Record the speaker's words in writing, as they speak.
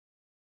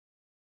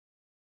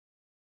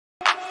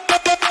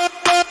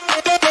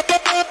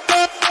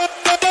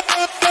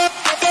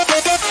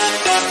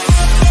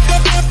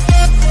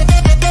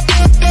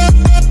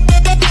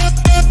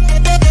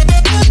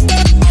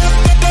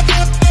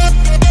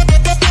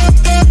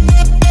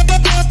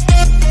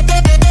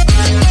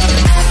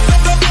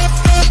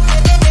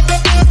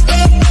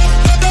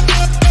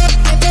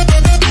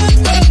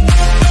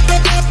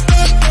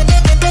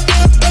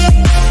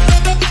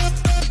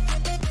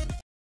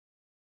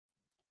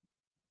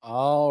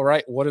All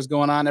right, what is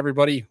going on,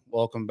 everybody?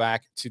 Welcome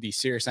back to the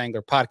Serious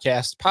Angler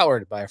podcast,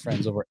 powered by our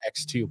friends over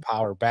X2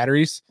 Power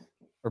Batteries.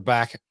 We're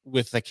back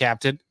with the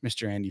captain,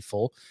 Mr. Andy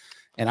Full,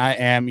 and I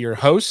am your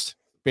host,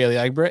 Bailey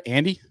Egbert.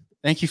 Andy,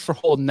 thank you for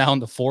holding down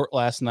the fort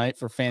last night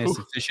for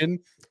fantasy fishing.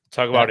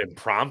 Talk about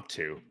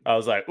impromptu. I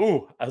was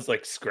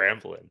like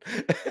scrambling.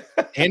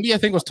 Andy, I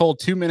think, was told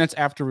 2 minutes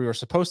after we were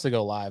supposed to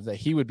go live that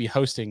he would be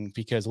hosting,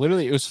 because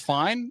literally it was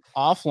fine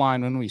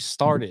offline when we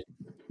started,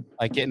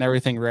 like getting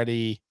everything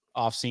ready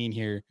off scene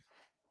here.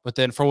 But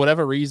then for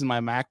whatever reason, my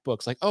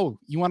MacBook's like, oh,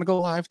 you want to go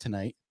live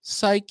tonight?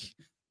 Psych.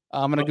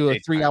 I'm going to do a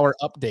 3-hour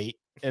update.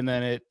 And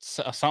then it's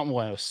something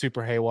went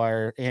super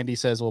haywire. Andy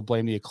says we'll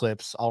blame the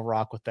eclipse. I'll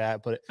rock with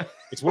that. But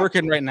it's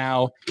working right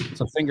now.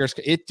 So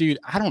dude,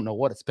 I don't know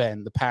what it's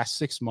been. The past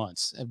 6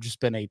 months have just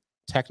been a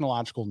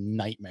technological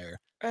nightmare.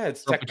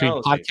 It's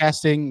technology. Between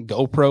podcasting,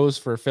 GoPros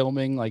for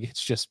filming. Like,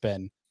 it's just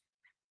been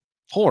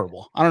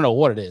horrible. I don't know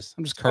what it is.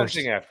 I'm just cursed.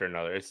 One thing after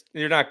another.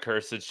 You're not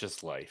cursed. It's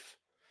just life.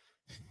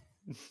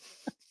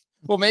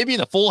 Well, maybe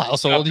the full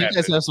household, you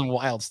guys have some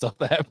wild stuff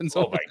that happens.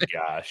 Oh my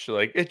gosh.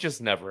 Like, it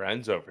just never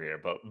ends over here,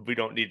 but we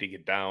don't need to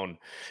get down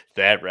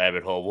that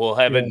rabbit hole. We'll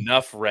have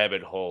enough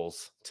rabbit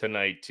holes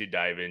tonight to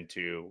dive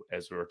into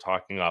as we were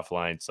talking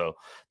offline. So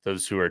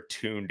those who are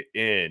tuned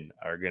in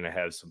are going to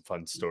have some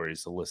fun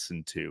stories to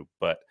listen to.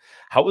 But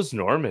how was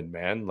Norman,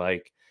 man?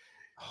 Like,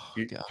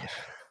 gosh.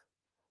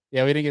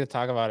 Yeah, we didn't get to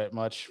talk about it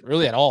much,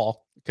 really, at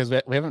all, because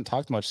we haven't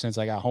talked much since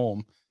I got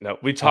home. No,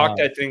 we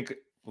talked, I think,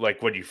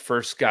 like when you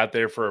first got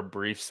there for a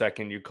brief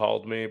second, you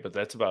called me, but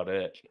that's about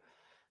it.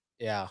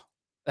 Yeah,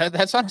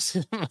 that's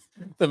honestly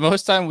the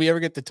most time we ever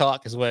get to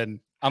talk is when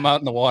I'm out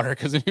in the water,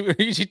 because we're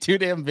usually too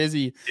damn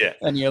busy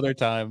any other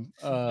time.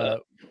 But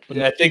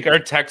I think our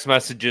text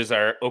messages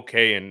are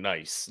okay and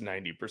nice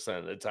 90%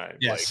 of the time.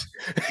 Yes.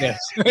 Like, yes.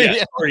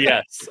 yes. Or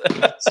yes.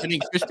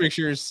 Sending fish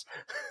pictures,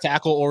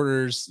 tackle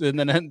orders, and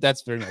then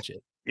that's very much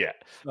it. Yeah.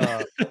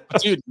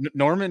 Dude,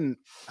 Norman.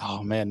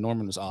 Oh man,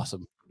 Norman was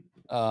awesome.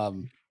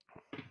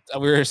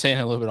 We were saying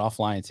it a little bit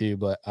offline too,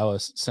 but I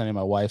was sending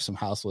my wife some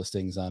house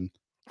listings on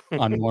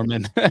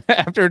Norman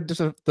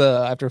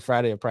after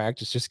Friday of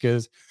practice, just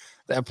because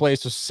that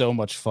place was so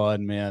much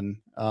fun, man.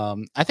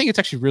 I think it's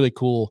actually really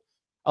cool.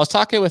 I was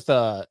talking with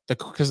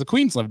because the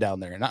Queens live down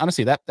there, and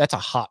honestly, that's a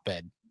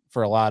hotbed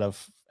for a lot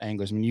of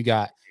anglers. I mean, you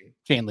got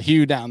Shane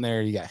LaHue down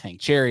there, you got Hank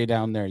Cherry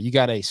down there, you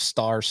got a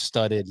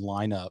star-studded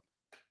lineup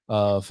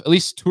of at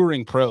least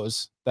touring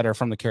pros that are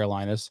from the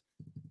Carolinas.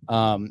 But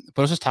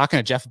I was just talking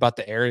to Jeff about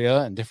the area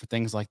and different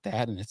things like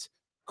that, and it's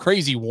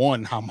crazy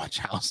how much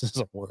houses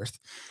are worth.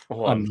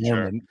 Well, I'm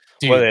sure.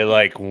 Were they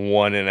like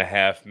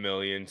 1.5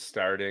 million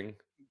starting?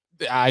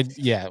 Like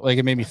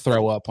it made me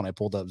throw up when I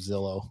pulled up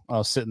Zillow. I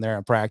was sitting there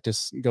in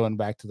practice going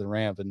back to the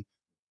ramp, and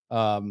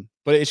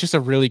but it's just a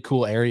really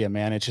cool area,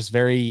 man. It's just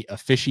very a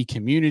fishy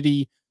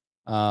community.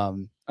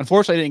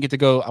 Unfortunately, I didn't get to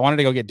go. I wanted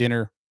to go get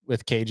dinner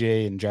with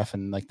KJ and Jeff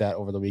and like that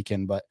over the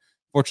weekend, but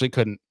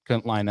fortunately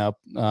couldn't line up.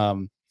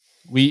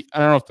 I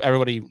don't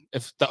know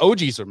if the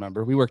OGs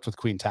remember, we worked with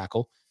Queen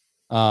Tackle,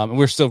 and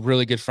we're still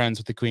really good friends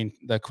with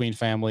the Queen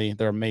family.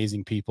 They're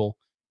amazing people.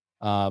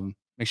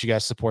 Make sure you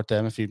guys support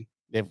them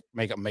they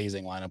make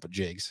amazing lineup of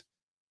jigs.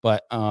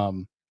 But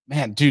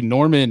man, dude,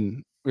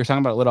 Norman, we were talking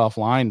about it a little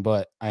offline,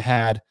 but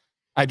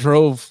I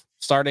drove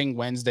starting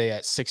Wednesday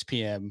at 6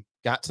 p.m.,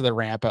 got to the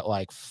ramp at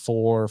like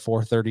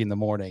 4:30 in the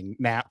morning,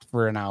 napped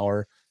for an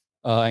hour,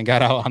 and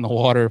got out on the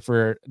water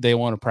for day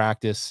one of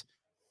practice.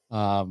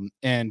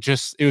 And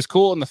just, it was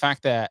cool in the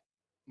fact that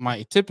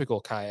my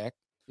typical kayak,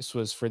 this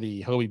was for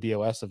the Hobie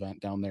BOS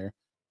event down there,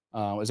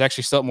 was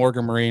actually still at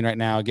Morgan Marine right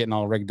now, getting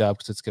all rigged up,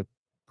 because it's a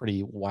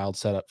pretty wild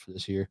setup for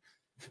this year.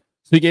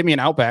 So he gave me an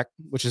Outback,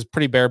 which is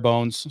pretty bare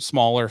bones,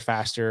 smaller,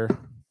 faster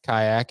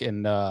kayak,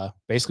 and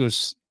basically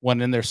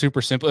went in there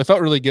super simple. It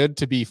felt really good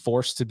to be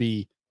forced to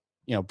be,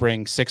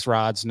 bring 6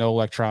 rods, no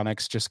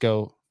electronics, just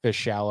go fish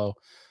shallow,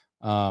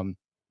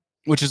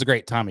 which is a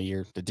great time of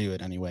year to do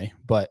it anyway.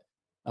 But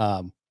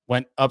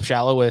went up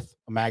shallow with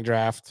a mag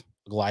draft,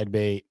 a glide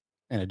bait,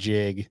 and a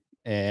jig,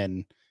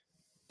 and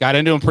got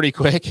into them pretty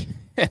quick.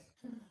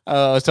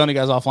 I was telling you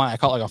guys offline, I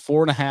caught like a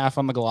 4.5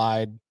 on the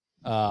glide,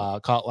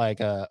 caught like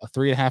a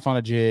 3.5 on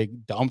a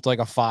jig, dumped like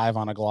a 5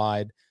 on a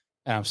glide.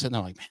 And I'm sitting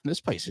there like, man, this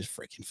place is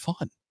freaking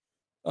fun.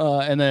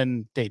 And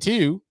then day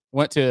 2,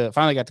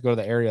 finally got to go to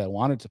the area I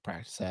wanted to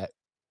practice at,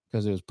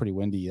 because it was pretty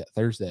windy that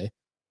Thursday.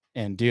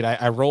 And dude,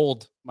 I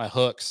rolled my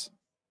hooks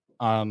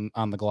on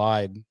the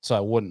glide so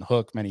I wouldn't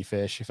hook many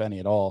fish, if any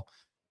at all.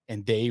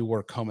 And they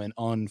were coming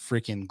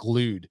unfreaking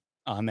glued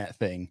on that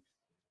thing.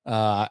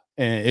 And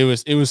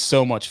it was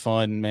so much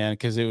fun, man,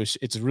 because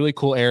it's a really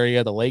cool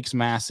area. The lake's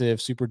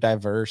massive, super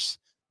diverse.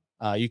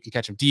 You can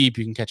catch them deep,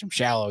 you can catch them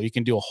shallow, you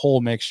can do a whole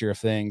mixture of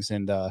things.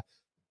 And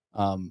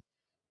um,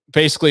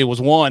 basically, it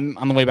was one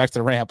on the way back to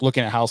the ramp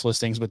looking at house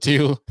listings, but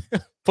two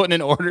putting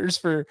in orders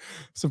for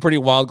some pretty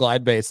wild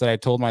glide baits that I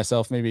told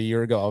myself maybe a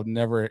year ago I would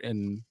never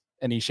in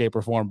any shape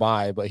or form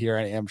buy, but here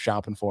I am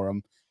shopping for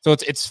them. So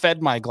it's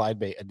fed my glide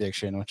bait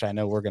addiction, which I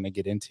know we're going to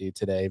get into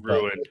today. But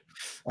Ruined.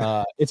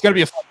 it's going to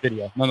be a fun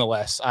video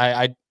nonetheless.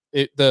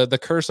 The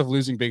curse of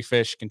losing big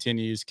fish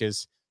continues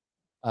because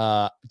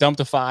dumped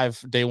a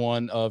 5 day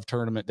one of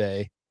tournament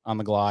day on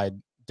the glide,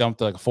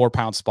 dumped like a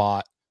 4-pound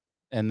spot,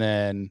 and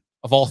then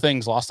of all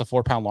things lost a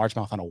 4-pound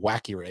largemouth on a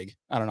wacky rig.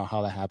 I don't know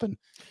how that happened.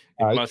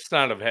 It must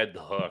not have had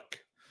the hook.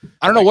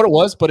 I don't know what it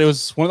was, but it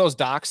was one of those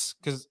docks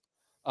because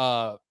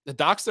the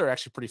docks there are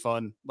actually pretty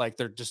fun. Like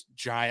they're just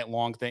giant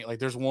long thing. Like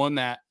there's one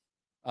that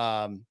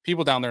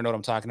people down there know what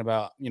I'm talking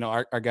about. You know,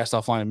 our guest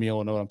offline Emil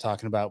will know what I'm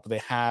talking about, but they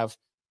have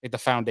like the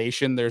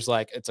foundation. There's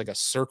like it's like a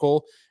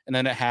circle, and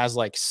then it has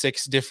like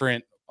 6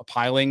 different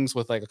pilings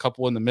with like a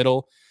couple in the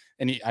middle.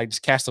 And I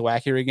just cast the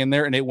wacky rig in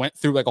there, and it went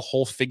through like a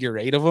whole figure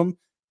 8 of them.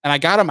 And I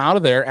got him out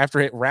of there after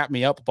it wrapped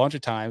me up a bunch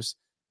of times.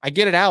 I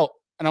get it out,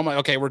 and I'm like,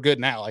 okay, we're good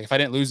now. Like if I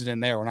didn't lose it in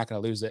there, we're not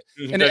going to lose it.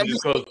 And it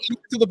just goes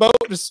to the boat,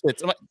 just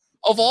spits. I'm like,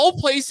 of all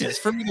places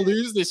for me to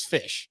lose this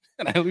fish,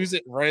 and I lose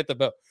it right at the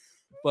boat.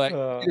 But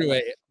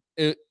anyway,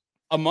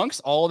 amongst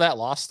all that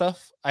lost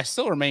stuff, I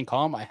still remain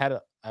calm. I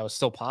was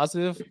still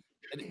positive.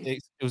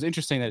 It was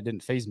interesting that it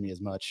didn't phase me as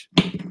much,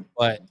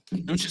 but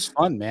it was just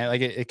fun, man.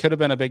 Like it could have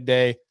been a big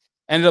day.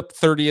 Ended up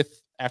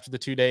 30th after the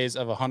 2 days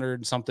of 100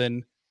 and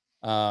something.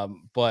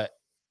 But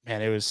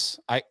man,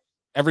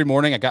 every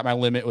morning I got my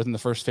limit within the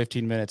first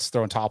 15 minutes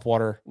throwing top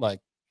water. Like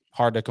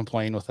hard to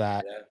complain with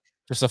that. Yeah.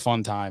 Just a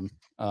fun time.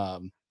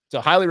 So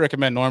highly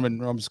recommend Norman.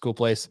 Norman's a cool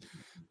place.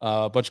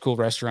 A bunch of cool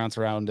restaurants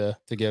around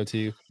to go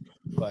to,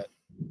 but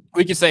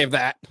we can save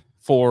that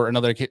for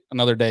another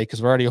day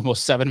because we're already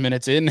almost 7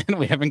 minutes in and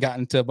we haven't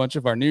gotten to a bunch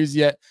of our news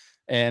yet.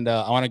 And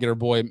I want to get our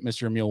boy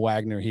Mr. EMIL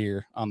Wagner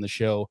here on the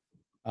show,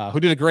 who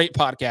did a great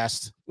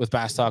podcast with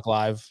Bass Talk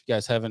Live. You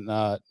guys haven't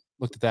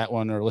looked at that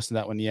one or listened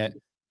to that one yet,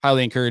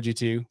 highly encourage you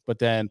to. But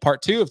then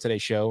part 2 of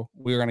today's show,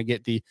 we're going to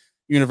get the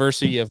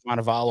University of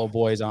Montevallo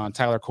boys on,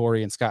 Tyler,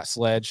 Cory, and Scott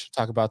Sledge,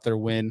 talk about their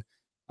win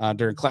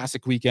during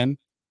Classic weekend.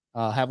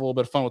 Have a little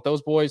bit of fun with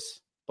those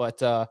boys.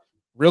 But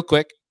real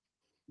quick,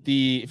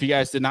 if you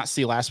guys did not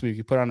see last week,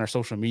 we put it on our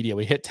social media.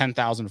 We hit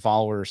 10,000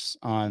 followers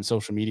on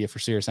social media for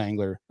Serious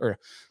Angler, or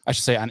I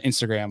should say on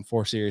Instagram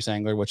for Serious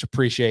Angler, which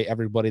appreciate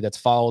everybody that's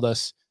followed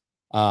us.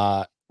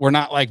 We're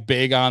not like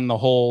big on the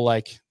whole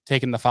like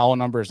taking the follow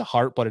numbers to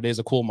heart, but it is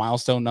a cool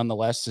milestone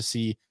nonetheless to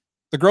see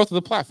the growth of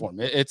the platform.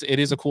 It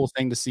is a cool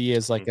thing to see,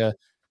 as like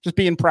just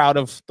being proud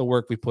of the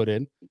work we put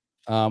in.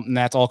 And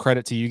that's all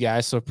credit to you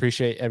guys. So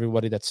appreciate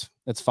everybody that's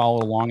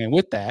followed along. And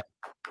with that,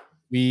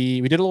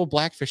 we did a little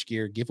Blackfish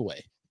gear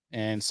giveaway.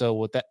 And so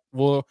with that,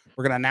 we're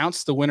going to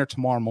announce the winner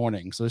tomorrow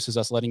morning. So this is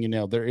us letting you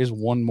know there is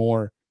one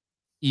more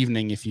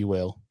evening, if you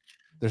will.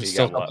 There's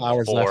still a couple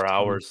hours left. 4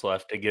 hours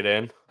left to get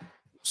in.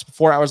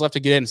 4 hours left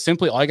to get in.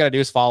 Simply, all you got to do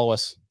is follow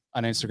us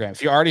on Instagram.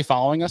 If you're already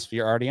following us,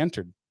 you're already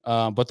entered.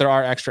 But there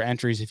are extra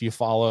entries if you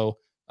follow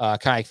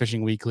Kayak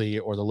Fishing Weekly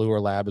or the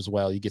Lure Lab as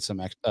well. You get some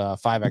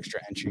 5 extra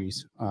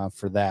entries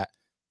for that.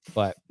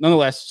 But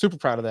nonetheless, super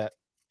proud of that.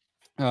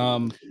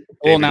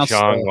 David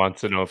Chong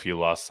wants to know if you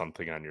lost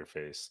something on your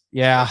face.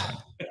 Yeah.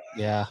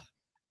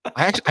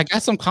 I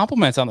got some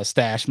compliments on the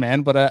stash,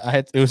 man, but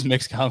it was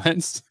mixed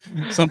comments.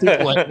 Some people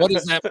were like, what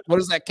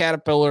is that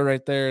caterpillar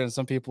right there? And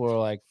some people were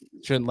like,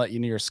 shouldn't let you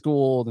near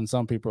school. Then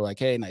some people are like,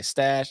 hey, nice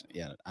stash.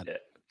 Yeah,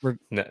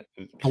 the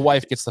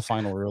wife gets the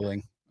final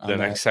ruling. The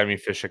next time you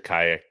fish a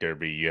kayak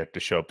derby, you have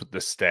to show up with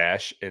the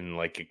stash in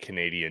like a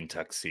Canadian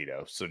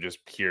tuxedo. So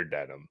just pure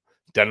denim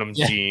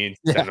jeans,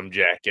 denim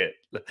jacket.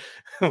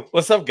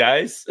 What's up,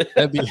 guys?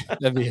 That'd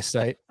be a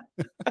sight.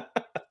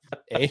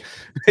 It's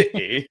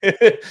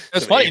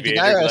funny. The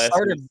guy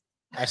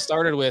I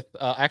started with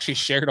actually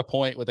shared a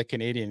point with a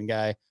Canadian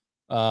guy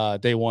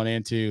day one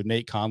into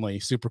Nate Conley,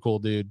 super cool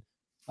dude.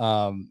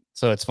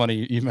 So it's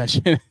funny you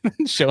mentioned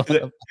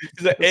showing up.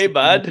 He's like, hey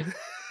bud.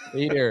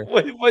 Hey there.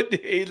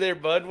 Hey there,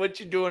 bud. What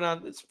you doing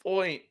on this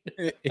point?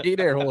 Hey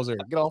there, Holzer.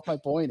 Get off my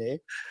point, eh?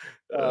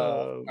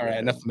 All right,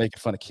 enough of making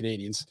fun of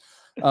Canadians.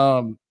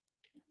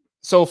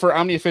 So for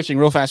Omnia Fishing,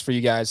 real fast for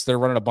you guys, they're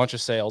running a bunch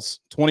of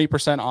sales.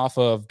 20% off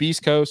of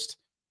Beast Coast,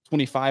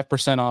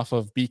 25% off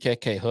of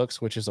BKK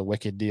hooks, which is a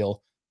wicked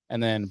deal.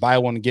 And then buy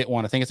one, get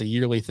one. I think it's a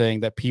yearly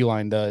thing that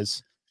P-Line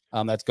does.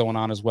 That's going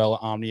on as well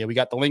at Omnia. We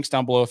got the links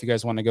down below if you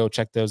guys want to go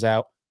check those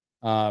out.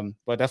 But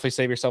definitely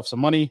save yourself some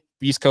money.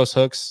 Beast Coast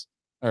hooks,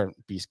 or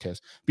Beast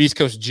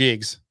Coast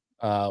jigs.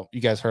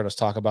 You guys heard us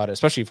talk about it,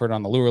 especially if you've heard it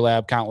on the Lure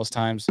Lab countless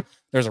times.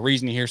 There's a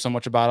reason you hear so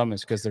much about them.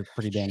 It's because they're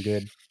pretty damn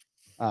good.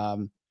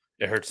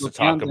 It hurts to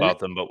talk about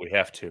them, but we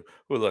have to.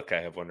 Oh, look, I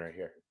have one right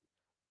here.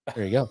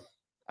 There you go.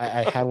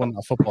 I had one,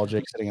 a football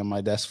jig sitting on my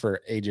desk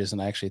for ages,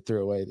 and I actually threw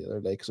it away the other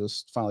day because it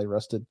was finally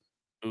rusted.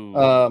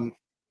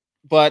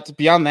 But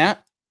beyond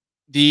that,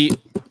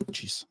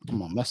 jeez,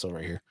 I'm a mess over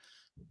here.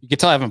 You can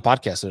tell I haven't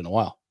podcasted in a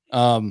while.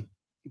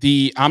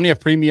 The Omnia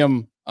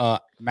Premium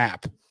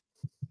map,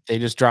 they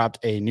just dropped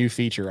a new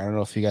feature. I don't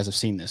know if you guys have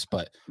seen this,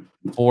 but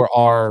for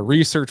our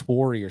research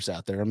warriors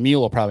out there,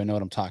 Emil will probably know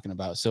what I'm talking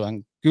about. So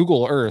on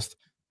Google Earth,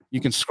 you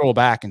can scroll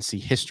back and see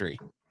history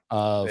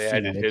of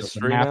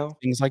history the map, now,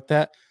 things like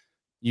that.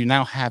 You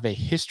now have a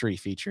history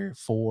feature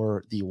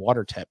for the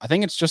water temp. I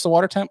think it's just a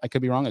water temp. I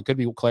could be wrong. It could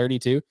be clarity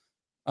too.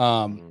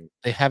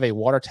 They have a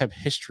water temp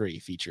history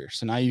feature.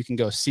 So now you can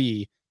go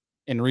see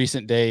in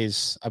recent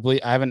days. I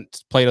believe I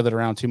haven't played with it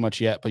around too much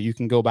yet, but you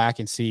can go back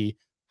and see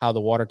how the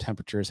water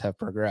temperatures have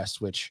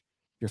progressed, which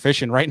you're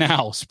fishing right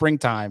now,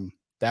 springtime.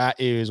 That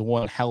is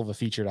one hell of a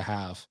feature to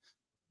have.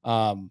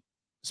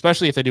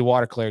 Especially if they do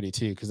water clarity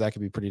too, because that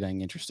could be pretty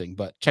dang interesting.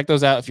 But check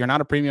those out. If you're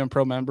not a Premium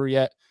Pro member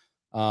yet,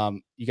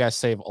 you guys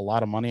save a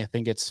lot of money. I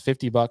think it's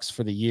 $50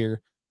 for the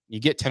year. You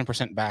get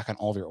 10% back on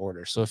all of your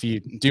orders. So if you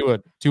do a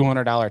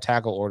 $200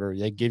 tackle order,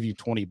 they give you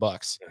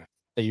 $20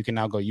 that you can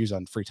now go use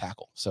on free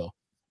tackle. So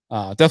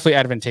definitely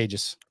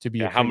advantageous to be.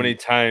 How many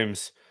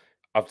times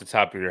off the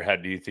top of your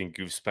head do you think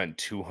you've spent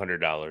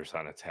 $200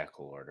 on a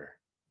tackle order?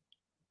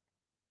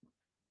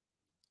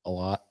 A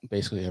lot,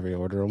 basically every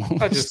order.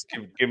 Just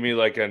give me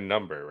like a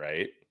number,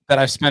 right? That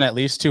I've spent at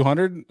least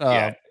 200.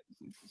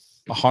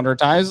 100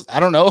 times. I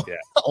don't know. Yeah.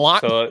 A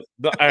lot. So,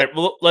 all right.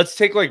 Well, let's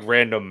take like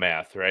random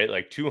math, right?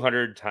 Like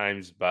 200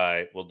 times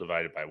we'll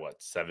divide it by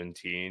what?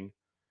 17?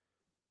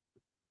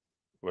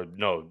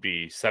 No, it'd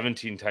be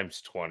 17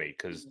 times 20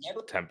 because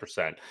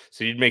 10%.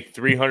 So you'd make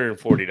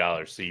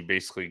 $340. So you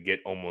basically get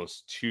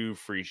almost 2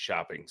 free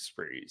shopping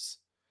sprees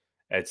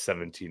at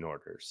 17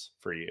 orders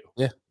for you.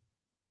 Yeah.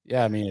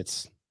 Yeah. I mean, you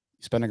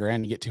spend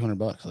 $1,000, you get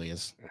 $200. Like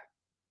it's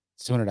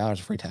 $200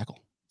 free tackle.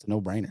 It's a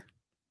no brainer.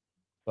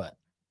 But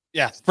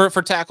yeah, for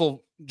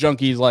tackle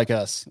junkies like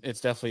us, it's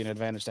definitely an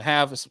advantage to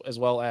have, as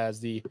well as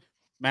the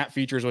map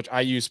features, which I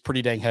use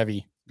pretty dang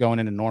heavy going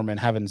into Norman,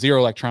 having zero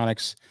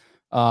electronics.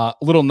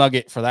 Little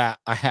nugget for that.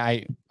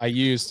 I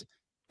used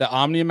the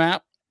Omnia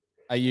map.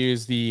 I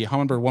used the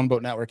Humminbird One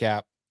Boat Network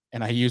app,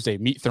 and I used a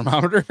meat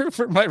thermometer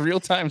for my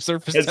real-time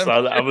surface.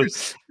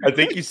 I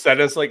think you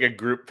sent us like a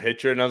group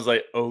picture, and I was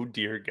like, "Oh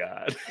dear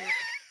God!"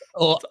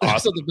 Oh, awesome.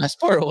 So the best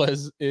part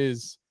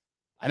is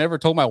I never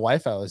told my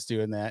wife I was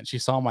doing that. She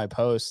saw my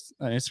post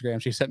on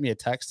Instagram. She sent me a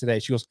text today.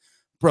 She goes,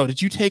 "Bro,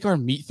 did you take our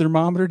meat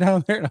thermometer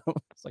down there?" And I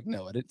was like,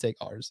 "No, I didn't take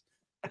ours.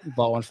 I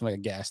bought one from like a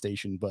gas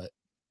station, but."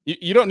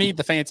 You don't need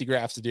the fancy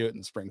graphs to do it in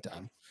the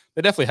springtime.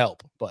 They definitely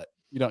help, but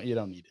you don't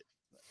need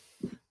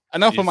it.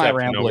 Enough of my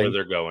rambling. Know where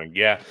they're going.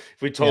 Yeah.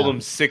 If we told them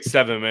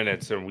 6-7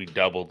 minutes and we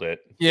doubled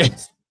it. Yeah.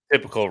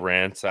 Typical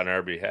rants on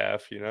our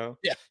behalf, Yeah.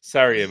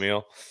 Sorry,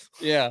 Emil.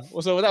 Yeah.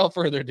 Well, so without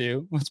further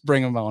ado, let's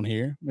bring him on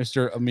here.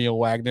 Mr. EMIL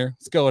Wagner.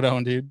 What's going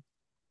on, dude?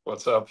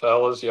 What's up,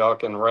 fellas? Y'all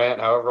can rant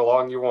however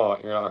long you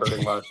want. You're not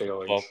hurting my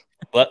feelings.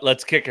 Well,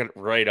 let's kick it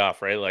right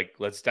off, right? Like,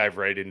 let's dive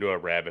right into a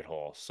rabbit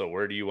hole. So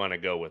where do you want to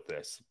go with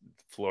this?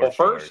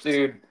 First,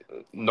 dude,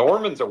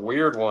 Norman's a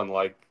weird one.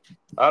 Like,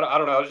 I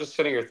don't know. I was just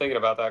sitting here thinking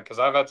about that because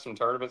I've had some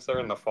tournaments there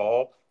in the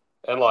fall.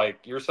 And,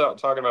 like, you're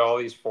talking about all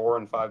these 4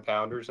 and 5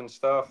 pounders and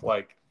stuff.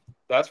 Like,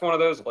 that's one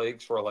of those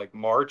lakes where, like,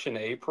 March and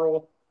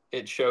April,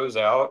 it shows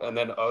out. And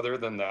then other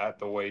than that,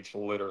 the weights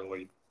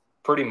literally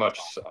pretty much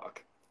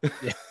suck.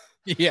 Yeah.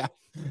 Yeah.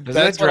 Does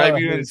that drive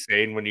you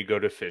insane when you go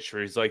to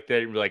fisheries like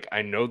that? You're like,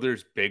 I know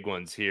there's big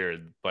ones here,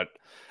 but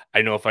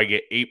I know if I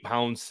get 8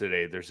 pounds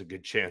today, there's a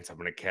good chance I'm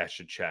going to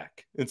cash a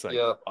check. It's like,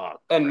 yeah.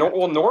 And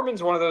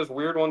Norman's one of those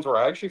weird ones where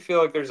I actually feel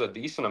like there's a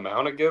decent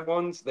amount of good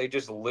ones. They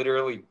just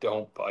literally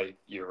don't bite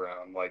year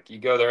round. Like you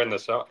go there in the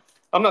summer.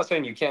 I'm not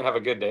saying you can't have a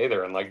good day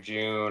there in like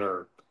June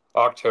or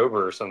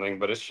October or something,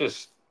 but it's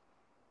just,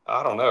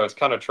 I don't know. It's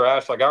kind of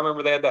trash. Like I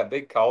remember they had that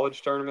big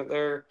college tournament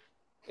there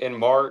in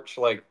March,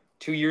 like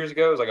 2 years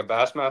ago. It was like a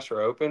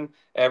Bassmaster Open.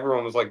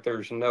 Everyone was like,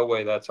 there's no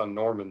way that's on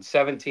Norman.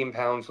 17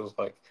 pounds was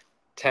like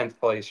 10th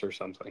place or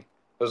something. It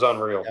was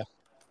unreal. Yeah.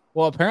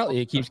 Well, apparently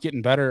it keeps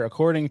getting better.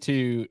 According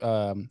to,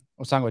 I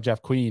was talking with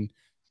Jeff Queen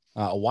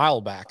a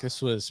while back.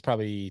 This was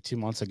probably 2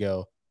 months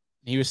ago.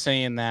 He was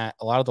saying that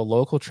a lot of the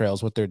local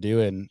trails, what they're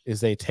doing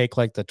is they take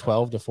like the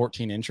 12 to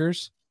 14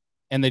 inchers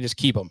and they just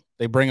keep them.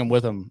 They bring them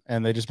with them,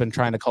 and they've just been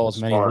trying to call as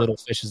many little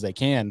fish as they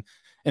can.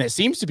 And it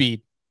seems to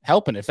be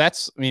helping. If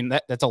that's, I mean,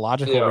 that's a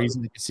logical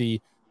reason you can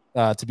see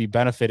to be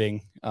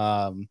benefiting.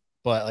 But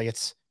like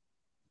it's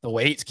the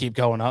weights keep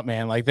going up,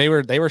 man. Like they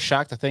were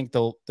shocked to think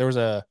there was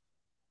a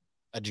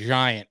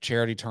giant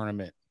charity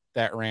tournament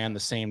that ran the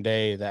same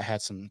day that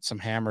had some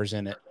hammers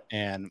in it,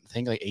 and I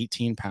think like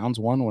 18 pounds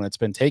won when it's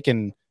been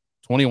taken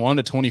 21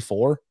 to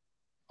 24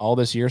 all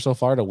this year so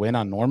far to win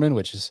on Norman,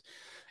 which is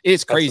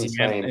it's crazy,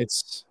 man.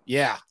 It's you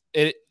got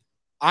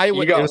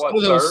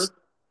third?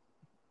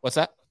 What's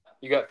that?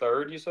 You got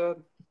third, you said?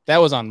 That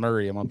was on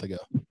Murray a month ago.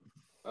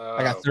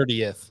 I got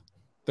 30th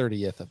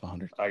of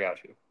 100. I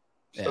got you.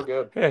 Still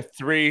good. Yeah,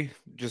 3.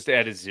 Just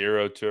add a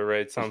 0 to it,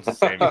 right? It sounds the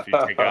same if you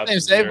take out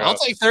same. I'll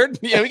take third.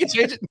 Yeah, we can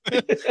change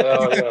it.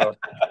 Hell yeah.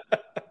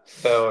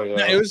 Hell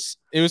yeah.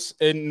 It was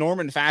in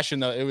Norman fashion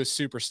though. It was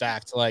super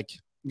stacked. Like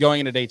going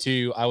into day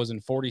 2, I was in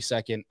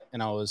 42nd,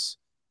 and I was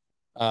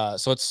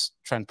so let's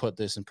try and put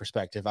this in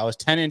perspective. I was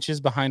 10 inches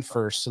behind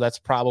first, so that's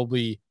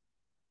probably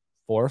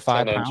 4 or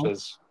 5 10 pounds.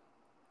 inches.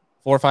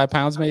 4 or 5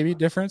 pounds maybe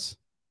difference.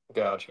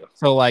 Gotcha.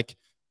 So like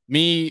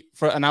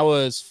and I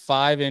was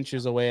 5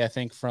 inches away, I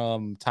think,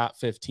 from top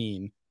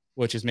 15,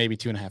 which is maybe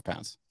 2.5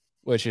 pounds,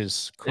 which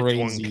is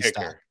crazy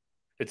stuff.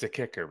 It's a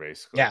kicker,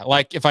 basically. Yeah,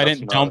 like if I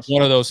didn't dump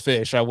one of those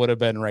fish, I would have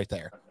been right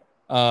there.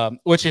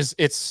 Which is,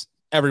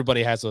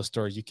 everybody has those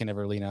stories. You can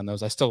never lean on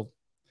those. I still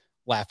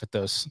laugh at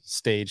those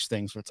stage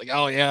things where it's like,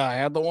 oh yeah, I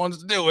had the ones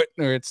to do it.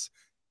 Or it's,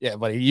 yeah,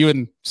 buddy, you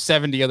and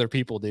 70 other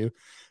people do.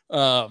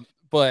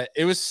 But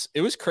it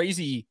was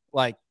crazy.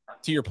 Like,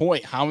 to your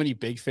point, how many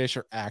big fish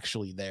are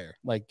actually there?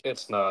 Like,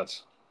 it's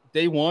nuts.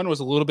 Day 1 was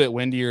a little bit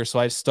windier, so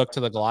I stuck to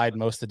the glide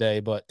most of the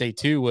day. But day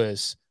 2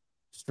 was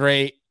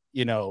straight,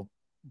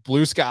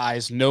 blue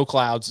skies, no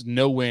clouds,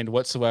 no wind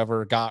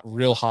whatsoever. Got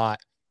real hot,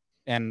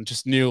 and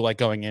just knew, like,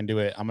 going into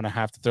it, I'm gonna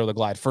have to throw the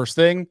glide first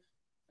thing,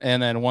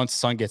 and then once the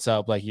sun gets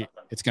up, like,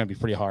 it's gonna be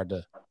pretty hard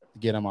to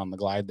get them on the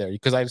glide there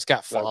because I just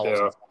got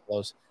follows.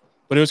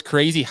 But it was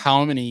crazy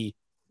how many.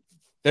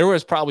 There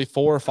was probably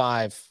 4 or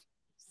 5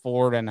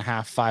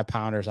 4.5, 5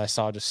 pounders I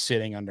saw just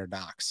sitting under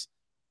docks.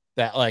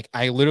 That, like,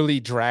 I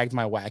literally dragged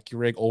my wacky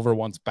rig over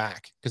one's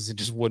back because it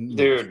just wouldn't.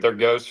 Dude, they're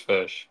ghost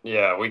fish.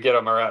 Yeah, we get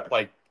them around,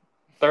 like,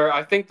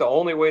 I think the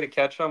only way to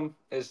catch them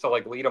is to,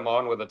 like, lead them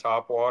on with a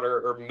top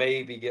water or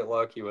maybe get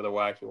lucky with a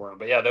wacky worm.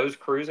 But yeah, those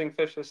cruising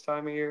fish this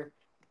time of year are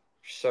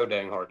so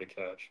dang hard to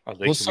catch.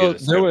 Well, so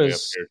there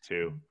was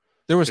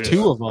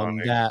 2 of them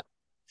that,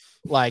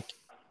 like,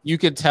 you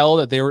could tell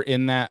that they were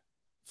in that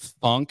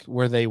funk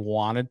where they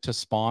wanted to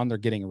spawn. They're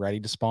getting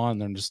ready to spawn.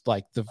 They're just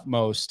like the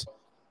most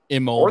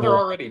immobile. Or they're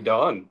already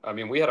done. I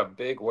mean, we had a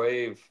big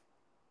wave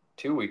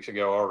 2 weeks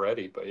ago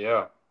already, but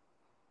yeah.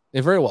 They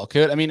very well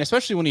could. I mean,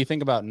 especially when you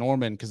think about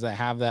Norman, because they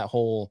have that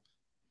whole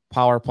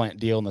power plant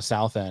deal in the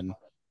south end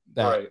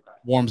that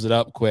warms it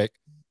up quick.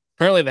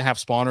 Apparently they have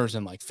spawners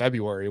in like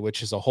February,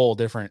 which is a whole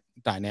different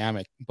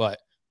dynamic. But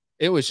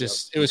it was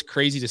just, it was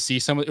crazy to see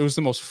it was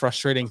the most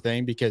frustrating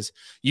thing because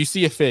you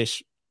see a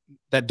fish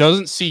that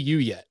doesn't see you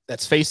yet,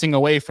 that's facing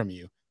away from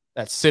you,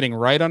 that's sitting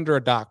right under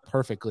a dock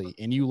perfectly,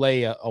 and you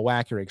lay a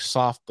wacky rig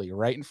softly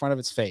right in front of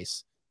its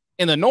face.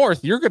 In the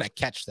north, you're going to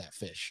catch that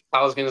fish.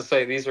 I was going to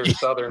say, these are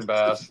southern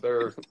bass.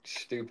 They're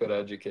stupid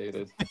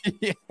educated.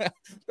 Yeah.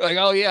 Like,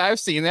 oh, yeah, I've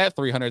seen that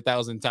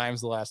 300,000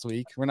 times the last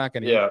week. We're not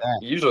going to eat that.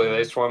 Usually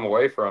they swim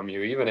away from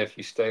you, even if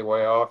you stay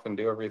way off and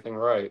do everything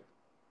right.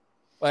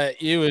 But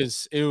it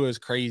was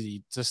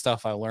crazy, the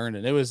stuff I learned.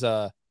 And it was,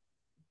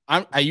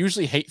 I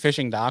usually hate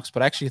fishing docks,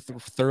 but I actually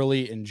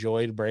thoroughly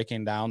enjoyed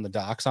breaking down the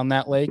docks on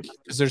that lake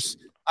because there's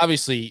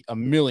obviously a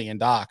million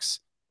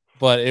docks,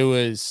 but it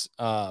was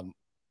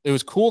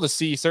cool to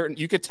see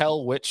you could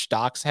tell which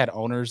docks had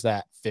owners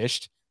that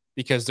fished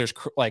because there's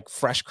like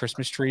fresh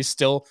Christmas trees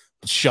still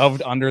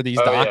shoved under these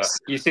docks.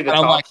 Yeah. You see the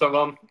tops of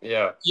them?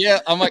 Yeah. Yeah.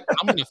 I'm like,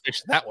 I'm going to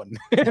fish that one.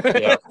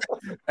 Yeah.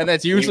 And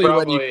that's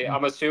usually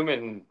I'm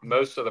assuming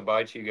most of the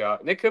bites you got,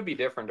 and it could be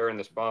different during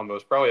the spawn, but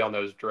it's probably on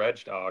those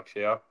dredge docks.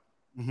 Yeah.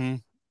 Mm-hmm.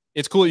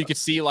 It's cool. You could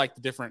see like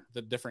the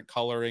different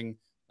coloring.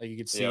 Like you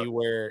could see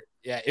where,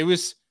 it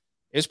was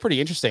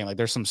pretty interesting. Like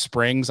there's some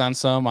springs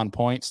on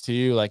points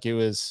too. Like it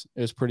was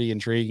pretty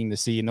intriguing to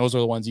see. And those are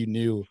the ones you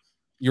knew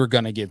you were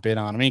going to get bit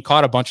on. I mean,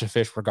 caught a bunch of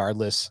fish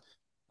regardless.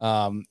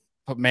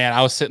 But man,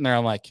 I was sitting there.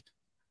 I'm like,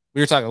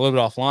 we were talking a little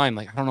bit offline.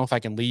 Like, I don't know if I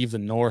can leave the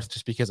north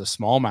just because of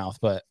smallmouth,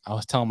 but I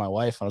was telling my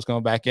wife, I was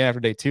going back in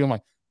after day 2. I'm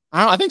like,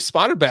 I think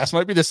spotted bass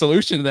might be the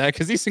solution to that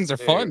because these things are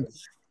fun.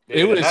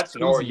 It was that's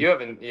north.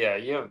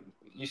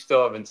 You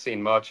still haven't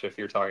seen much if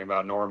you're talking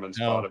about Norman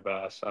spotted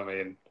bass. I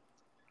mean,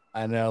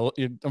 I know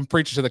I'm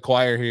preaching to the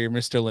choir here,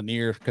 Mr.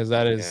 Lanier, because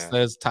that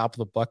is top of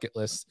the bucket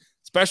list,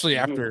 especially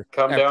after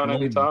down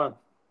anytime.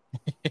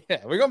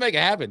 Yeah, we're gonna make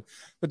it happen.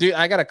 But dude,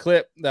 I got a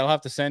clip that I'll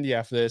have to send you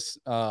after this.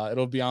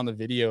 It'll be on the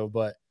video,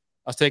 but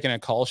I was taking a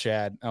call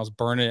shad and I was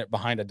burning it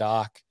behind a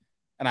dock.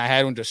 And I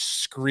had one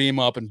just scream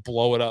up and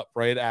blow it up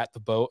right at the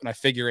boat. And I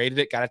figure eighted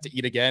it, got it to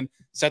eat again,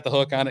 set the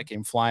hook on it,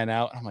 came flying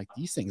out. And I'm like,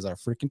 these things are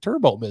freaking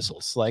turbo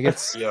missiles. Like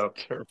it's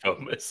turbo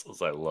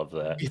missiles. I love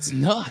that. It's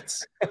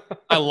nuts.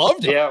 I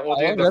loved it. Yeah, well,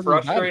 dude,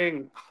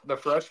 the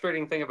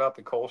frustrating thing about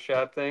the coal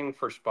shad thing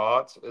for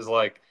spots is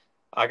like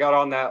I got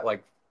on that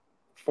like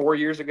 4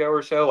 years ago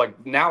or so.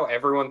 Like now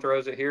everyone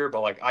throws it here,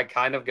 but like I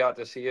kind of got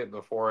to see it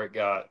before it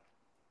got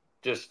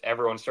just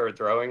everyone started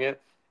throwing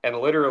it. And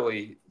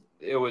literally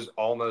it was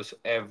almost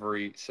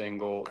every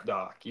single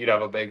dock. You'd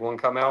have a big one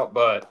come out,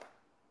 but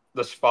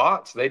the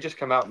spots, they just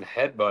come out and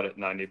headbutt it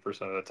 90%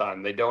 of the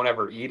time. They don't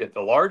ever eat it. The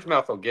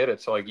largemouth will get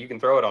it. So like you can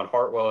throw it on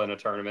Hartwell in a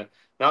tournament.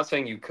 Not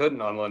saying you couldn't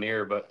on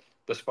Lanier, but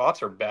the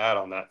spots are bad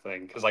on that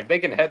thing. Cause like they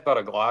can headbutt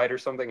a glide or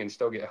something and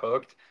still get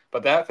hooked.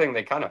 But that thing,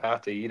 they kind of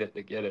have to eat it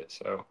to get it.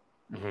 So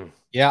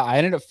yeah, I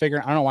ended up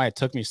figuring, I don't know why it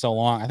took me so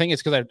long. I think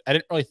it's because I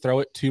didn't really throw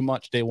it too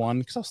much day 1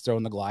 because I was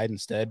throwing the glide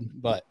instead.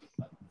 But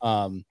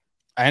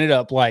I ended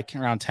up like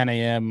around 10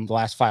 a.m. the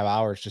last 5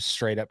 hours, just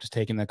straight up just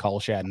taking the coal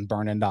shed and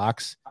burning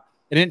docks.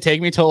 It didn't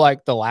take me till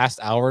like the last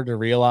hour to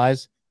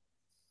realize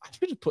I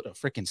should have put a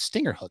freaking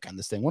stinger hook on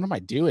this thing. What am I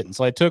doing?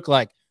 So I took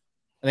like,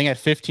 I think I had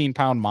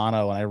 15-pound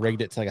mono and I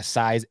rigged it to like a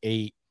size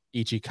 8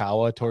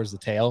 Ichikawa towards the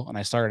tail. And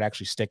I started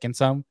actually sticking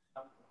some.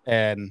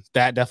 And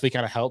that definitely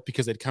kind of helped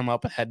because they'd come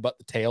up and headbutt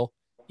the tail.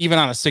 Even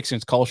on a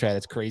 6-inch coal shed,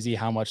 it's crazy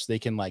how much they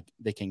can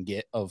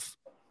get of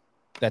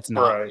that's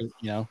not, Right.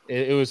 you know,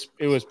 it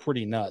was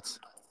pretty nuts.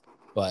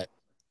 But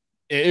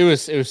it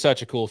was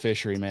such a cool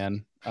fishery,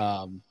 man.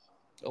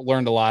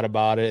 Learned a lot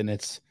about it, and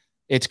it's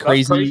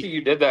crazy. That's crazy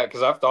you did that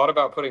because I've thought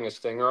about putting a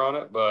stinger on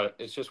it, but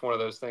it's just one of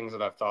those things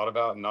that I've thought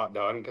about and not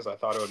done because I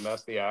thought it would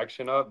mess the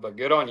action up. But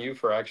good on you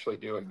for actually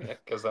doing it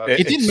because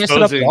it didn't mess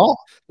it up at all.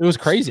 It was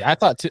crazy. I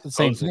thought the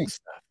same thing.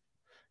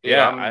 Dude,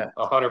 yeah, I'm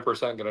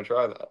 100% gonna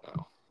try that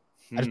now.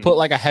 I just put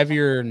like a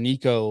heavier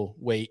Nico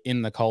weight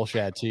in the coal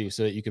shed too,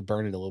 so that you could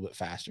burn it a little bit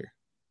faster.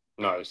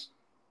 Nice.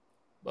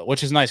 But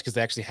which is nice because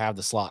they actually have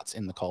the slots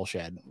in the coal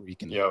shed where you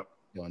can go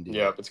and do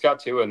that. It's got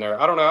 2 in there.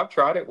 I don't know. I've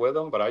tried it with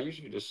them, but I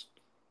usually just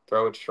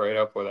throw it straight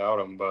up without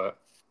them. But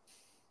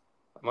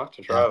I might have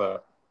to try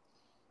that.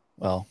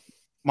 Well,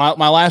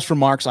 my last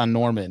remarks on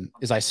Norman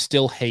is I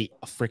still hate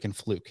a freaking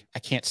fluke. I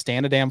can't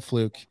stand a damn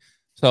fluke.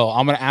 So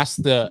I'm gonna ask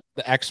the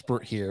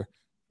expert here.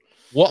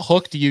 What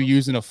hook do you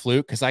use in a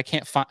fluke? Because I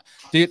can't find,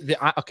 dude.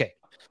 Okay,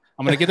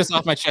 I'm gonna get this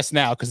off my chest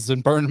now because it's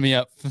been burning me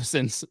up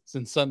since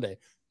Sunday.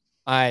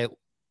 This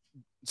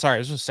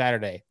was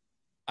Saturday.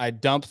 I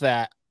dumped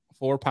that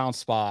 4-pound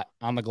spot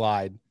on the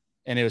glide,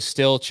 and it was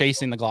still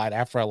chasing the glide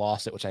after I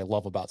lost it, which I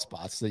love about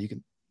spots. So you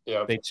can,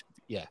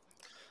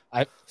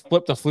 I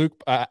flipped the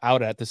fluke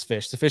out at this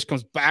fish. The fish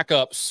comes back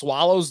up,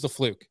 swallows the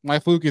fluke. My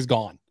fluke is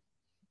gone.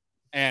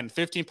 And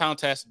 15-pound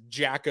test,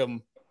 jack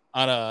him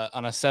on a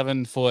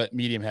 7-foot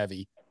medium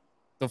heavy.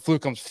 The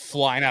fluke comes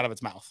flying out of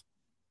its mouth.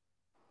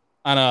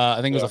 On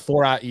I think it was a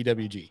 4-aught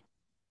EWG.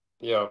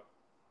 Yeah.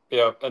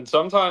 Yeah. And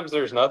sometimes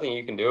there's nothing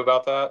you can do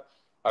about that.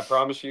 I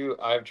promise you,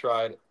 I've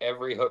tried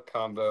every hook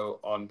combo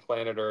on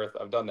planet Earth.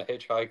 I've done the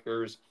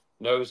hitchhikers,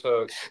 nose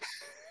hooks,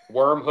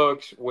 worm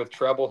hooks with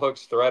treble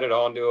hooks threaded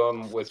onto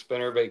them with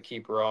spinnerbait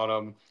keeper on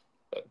them,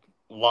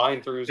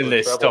 line throughs and with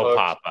they treble still hooks.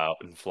 pop out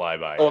and fly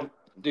by. Oh,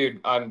 dude,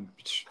 I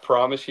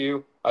promise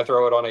you, I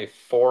throw it on a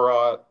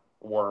 4-aught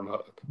worm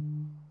hook.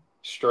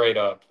 Straight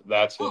up.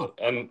 That's it.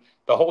 And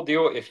the whole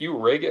deal, if you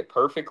rig it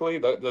perfectly,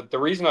 the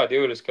reason I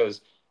do it is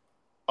because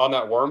on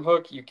that worm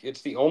hook,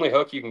 it's the only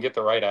hook you can get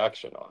the right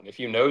action on. If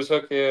you nose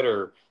hook it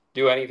or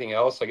do anything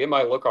else, like it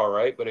might look all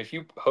right, but if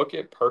you hook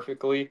it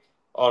perfectly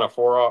on a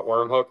 4-aught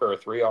worm hook or a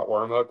 3-aught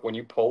worm hook, when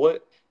you pull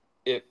it,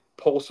 it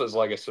pulses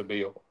like a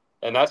Sebile.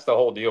 And that's the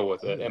whole deal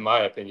with it, in my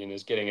opinion,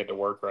 is getting it to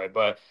work right.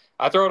 But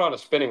I throw it on a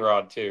spinning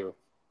rod too.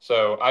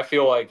 So I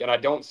feel like, and I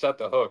don't set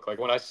the hook. Like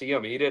when I see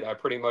them eat it, I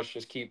pretty much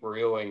just keep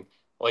reeling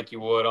like you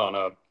would on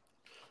a.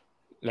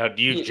 Now,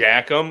 do you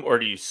jack them or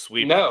do you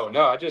sweep? No,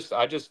 I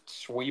just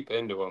sweep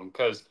into them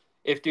because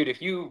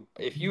if you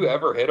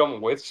ever hit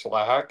them with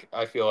slack,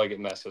 I feel like it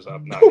messes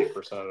up 90%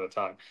 of the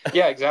time.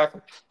 Yeah,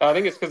 exactly. And I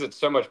think it's because it's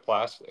so much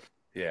plastic.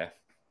 Yeah,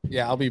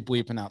 I'll be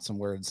bleeping out some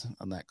words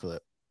on that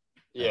clip.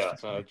 Yeah,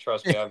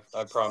 trust me,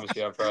 I promise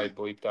you, I've probably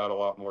bleeped out a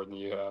lot more than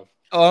you have.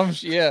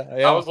 Yeah.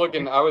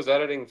 I was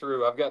editing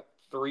through. I've got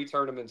 3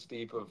 tournaments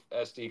deep of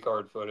SD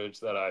card footage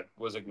that I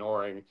was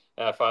ignoring,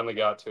 and I finally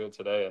got to it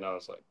today, and I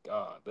was like,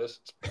 God, this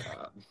is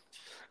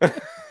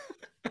bad.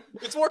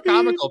 It's more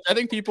comical. I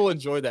think people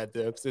enjoy that,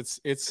 Dips.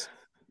 It's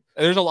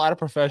there's a lot of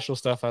professional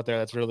stuff out there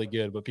that's really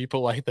good, but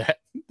people like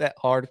that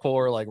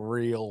hardcore, like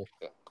real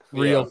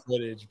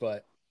footage.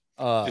 But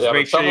just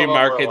make sure you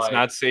mark it's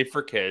not safe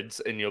for kids,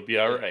 and you'll be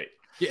all right.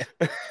 Yeah.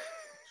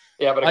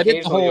 Yeah, but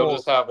occasionally you'll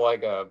just have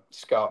like a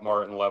Scott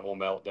Martin level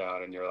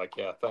meltdown, and you're like,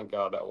 yeah, thank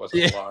God that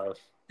wasn't live.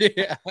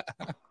 Yeah.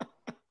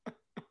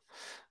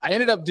 I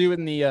ended up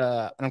doing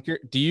I'm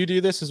curious, do you do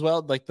this as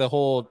well? Like the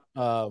whole,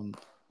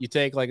 you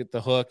take like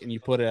the hook and you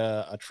put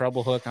a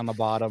treble hook on the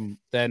bottom,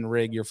 then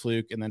rig your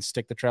fluke and then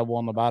stick the treble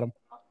on the bottom?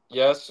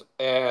 Yes,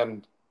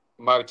 and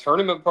my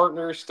tournament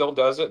partner still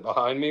does it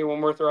behind me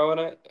when we're throwing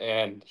it,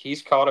 and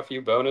he's caught a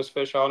few bonus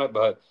fish on it,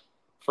 but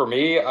for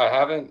me, I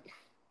haven't.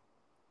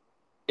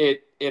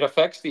 It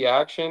affects the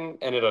action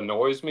and it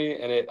annoys me,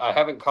 and I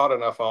haven't caught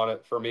enough on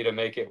it for me to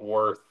make it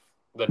worth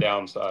the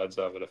downsides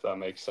of it, if that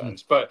makes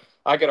sense. But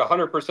I could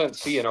 100%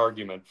 see an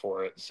argument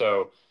for it.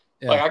 So,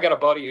 like, I got a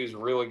buddy who's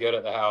really good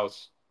at the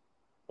house.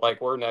 Like,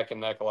 we're neck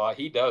and neck a lot.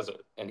 He does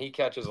it, and he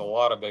catches a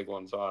lot of big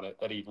ones on it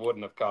that he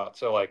wouldn't have caught.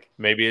 So, like,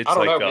 maybe it's I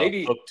don't like know.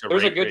 Maybe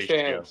there's a good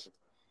chance.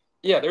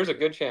 Yeah, there's a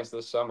good chance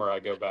this summer I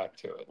go back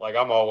to it. Like,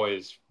 I'm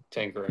always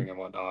tinkering and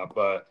whatnot,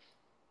 but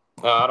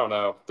I don't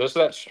know. This is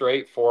that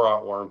straight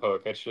 4-aught worm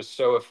hook. It's just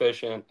so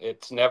efficient.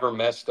 It's never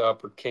messed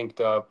up or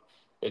kinked up.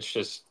 It's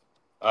just,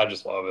 I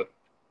just love it.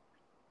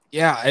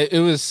 Yeah, it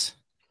was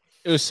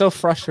so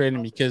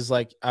frustrating because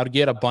like I'd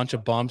get a bunch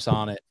of bumps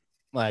on it,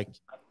 like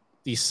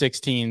these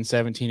 16,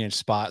 17-inch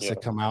spots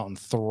that come out and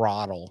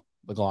throttle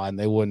the line.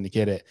 They wouldn't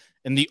get it.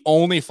 And the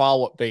only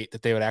follow-up bait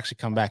that they would actually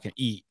come back and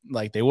eat,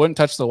 like they wouldn't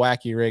touch the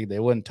wacky rig. They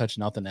wouldn't touch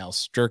nothing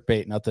else. Jerk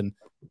bait, nothing.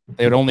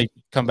 They would only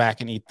come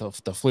back and eat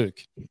the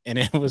fluke. And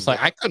it was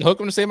like, I couldn't hook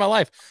them to save my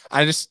life.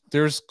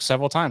 There's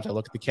several times I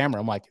look at the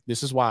camera. I'm like,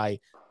 this is why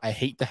I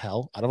hate the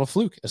hell out of a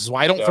fluke. This is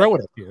why I don't throw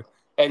it up here.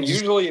 And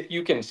usually if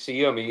you can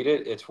see them eat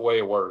it, it's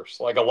way worse.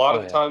 Like a lot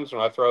of the times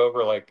when I throw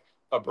over like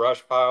a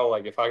brush pile,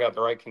 like if I got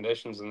the right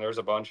conditions and there's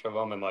a bunch of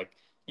them and like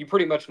you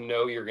pretty much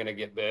know you're going to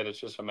get bit, it's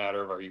just a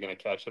matter of are you going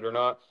to catch it or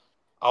not.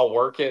 I'll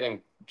work it and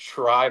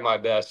try my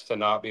best to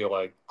not be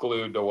like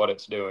glued to what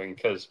it's doing,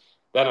 because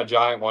then a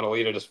giant one will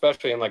eat it,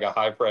 especially in like a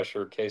high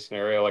pressure case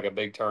scenario, like a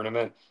big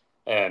tournament.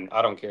 And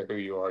I don't care who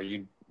you are,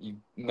 you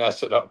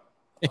mess it up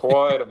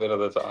quite a bit of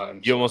the time.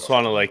 You almost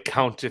want to like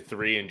count to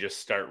 3 and just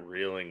start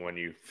reeling when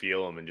you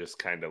feel them and just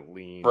kind of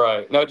lean.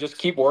 Right. No, just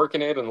keep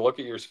working it and look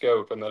at your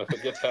scope. And then if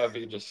it gets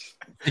heavy, just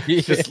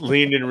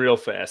lean in real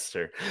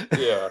faster.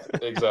 Yeah,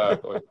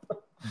 exactly.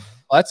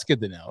 Well, that's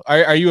good to know.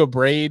 Are you a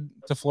braid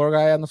to floor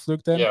guy on the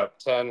fluke then? Yeah,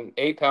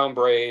 8-pound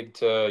braid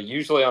to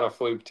usually on a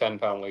fluke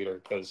 10-pound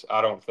leader, because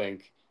I don't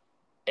think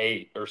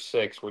 8 or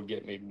 6 would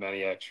get me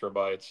many extra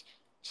bites.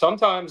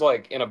 Sometimes,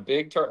 like in a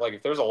big turn, like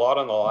if there's a lot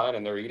on the line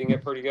and they're eating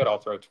it pretty good, I'll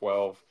throw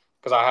 12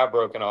 because I have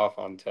broken off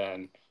on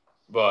 10.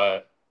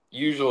 But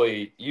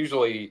usually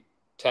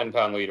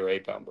 10-pound leader,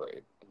 8-pound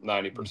braid,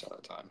 90% of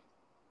the time.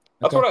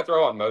 That's what I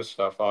throw on most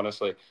stuff,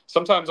 honestly.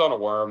 Sometimes on a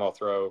worm, I'll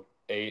throw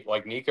 8.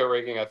 Like Nico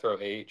rigging, I throw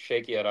 8.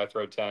 Shaky head, I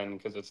throw 10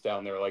 because it's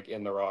down there like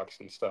in the rocks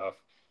and stuff.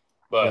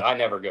 But I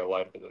never go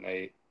lighter than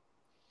 8.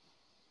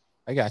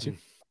 I got you.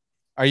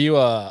 Are you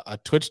a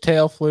twitch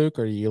tail fluke,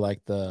 or are you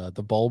like the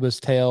bulbous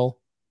tail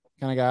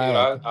kind of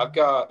guy? Dude, I've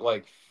got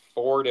like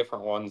 4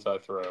 different ones I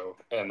throw,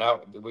 and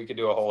that we could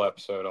do a whole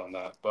episode on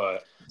that.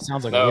 But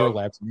sounds like a weird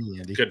lab to me,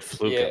 Andy. Good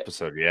fluke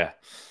episode, yeah.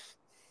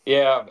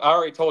 Yeah, I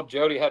already told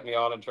Jody had me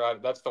on and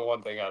tried. That's the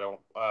one thing I don't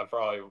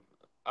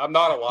I'm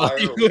not a liar.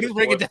 You couldn't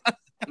break it down.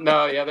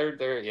 No, yeah,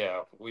 they're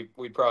yeah.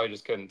 We probably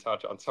just couldn't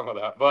touch on some of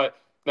that, but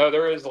no,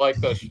 there is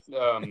like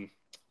the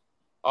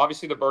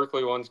obviously the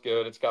Berkeley one's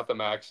good. It's got the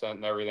max scent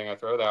and everything. I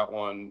throw that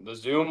one. The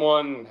Zoom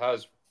one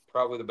has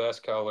probably the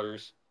best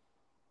colors.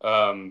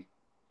 The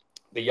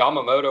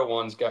Yamamoto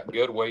one's got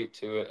good weight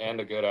to it and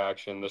a good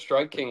action. The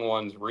Strike King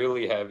one's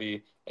really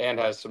heavy and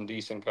has some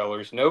decent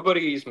colors.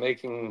 Nobody's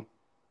making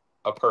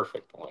a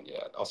perfect one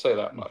yet, I'll say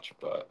that much.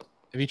 But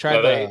have you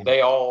tried?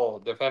 They all,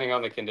 depending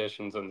on the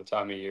conditions and the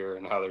time of year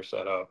and how they're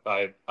set up.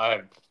 I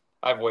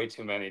have way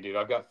too many, dude.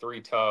 I've got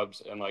 3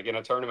 tubs, and like in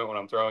a tournament when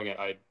I'm throwing it,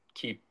 I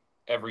keep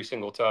every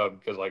single tub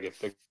because like if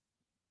the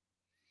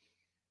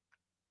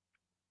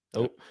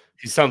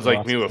he sounds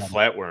like me with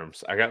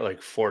flatworms. I got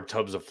like 4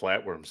 tubs of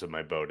flatworms in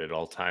my boat at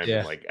all times,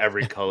 like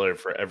every color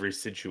for every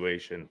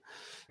situation.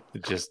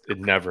 It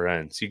never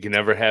ends. You can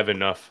never have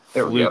enough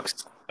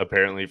flukes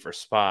apparently for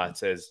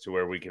spots as to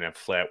where we can have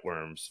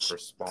flatworms for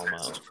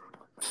smallmouth.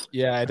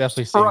 Yeah, I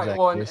definitely see that.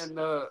 Well, and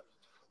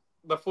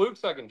the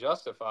flukes I can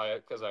justify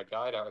it because I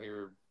guide out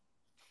here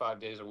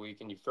 5 days a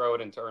week, and you throw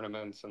it in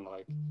tournaments, and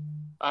like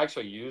I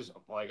actually use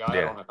them. Like I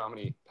don't know how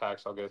many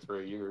packs I'll go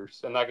through a year,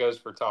 and that goes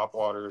for top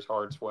waters,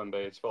 hard swim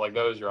baits. But like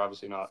those, you're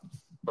obviously not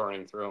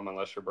burning through them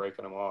unless you're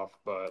breaking them off.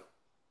 But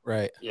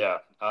yeah,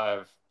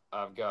 I've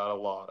got a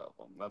lot of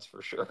them. That's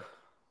for sure.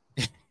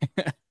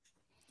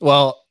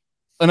 Well,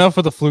 enough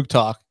of the fluke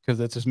talk because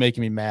that's just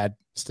making me mad.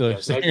 Still,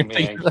 it's making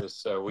me anxious,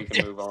 so we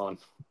can move on.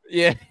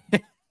 Yeah.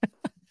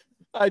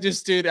 I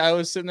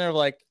was sitting there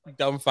like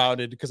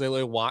dumbfounded because I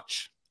literally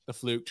watch the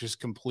fluke just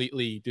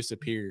completely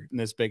disappear in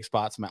this big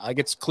spot. Like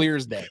it's clear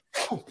as day.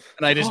 And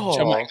I just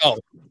I'm like, oh,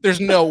 there's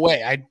no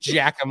way. I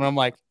jack them and I'm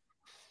like,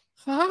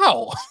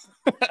 how?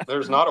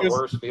 There's not a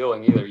worse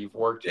feeling either. You've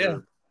worked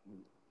your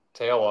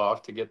tail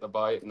off to get the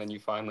bite, and then you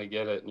finally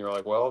get it, and you're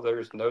like, well,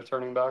 there's no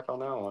turning back on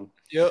that one.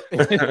 Yep.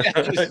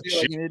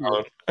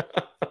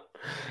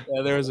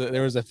 Yeah, there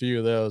was a few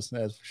of those,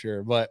 that's for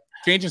sure. But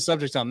changing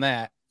subjects on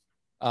that,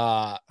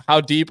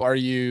 how deep are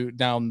you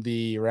down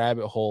the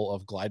rabbit hole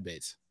of glide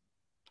baits?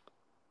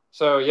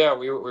 So yeah,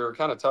 we were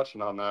kind of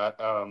touching on that,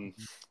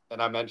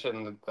 and I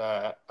mentioned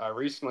that I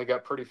recently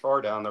got pretty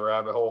far down the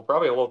rabbit hole,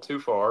 probably a little too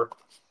far,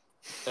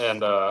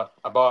 and I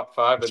bought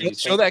 5 of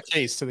these. Show that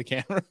case to the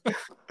camera.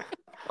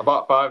 I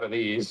bought 5 of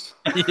these.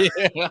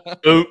 Yeah.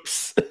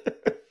 Oops.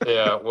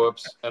 Yeah,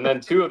 whoops. And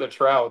then 2 of the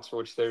trouts,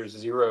 which there's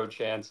 0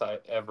 chance I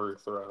ever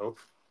throw.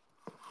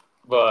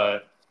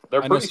 But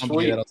they're pretty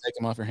sweet. That'll take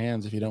them off your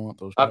hands if you don't want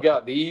those. I've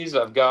got these.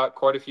 I've got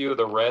quite a few of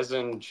the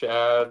resin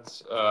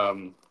chads,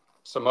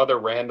 some other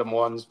random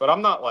ones. But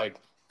I'm not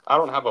like, I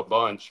don't have a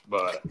bunch.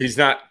 But he's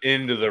not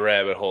into the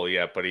rabbit hole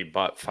yet, but he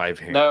bought 5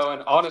 hands. No,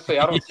 and honestly,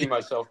 I don't see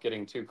myself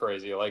getting too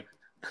crazy. Like,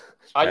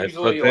 That's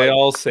what they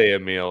all say,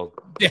 Emil.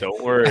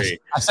 Don't worry.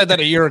 I said that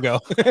a year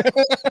ago.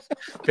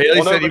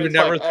 Bailey said he would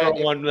never throw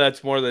one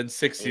that's more than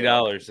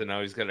 $60, and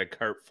now he's got a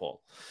cart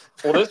full.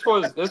 Well, this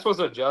was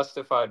a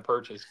justified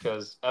purchase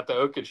because at the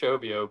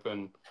Okeechobee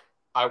Open,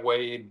 I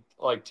weighed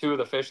like 2 of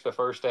the fish the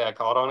first day I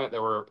caught on it. They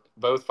were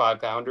both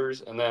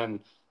 5-pounders, and then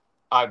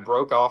I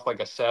broke off like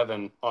a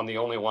 7 on the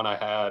only one I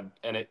had,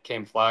 and it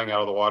came flying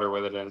out of the water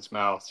with it in its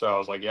mouth. So I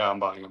was like, yeah, I'm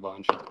buying a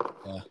bunch.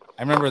 Yeah,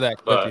 I remember that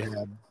clip you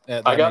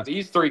had. I got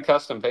these 3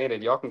 custom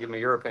painted. Y'all can give me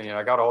your opinion.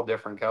 I got all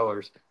different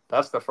colors.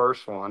 That's the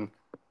first one.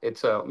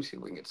 It's let me see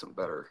if we can get some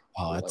better.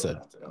 Oh, that's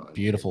a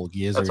beautiful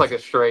gizzard. That's like a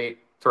straight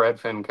thread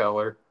fin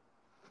color.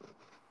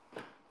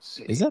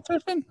 Is that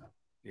thread fin?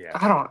 Yeah.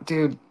 I don't,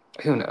 dude.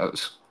 Who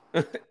knows?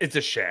 It's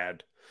a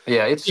shad.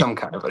 Yeah, it's some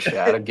kind of a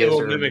shad, a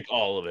gizzard. It'll mimic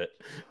all of it.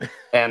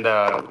 And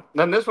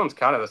then this one's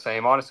kind of the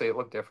same. Honestly, it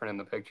looked different in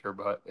the picture,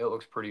 but it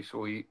looks pretty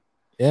sweet.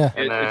 Yeah.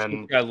 And then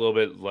it's got a little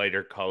bit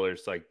lighter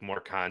colors, like more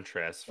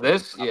contrast. And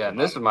this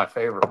is my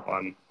favorite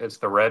one. It's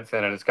the red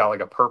fin, and it's got like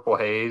a purple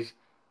haze.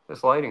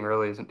 This lighting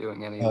really isn't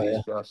doing any of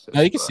these justice.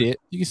 No, you can see it.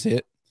 You can see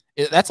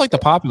it. That's like the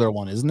popular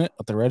one, isn't it?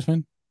 With the red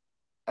fin.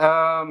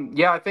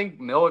 Yeah, I think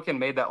Milliken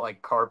made that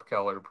like carp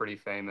color pretty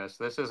famous.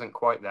 This isn't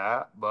quite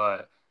that,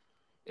 but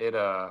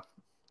it'll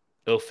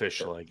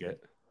fish like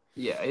it.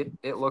 Yeah,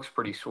 it looks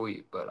pretty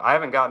sweet, but I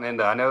haven't gotten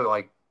into. I know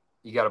like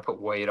you got to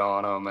put weight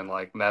on them and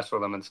like mess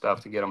with them and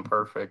stuff to get them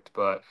perfect.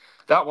 But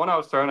that one I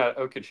was throwing at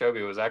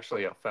Okeechobee was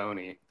actually a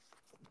phony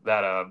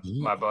that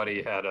my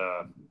buddy had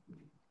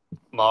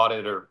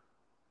modded or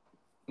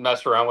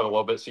messed around with a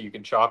little bit so you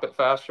could chop it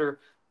faster.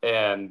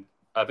 And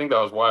I think that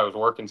was why it was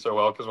working so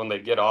well, because when they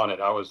get on it,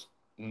 I was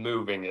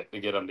moving it to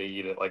get them to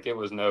eat it. Like it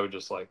was no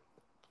just like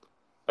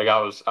I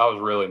was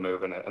really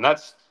moving it, and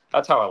that's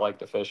how I like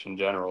to fish in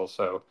general.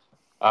 So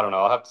I don't know.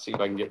 I'll have to see if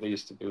I can get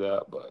these to do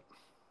that. But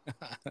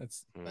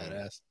that's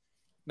badass.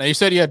 Now you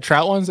said you had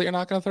trout ones that you're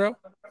not going to throw.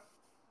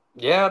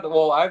 Yeah,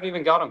 well, I haven't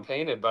even got them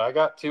painted, but I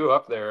got 2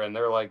 up there, and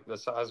they're like the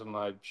size of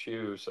my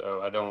shoe.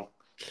 So I don't.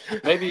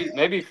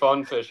 Maybe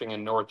fun fishing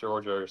in North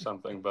Georgia or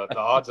something, but the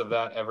odds of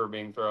that ever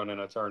being thrown in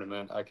a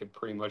tournament, I could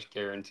pretty much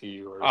guarantee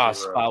you are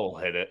 0. Spot will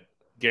hit it,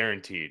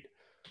 guaranteed.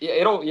 Yeah,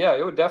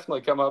 it would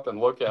definitely come up and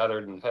look at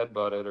it and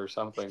headbutt it or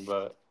something.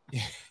 But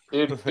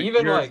dude,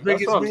 even like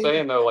that's what I'm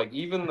saying though. Like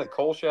even the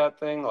Colshat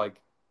thing, like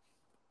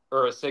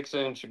or a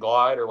 6-inch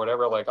glide or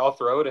whatever, like I'll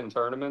throw it in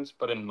tournaments,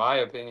 but in my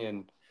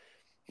opinion,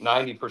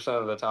 90%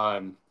 of the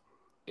time,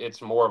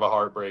 it's more of a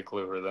heartbreak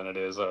lure than it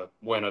is a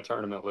win a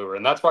tournament lure.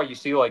 And that's why you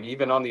see like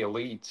even on the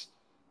elites,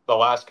 the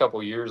last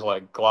couple of years,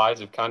 like glides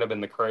have kind of been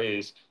the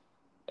craze.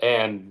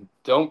 And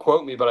don't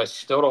quote me, but I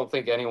still don't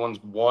think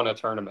anyone's won a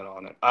tournament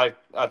on it.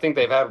 I think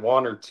they've had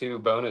 1 or 2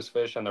 bonus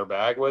fish in their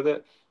bag with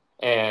it.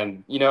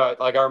 And, you know,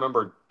 like I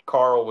remember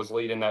Carl was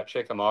leading that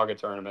Chickamauga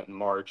tournament in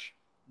March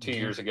 2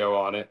 years ago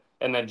on it,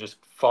 and then just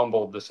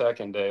fumbled the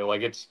second day.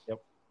 Like it's,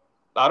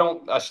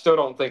 I still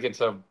don't think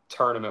it's a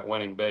tournament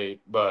winning bait,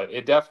 but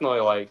it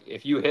definitely, like,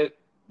 if you hit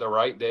the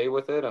right day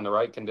with it and the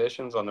right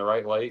conditions on the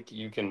right lake,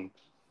 you can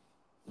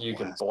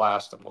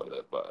blast them with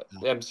it. But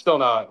I'm still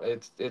not,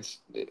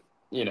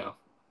 you know,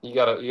 you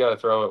gotta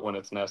throw it when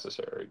it's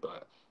necessary.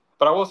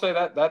 But I will say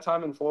that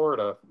time in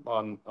Florida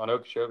on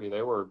Okeechobee,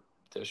 they were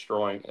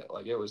destroying it.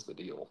 Like it was the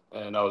deal.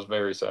 And I was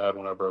very sad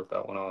when I broke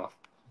that one off.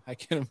 I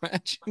can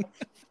imagine.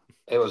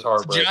 It was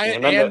heartbreaking.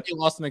 Giant, and you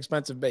lost an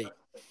expensive bait.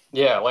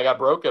 Yeah, like I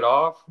broke it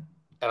off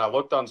and I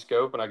looked on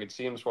scope and I could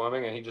see him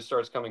swimming and he just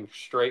starts coming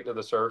straight to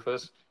the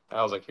surface. And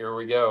I was like, here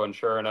we go. And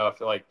sure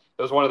enough, like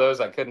it was one of those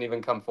that couldn't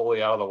even come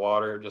fully out of the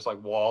water, just like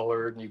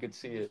wallered, and you could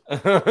see it.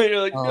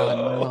 You're like,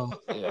 no.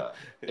 Yeah.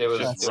 It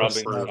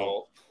was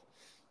brutal.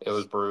 It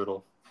was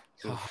brutal.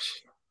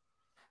 Gosh.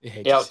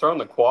 Yeah, I was throwing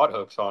the quad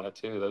hooks on it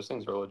too. Those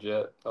things were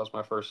legit. That was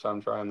my first time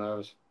trying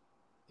those.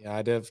 Yeah,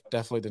 I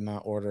definitely did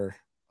not order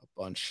a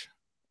bunch.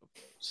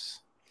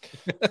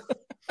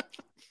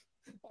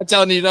 I'm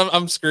telling you,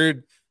 I'm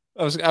screwed.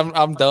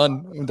 I'm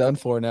done. I'm done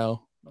for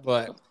now.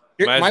 But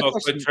might as well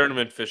quit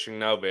tournament fishing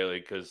now,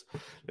 Bailey, because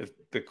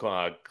the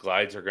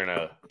glides are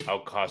gonna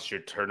outcost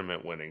your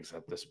tournament winnings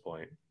at this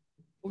point.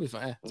 We'll be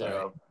fine.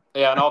 Yeah,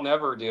 and I'll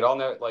never,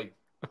 like,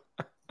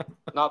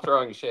 not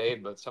throwing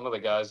shade, but some of the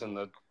guys in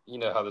the, you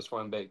know how the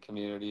swim bait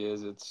community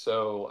is. It's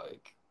so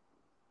like,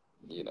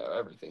 you know,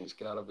 everything's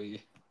gotta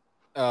be.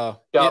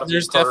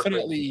 There's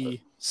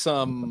definitely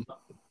some.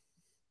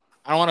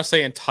 I don't want to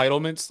say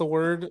entitlement's the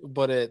word,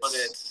 but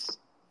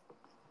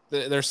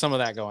there's some of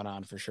that going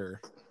on for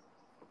sure.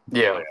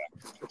 Yeah.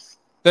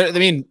 I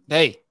mean,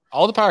 hey,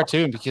 all the power to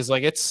him, because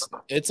like it's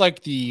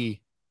like the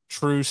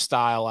true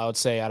style, I would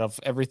say, out of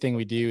everything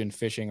we do in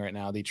fishing right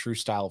now, the true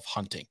style of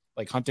hunting,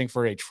 like hunting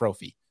for a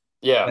trophy.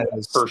 Yeah,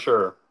 for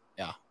sure.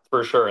 Yeah,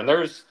 for sure. And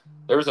there's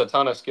a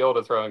ton of skill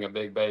to throwing a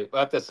big bait.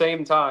 But at the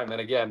same time,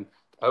 and again,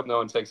 I hope no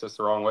one takes this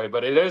the wrong way,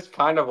 but it is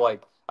kind of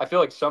like, I feel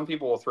like some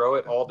people will throw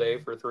it all day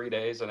for 3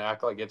 days and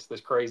act like it's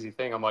this crazy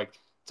thing. I'm like,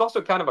 it's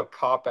also kind of a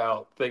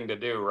cop-out thing to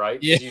do,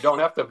 right? Yeah. You don't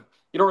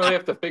really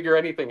have to figure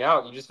anything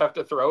out. You just have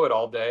to throw it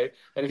all day.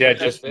 And if you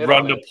just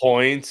run the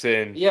points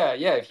and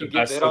if you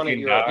get bit on it,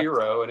 you're a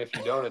hero. And if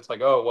you don't, it's like,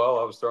 oh well,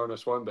 I was throwing a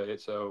swim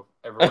bait, so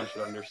everyone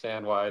should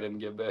understand why I didn't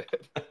get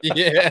bit.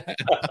 Yeah,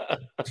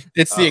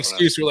 it's the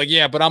excuse. We're like,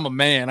 yeah, but I'm a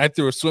man. I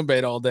threw a swim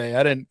bait all day.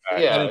 I didn't.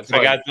 Yeah,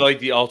 I got like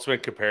the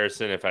ultimate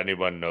comparison. If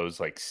anyone knows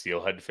like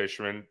steelhead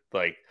fishermen,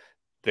 like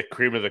the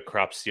cream of the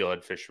crop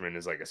steelhead fisherman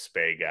is like a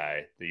spay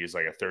guy. They use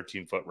like a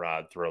 13-foot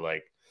rod, throw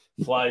like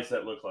flies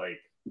that look like,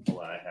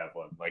 well, I have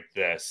one like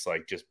this,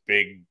 like just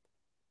big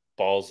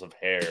balls of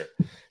hair.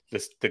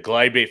 The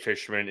glide bait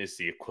fisherman is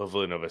the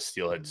equivalent of a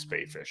steelhead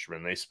spay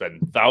fisherman. They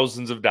spend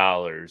thousands of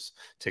dollars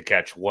to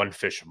catch one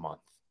fish a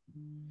month.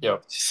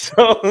 Yep.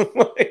 So,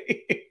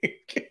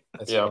 like,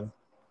 yeah.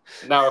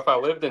 Now, if I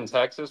lived in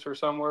Texas or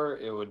somewhere,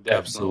 it would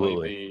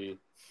definitely be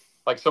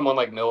like someone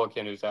like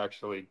Milliken who's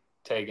actually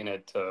taken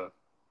it to,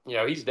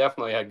 he's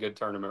definitely had good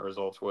tournament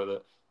results with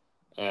it.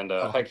 And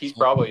heck, he's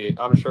probably,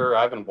 I'm sure,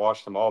 I haven't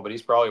watched them all, but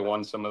he's probably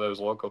won some of those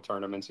local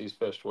tournaments he's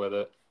fished with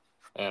it.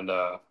 And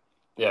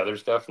yeah,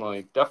 there's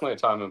definitely a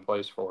time and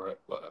place for it.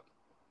 But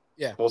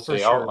yeah, we'll see.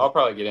 Sure. I'll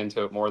probably get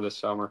into it more this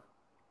summer.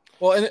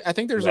 Well, and I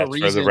think there's a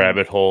reason. Where the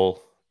rabbit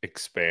hole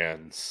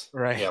expands.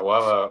 Right. Yeah,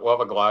 we'll have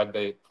a glide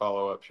bait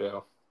follow-up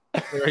show.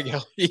 There we go.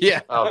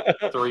 Yeah.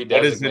 3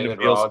 designated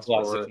rods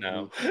for it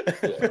now.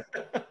 Yeah.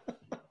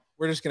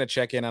 We're just gonna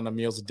check in on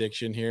Emil's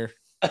addiction here.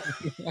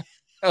 That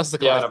was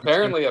the and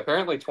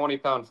apparently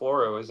 20-pound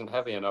fluoro isn't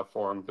heavy enough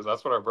for him, because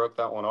that's what I broke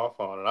that one off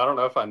on. And I don't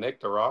know if I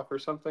nicked a rock or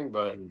something,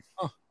 but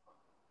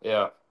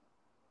yeah,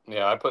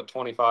 I put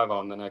 25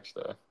 on the next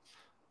day.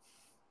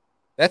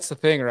 That's the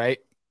thing, right?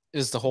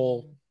 Is the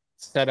whole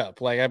setup.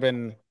 Like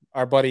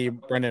our buddy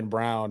Brendan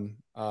Brown,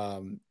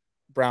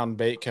 Brown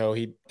Bait Co.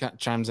 He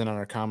chimes in on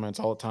our comments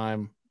all the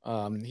time.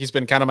 He's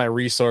been kind of my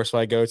resource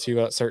when I go to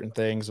about certain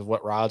things of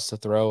what rods to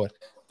throw.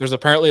 There's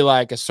apparently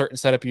like a certain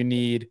setup you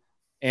need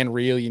and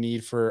reel you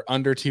need for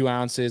under 2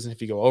 ounces. And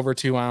if you go over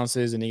 2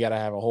 ounces, and you got to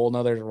have a whole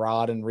nother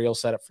rod and reel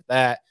setup for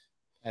that.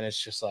 And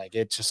it's just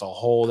a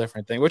whole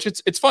different thing, which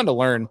it's fun to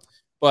learn.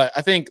 But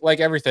I think like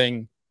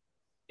everything,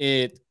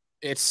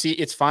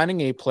 it's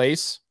finding a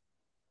place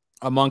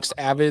amongst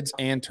avids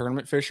and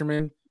tournament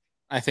fishermen,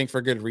 I think,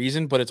 for good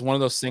reason. But it's one of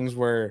those things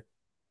where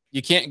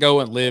you can't go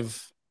and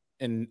live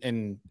and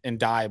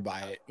die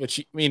by it,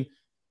 which, I mean,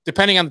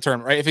 depending on the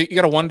tournament, right? If you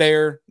got a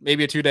 1-dayer,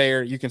 maybe a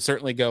 2-dayer, you can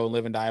certainly go and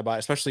live and die by it,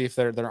 especially if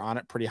they're on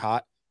it pretty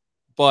hot.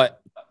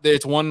 But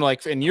it's one,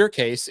 like in your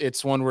case,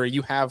 it's one where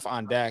you have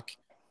on deck,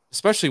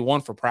 especially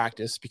one for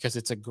practice, because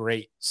it's a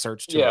great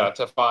search tool. Yeah,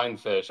 to find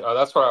fish.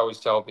 That's what I always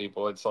tell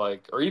people. It's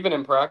like, or even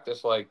in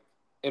practice, like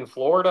in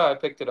Florida, I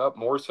picked it up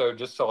more so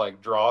just to like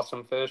draw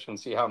some fish and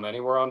see how many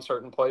were on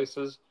certain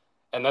places.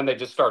 And then they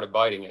just started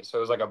biting it. So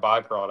it was like a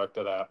byproduct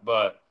of that.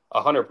 But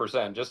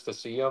 100%, just to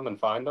see them and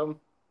find them,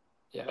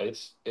 yeah,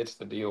 it's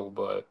the deal.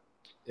 But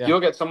you'll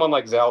get someone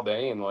like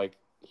Zaldane, like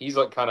he's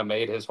like kind of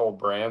made his whole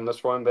brand the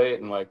swim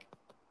bait, and like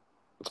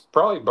it's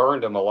probably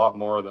burned him a lot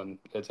more than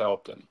it's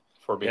helped him,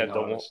 for being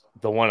honest.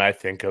 The one I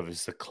think of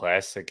is the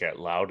classic at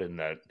Loudon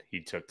that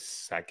he took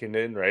second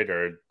in, right?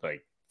 Or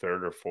like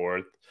third or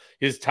fourth.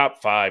 His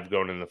top 5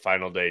 going in the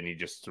final day, and he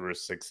just threw a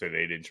 6 and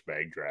 8-inch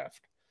bag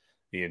draft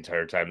the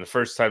entire time. The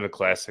first time the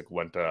classic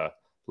went to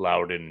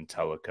Loudon and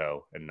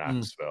Tellico and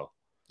Knoxville.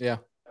 Yeah.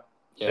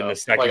 And the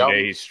second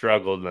day he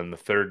struggled, and then the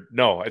third,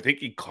 I think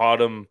he caught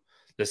him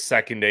the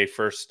second day.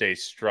 First day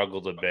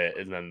struggled a bit,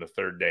 and then the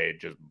third day it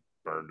just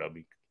burned him.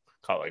 He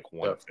caught like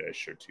 1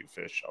 fish or 2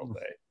 fish all day.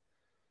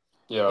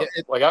 Yeah,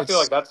 I feel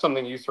like that's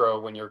something you throw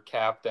when you're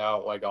capped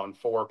out like on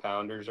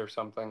 4-pounders or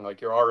something.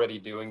 Like you're already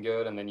doing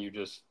good, and then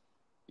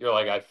you're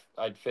like,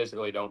 I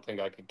physically don't think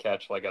I could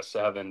catch like a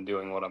 7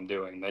 doing what I'm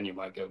doing. Then you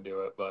might go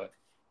do it, but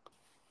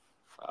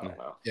I don't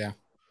know. Yeah.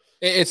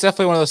 It's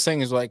definitely one of those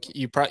things, like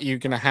you're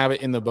gonna have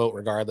it in the boat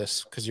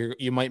regardless, because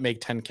you might make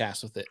 10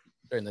 casts with it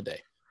during the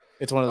day.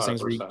 It's one of those 100%.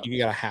 Things where you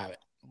gotta have it.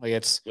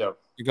 Like you're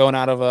going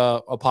out of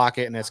a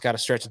pocket, and it's got to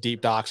stretch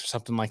deep docks or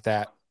something like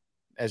that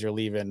as you're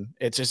leaving.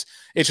 It's just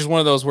one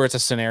of those where it's a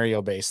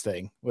scenario based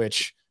thing,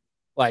 which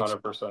like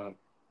 100%.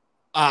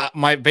 I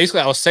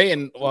was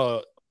saying,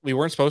 well, we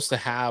weren't supposed to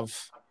have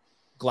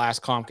glass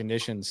calm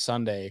conditions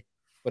Sunday,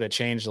 but it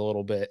changed a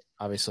little bit,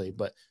 obviously.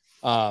 But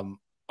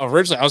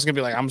originally I was gonna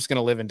be like, I'm just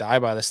gonna live and die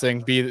by this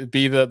thing,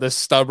 be the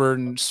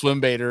stubborn swim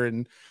baiter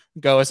and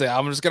go and say,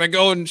 I'm just gonna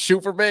go and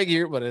shoot for big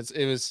here. But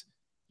it was,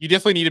 you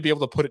definitely need to be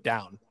able to put it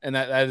down, and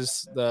that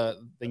is the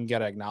thing you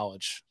gotta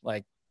acknowledge.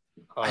 Like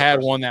 100%. I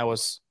had one that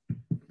was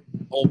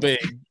all big,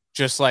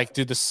 just like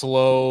do the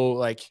slow,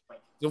 like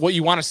what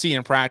you want to see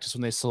in practice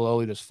when they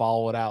slowly just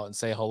follow it out and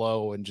say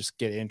hello and just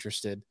get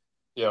interested.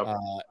 Yeah,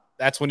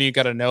 that's when you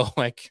got to know,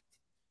 like,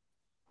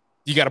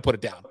 you got to put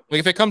it down. Like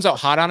if it comes out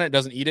hot on it,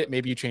 doesn't eat it,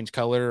 maybe you change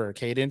color or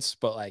cadence,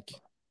 but like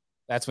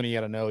that's when you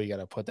got to know you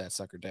got to put that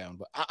sucker down.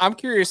 But I'm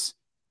curious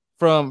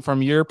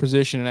from your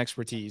position and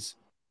expertise.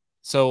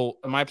 So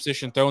in my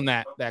position, throwing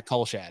that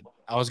cull shad,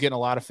 I was getting a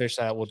lot of fish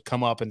that would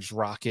come up and just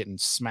rock it and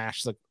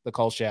smash the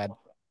cull shad,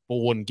 but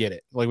wouldn't get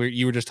it. Like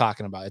you were just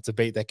talking about, it's a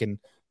bait that can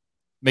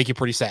make you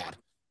pretty sad.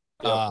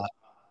 Yeah.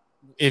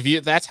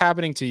 If that's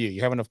happening to you,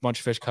 you're having a bunch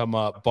of fish come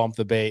up, bump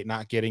the bait,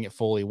 not getting it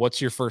fully,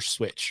 what's your first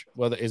switch?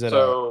 What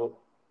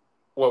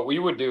we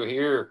would do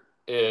here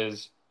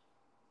is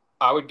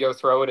I would go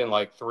throw it in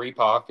like 3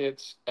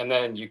 pockets, and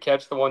then you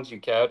catch the ones you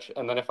catch.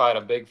 And then if I had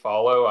a big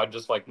follow, I'd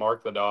just like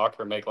mark the dock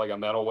or make like a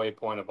mental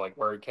waypoint of like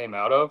where it came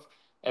out of.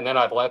 and then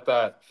I'd let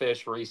that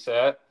fish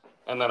reset,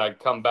 and then I'd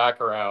come back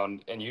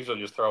around and usually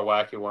just throw a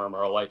wacky worm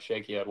or a light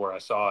shaky head where I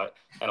saw it.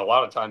 And a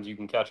lot of times you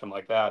can catch them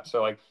like that.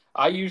 So like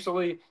I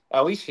usually,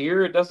 at least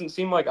here, it doesn't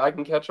seem like I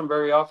can catch them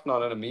very often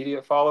on an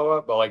immediate follow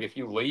up. But like if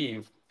you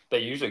leave, they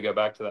usually go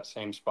back to that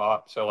same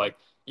spot. So like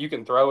you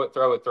can throw it,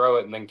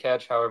 and then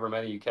catch however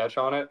many you catch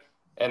on it,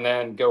 and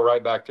then go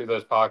right back through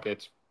those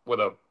pockets with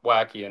a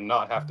wacky and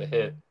not have to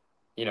hit,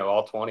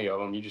 all 20 of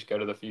them. You just go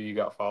to the few you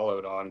got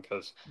followed on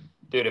because,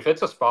 dude, if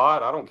it's a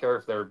spot, I don't care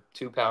if they're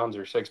 2 pounds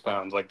or 6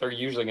 pounds. Like they're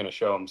usually going to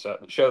show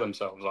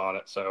themselves on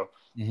it. So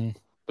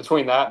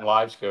between that and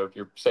live scope,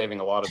 you're saving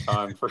a lot of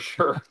time for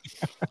sure.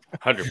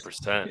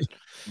 100%.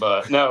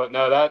 But no,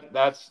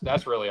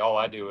 that's really all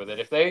I do with it.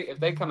 If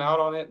they come out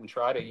on it and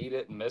try to eat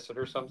it and miss it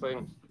or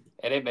something,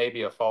 and it may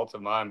be a fault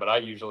of mine, but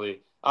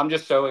I'm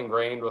just so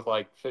ingrained with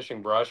like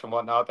fishing brush and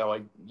whatnot that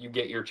like you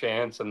get your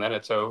chance and then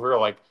it's over.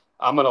 Like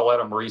I'm gonna let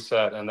them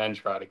reset and then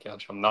try to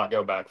catch them, not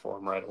go back for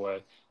them right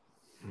away.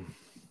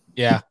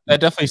 Yeah, that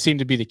definitely seemed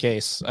to be the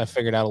case. I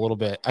figured out a little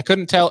bit. I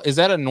couldn't tell. Is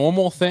that a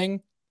normal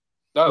thing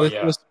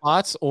with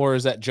spots, or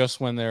is that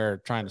just when they're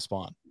trying to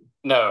spawn?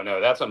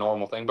 No, that's a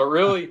normal thing. But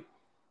really,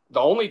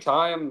 the only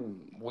time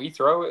we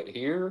throw it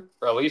here,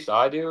 or at least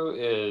I do,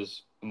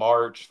 is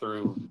March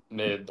through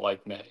mid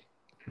like May.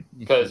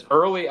 Because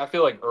I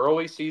feel like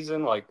early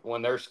season, like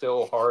when they're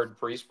still hard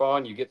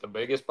pre-spawn, you get the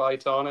biggest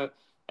bites on it.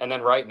 And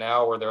then right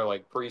now where they're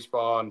like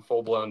pre-spawn,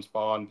 full-blown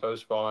spawn,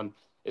 post-spawn,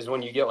 is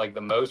when you get like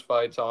the most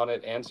bites on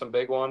it and some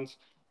big ones.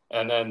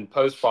 And then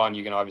post-spawn,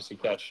 you can obviously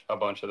catch a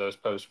bunch of those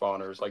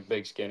post-spawners, like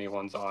big skinny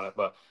ones on it.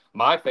 But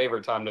my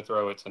favorite time to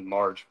throw it's in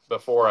March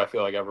before I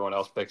feel like everyone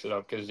else picks it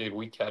up. Because, dude,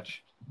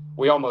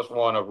 we almost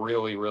won a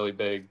really, really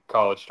big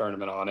college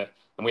tournament on it.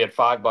 And we had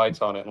 5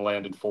 bites on it and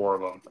landed 4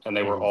 of them. And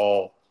they were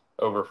all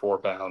over 4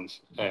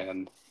 pounds.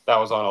 And that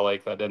was on a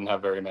lake that didn't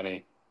have very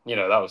many.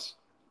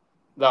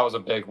 That was a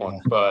big one.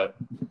 But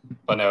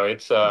no,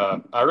 it's I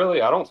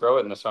don't throw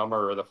it in the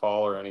summer or the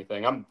fall or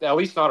anything. I'm at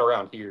least not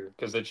around here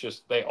because it's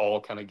just they all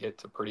kind of get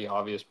to pretty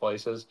obvious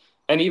places.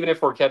 And even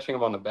if we're catching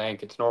them on the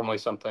bank, it's normally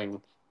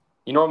something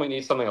you normally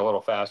need something a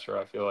little faster,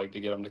 I feel like, to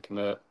get them to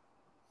commit.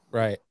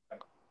 Right.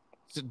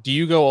 So do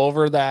you go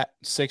over that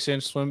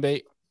 6-inch swim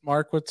bait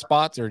mark with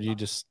spots, or do you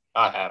just?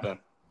 I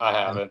haven't.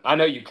 I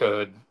know you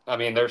could. I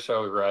mean, they're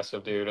so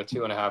aggressive, dude. A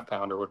 2.5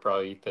 pounder would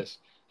probably eat this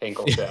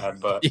ankle shad,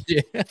 but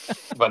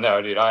but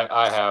no, dude,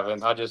 I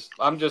haven't.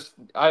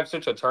 I have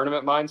such a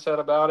tournament mindset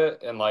about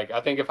it, and like I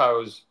think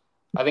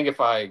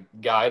if I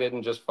guided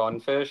and just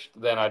fun fished,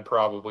 then I'd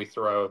probably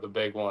throw the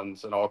big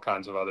ones and all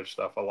kinds of other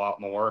stuff a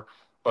lot more.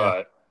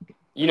 But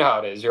you know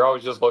how it is. You're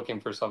always just looking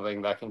for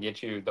something that can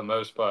get you the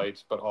most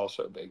bites, but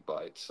also big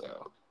bites.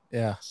 So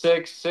yeah,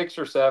 6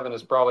 or 7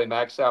 is probably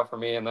maxed out for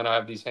me, and then I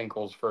have these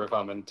hinkles for if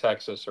I'm in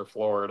Texas or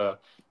Florida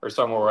or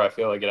somewhere where I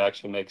feel like it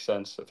actually makes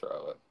sense to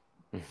throw it.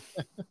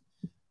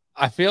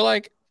 I feel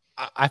like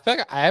I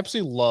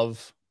absolutely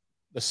love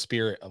the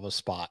spirit of a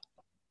spot,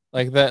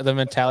 like the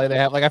mentality they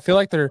have. Like I feel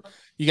like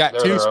you got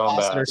 2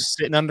 spots that are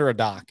sitting under a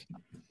dock.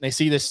 They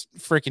see this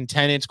freaking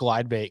 10-inch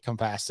glide bait come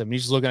past him. And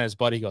he's just looking at his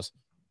buddy. He goes,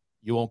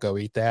 "You won't go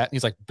eat that?" And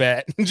he's like,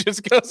 "Bet." And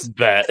just goes,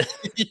 "Bet."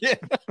 Yeah,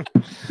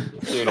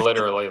 dude,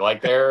 literally,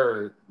 like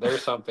there's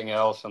something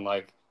else, and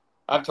like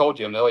I've told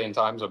you a million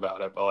times about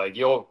it, but like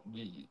you've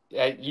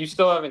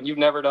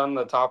never done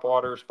the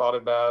topwater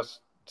spotted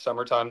bass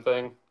summertime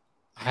thing.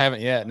 I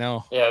haven't yet.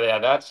 No. Yeah.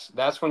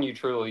 That's when you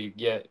truly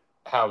get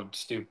how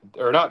stupid,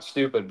 or not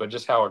stupid, but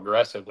just how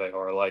aggressive they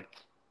are. Like,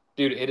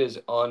 dude, it is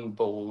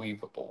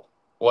unbelievable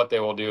what they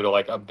will do to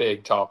like a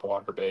big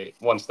topwater bait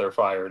once they're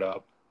fired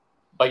up.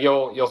 Like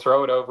you'll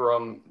throw it over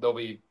them. There'll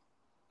be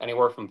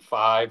anywhere from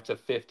 5 to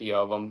 50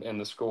 of them in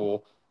the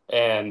school,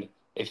 and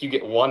if you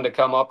get one to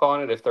come up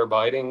on it, if they're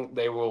biting,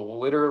 they will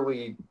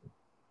literally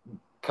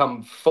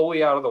come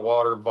fully out of the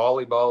water,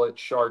 volleyball it,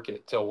 shark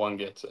it till one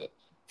gets it.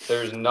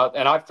 There's not,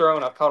 and I've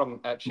caught them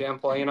at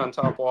Champlain on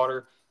top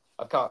water.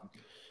 I've caught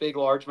big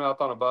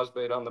largemouth on a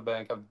buzzbait on the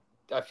bank.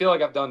 I feel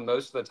like I've done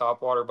most of the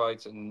top water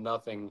bites and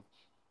nothing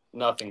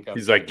comes.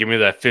 He's like, give me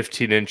that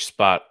 15-inch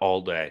spot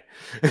all day.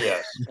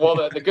 Yes.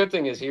 Well, the good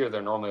thing is here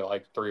they're normally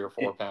like 3 or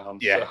 4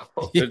 pounds. Yeah.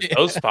 So.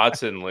 Those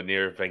spots in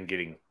Lanier have been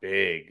getting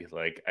big.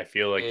 Like I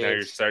feel like now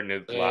you're starting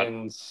to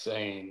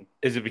insane.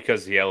 Is it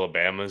because the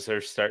Alabamas are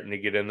starting to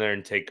get in there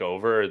and take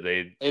over? Or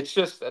It's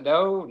just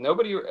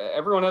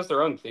everyone has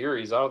their own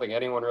theories. I don't think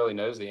anyone really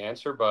knows the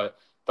answer, but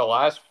the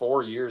last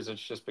 4 years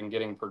it's just been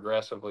getting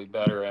progressively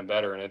better and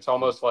better, and it's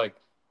almost like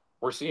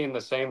we're seeing the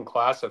same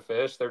class of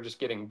fish. They're just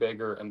getting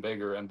bigger and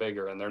bigger and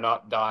bigger, and they're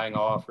not dying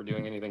off or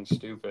doing anything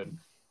stupid.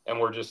 And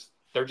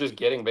they're just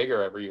getting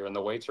bigger every year, and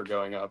the weights are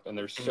going up, and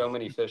there's so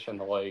many fish in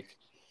the lake.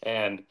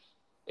 And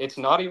it's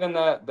not even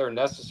that they're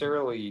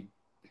necessarily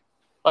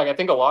like, I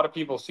think a lot of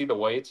people see the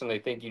weights and they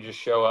think you just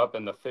show up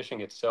and the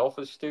fishing itself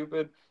is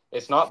stupid.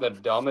 It's not the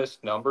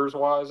dumbest numbers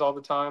wise all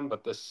the time,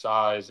 but the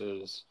size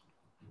is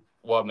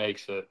what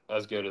makes it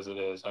as good as it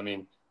is. I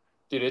mean,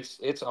 dude,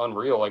 it's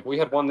unreal. Like we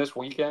had one this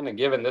weekend, and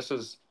given this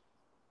is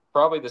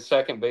probably the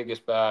second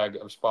biggest bag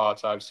of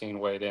spots I've seen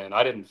weighed in.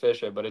 I didn't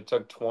fish it, but it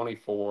took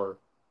 24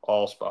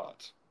 all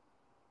spots.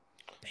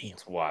 Damn.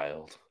 It's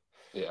wild.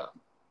 Yeah.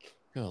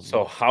 Good So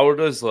Lord. how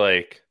does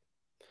like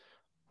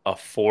a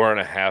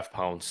 4.5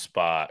 pound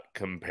spot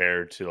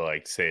compared to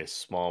like say a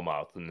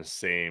smallmouth in the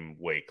same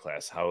weight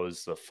class? How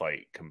is the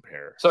fight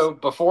compare? So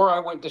before I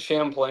went to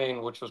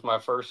Champlain, which was my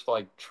first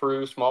like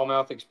true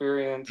smallmouth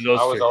experience, Those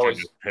I was fish are always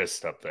just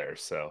pissed up there.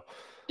 So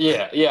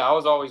yeah, I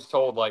was always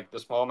told like the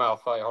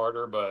smallmouth fight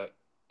harder, but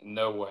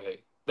no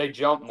way. They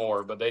jump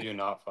more, but they do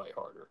not fight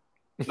harder.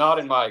 Not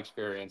in my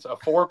experience. A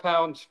 4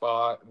 pound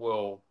spot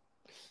will,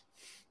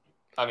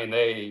 I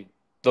mean,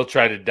 they'll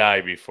try to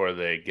die before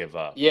they give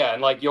up. yeah,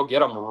 and like you'll get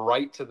them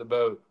right to the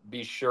boat,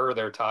 be sure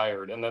they're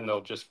tired, and then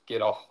they'll just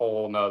get a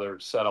whole nother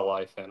set of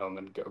life in them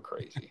and go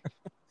crazy.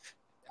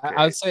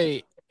 I would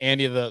say,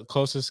 Andy, the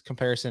closest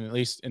comparison, at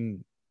least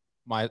in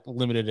my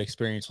limited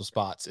experience with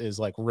spots, is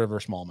like river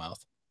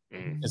smallmouth.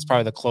 It's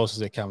probably the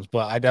closest it comes,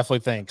 but I definitely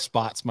think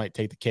spots might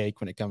take the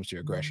cake when it comes to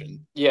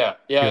aggression. Yeah.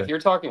 Sure. If you're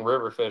talking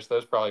river fish,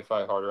 those probably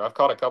fight harder. I've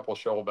caught a couple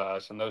shoal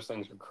bass, and those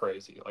things are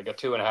crazy. Like a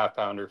 2.5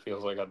 pounder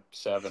feels like a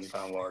 7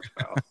 pound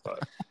largemouth.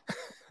 But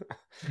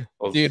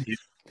Well, Dude,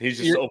 he's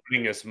just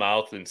opening his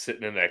mouth and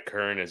sitting in that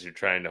current as you're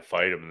trying to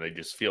fight him, and they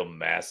just feel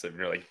massive. And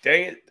you're like,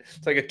 dang it,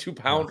 it's like a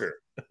 2-pounder.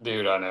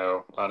 dude, I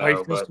know, Why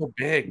feels but so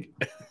big?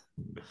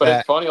 but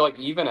it's funny. Like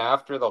even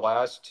after the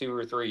last 2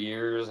 or 3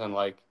 years, and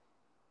like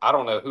I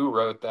don't know who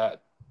wrote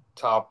that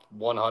top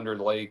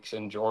 100 lakes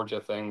in Georgia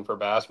thing for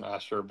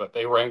Bassmaster, but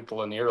they ranked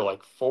Lanier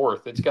like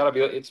fourth. It's got to be,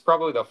 it's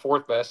probably the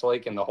fourth best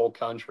lake in the whole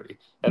country,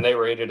 and they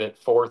rated it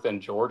fourth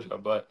in Georgia.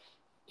 But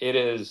it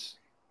is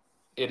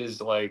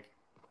like,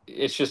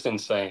 it's just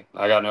insane.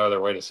 I got no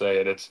other way to say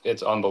it.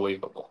 It's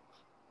unbelievable.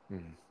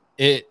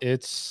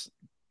 It's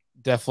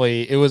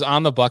definitely, it was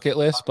on the bucket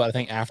list, but I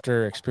think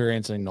after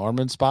experiencing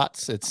Norman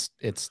spots, it's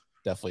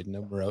definitely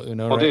numero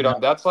uno. Well, right dude, now.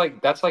 that's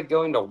like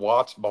going to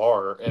Watts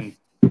Bar and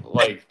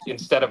like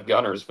instead of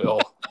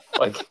Gunnersville,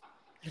 like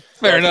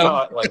Fair that's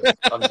enough. not like,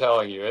 I'm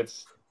telling you,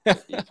 it's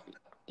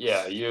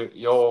yeah,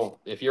 you'll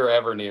if you're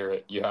ever near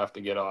it, you have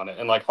to get on it.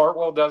 And like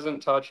Hartwell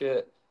doesn't touch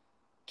it,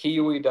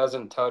 Kiwi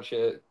doesn't touch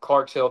it,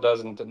 Clarks Hill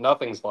doesn't.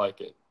 Nothing's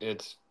like it.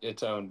 It's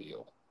its own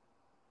deal.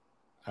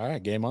 All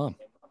right, game on.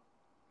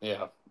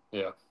 Yeah,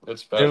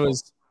 it's special. It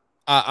was.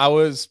 I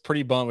was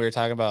pretty bummed. We were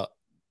talking about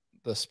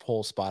this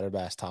whole spotted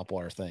bass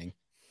topwater thing.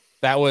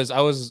 I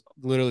was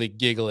literally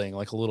giggling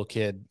like a little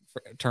kid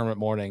for tournament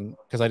morning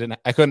because I didn't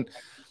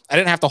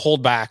have to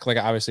hold back like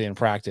obviously in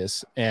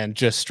practice and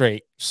just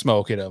straight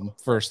smoke at him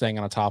first thing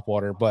on a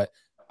topwater. But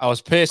I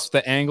was pissed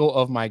the angle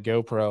of my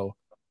GoPro.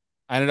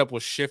 I ended up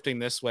with shifting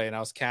this way and I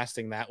was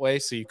casting that way,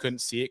 so you couldn't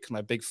see it because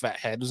my big fat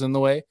head was in the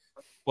way.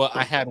 But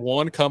I had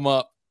one come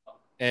up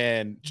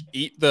and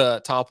eat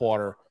the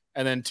topwater,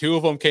 and then two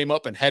of them came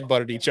up and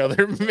headbutted each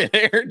other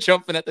midair,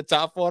 jumping at the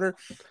topwater.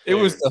 It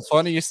was the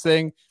funniest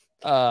thing.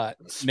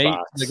 Nate,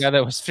 the guy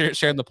that was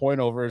sharing the point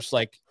over, is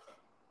like,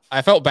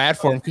 I felt bad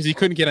for him because he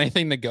couldn't get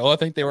anything to go. I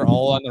think they were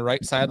all on the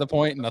right side of the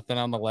point, nothing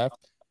on the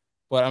left.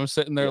 But I'm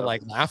sitting there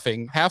like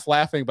laughing, half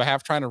laughing, but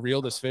half trying to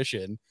reel this fish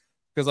in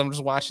because I'm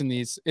just watching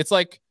these. It's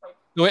like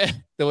the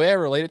way I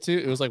relate it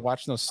to, it was like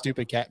watching those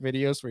stupid cat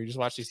videos where you just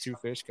watch these two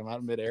fish come out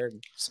of midair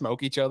and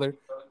smoke each other.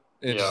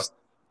 It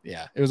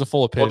was a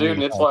full epitome. Well,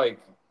 dude, and it's like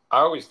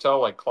I always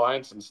tell like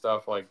clients and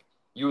stuff, like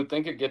you would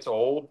think it gets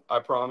old. I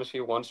promise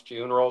you, once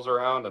June rolls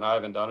around, and I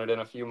haven't done it in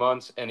a few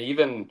months, and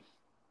even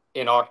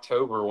in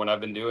October when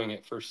I've been doing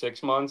it for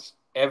 6 months,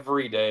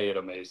 every day it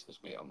amazes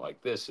me. I'm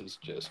like, this is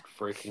just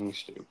freaking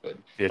stupid.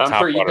 I'm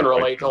sure you can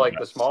relate to like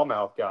the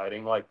smallmouth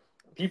guiding. Like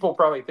people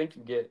probably think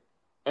you get,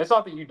 and it's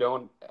not that you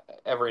don't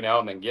every now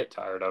and then get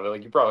tired of it.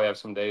 Like you probably have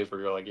some days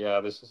where you're like, yeah,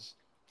 this is,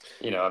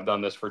 I've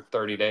done this for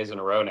 30 days in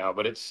a row now,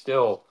 but it's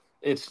still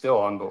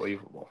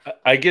unbelievable.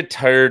 I get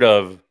tired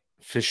of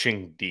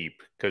fishing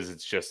deep because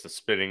it's just a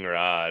spinning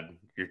rod.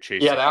 You're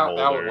chasing. Yeah,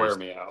 that would wear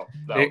me out.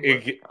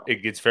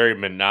 It gets very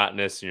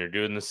monotonous, and you're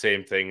doing the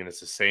same thing, and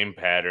it's the same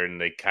pattern.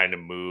 They kind of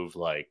move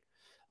like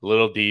a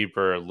little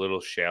deeper, a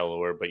little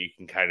shallower, but you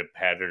can kind of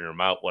pattern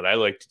them out. What I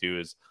like to do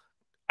is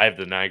I have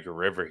the Niagara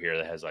River here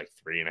that has like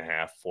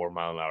 3.5, 4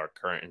 mile an hour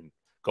current, and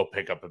go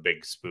pick up a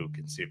big spook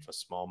and see if a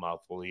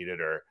smallmouth will eat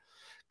it, or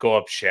go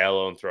up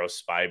shallow and throw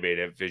spy bait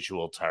at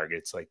visual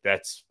targets. Like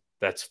that's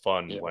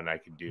fun when I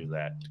can do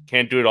that.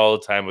 Can't do it all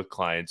the time with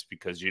clients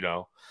because,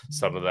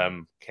 some of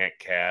them can't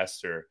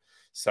cast, or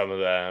some of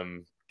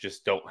them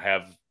just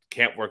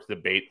can't work the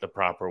bait the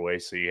proper way.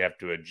 So you have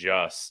to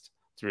adjust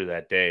through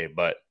that day.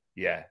 But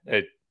yeah,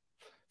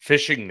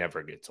 fishing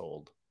never gets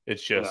old.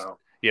 It's just,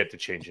 you have to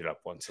change it up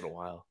once in a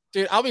while.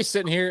 Dude, I'll be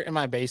sitting here in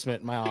my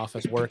basement, in my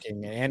office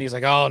working, and Andy's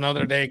like, oh,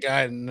 another day,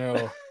 guy.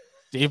 No.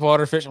 Deep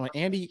water fish. I'm like,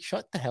 Andy,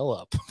 shut the hell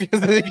up. You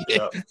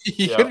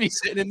could be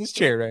sitting in this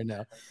chair right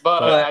now.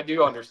 But I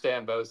do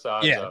understand both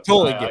sides. Yeah,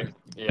 totally get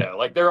it.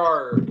 Like there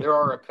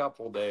are a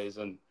couple days,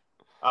 and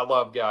I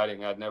love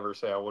guiding. I'd never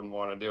say I wouldn't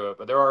want to do it,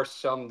 but there are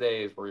some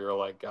days where you're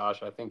like,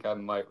 gosh, I think I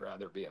might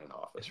rather be in an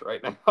office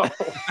right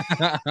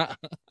now.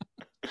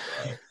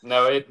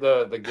 No,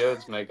 the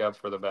goods make up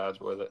for the bads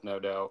with it, no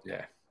doubt.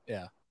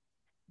 Yeah.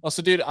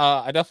 Also, dude,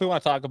 I definitely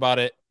want to talk about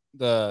it,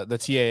 the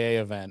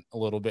TAA event a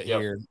little bit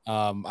here.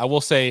 I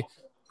will say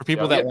for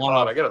people that want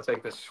to, I gotta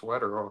take this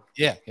sweater off.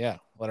 Yeah,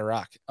 let it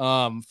rock.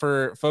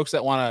 For folks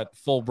that want a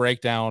full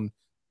breakdown,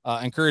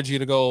 encourage you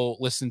to go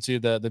listen to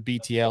the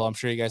BTL. I'm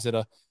sure you guys did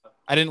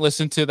I didn't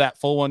listen to that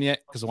full one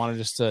yet because I wanted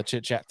just to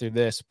chit chat through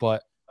this,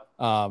 but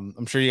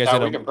I'm sure you guys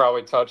did. We can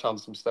probably touch on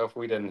some stuff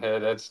we didn't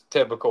hit. That's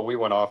typical. We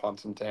went off on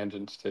some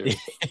tangents too.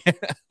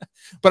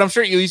 But I'm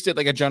sure you at least did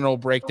like a general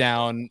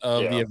breakdown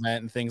of the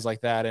event and things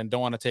like that, and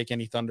don't want to take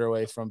any thunder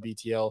away from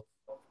BTL.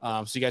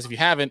 So you guys, if you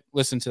haven't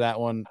listened to that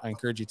one, I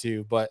encourage you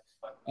to. But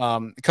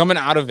coming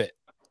out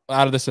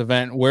of this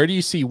event, where do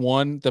you see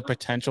the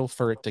potential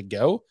for it to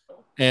go,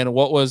 and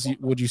what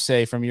would you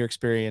say from your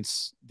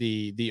experience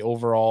the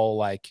overall,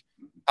 like,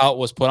 how it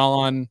was put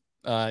on,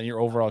 your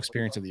overall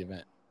experience of the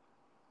event?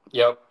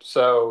 Yep.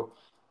 So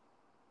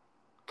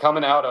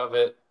coming out of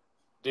it,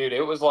 dude,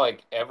 it was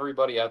like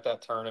everybody at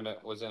that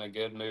tournament was in a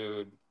good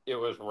mood. It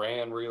was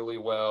ran really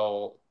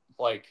well.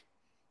 Like,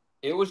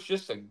 it was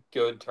just a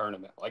good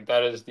tournament. Like,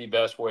 that is the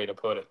best way to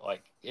put it.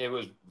 Like,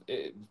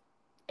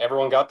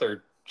 everyone got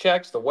their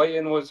checks. The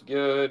weigh-in was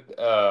good.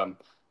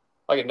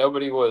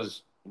 Nobody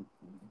was,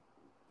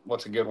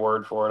 what's a good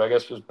word for it? I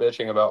guess just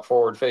bitching about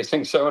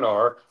forward-facing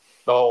sonar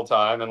the whole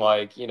time. And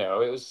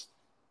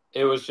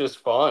it was just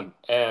fun.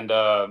 And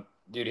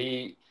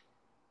dude,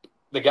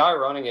 the guy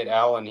running it,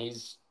 Alan,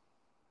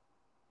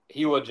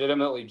 he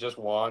legitimately just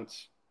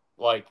wants,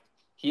 like,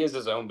 he has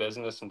his own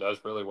business and does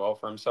really well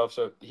for himself.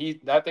 So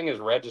that thing is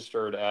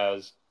registered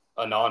as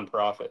a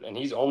nonprofit, and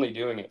he's only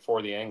doing it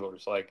for the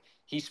anglers. Like,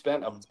 he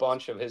spent a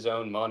bunch of his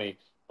own money,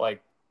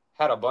 like,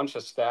 had a bunch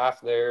of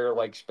staff there,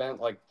 like, spent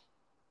like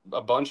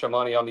a bunch of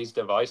money on these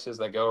devices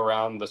that go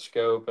around the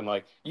scope, and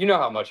like,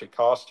 how much it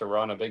costs to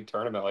run a big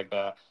tournament like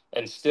that,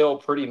 and still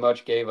pretty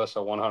much gave us a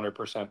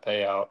 100%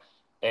 payout.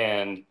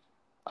 And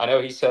I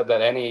know he said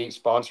that any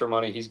sponsor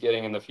money he's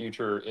getting in the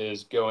future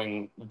is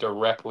going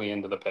directly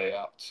into the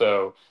payout.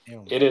 So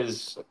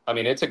it's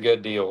a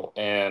good deal,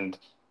 and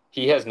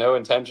he has no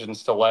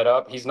intentions to let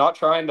up. He's not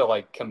trying to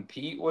like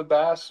compete with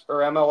Bass or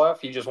MLF.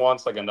 He just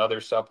wants like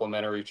another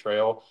supplementary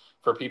trail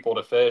for people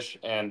to fish.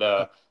 And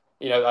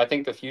I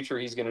think the future,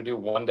 he's going to do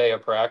 1 day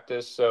of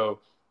practice. So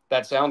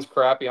that sounds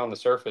crappy on the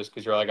surface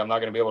because you're like, I'm not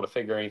going to be able to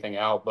figure anything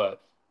out.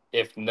 But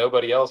if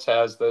nobody else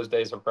has those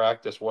days of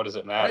practice, what does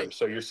it matter? Right.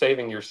 So you're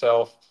saving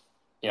yourself.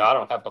 I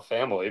don't have a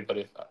family, but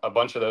if a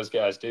bunch of those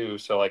guys do,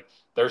 so like,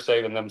 they're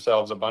saving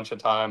themselves a bunch of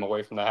time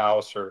away from the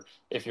house, or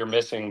if you're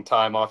missing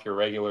time off your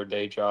regular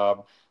day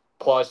job,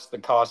 plus the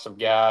cost of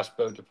gas,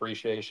 boat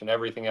depreciation,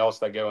 everything else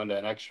that go into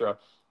an extra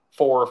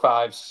 4 or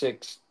 5,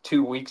 6,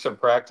 2 weeks of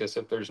practice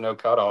if there's no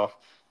cutoff.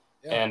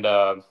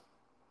 Yeah.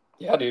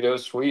 And dude, it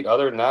was sweet.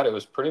 Other than that, it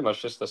was pretty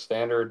much just the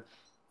standard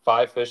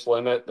 5 fish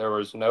limit. There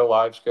was no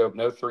live scope,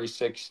 no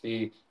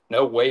 360,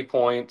 no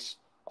waypoints.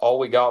 All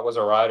we got was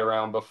a ride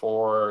around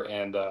before,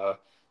 and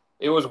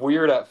it was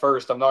weird at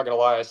first. I'm not gonna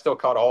lie, I still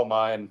caught all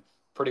mine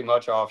pretty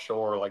much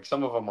offshore. Like,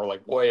 some of them were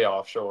like way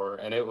offshore,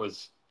 and it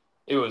was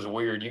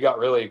weird. You got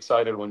really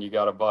excited when you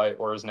got a bite,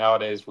 whereas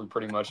nowadays we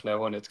pretty much know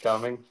when it's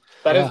coming.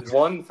 That is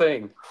one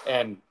thing,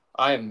 and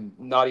I am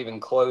not even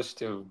close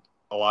to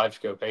a live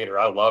scope hater.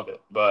 I love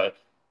it, but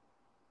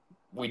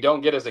we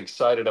don't get as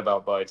excited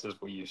about bites as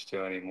we used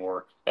to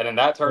anymore. And in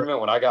that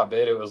tournament, when I got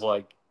bit, it was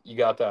like, you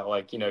got that,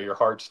 like, your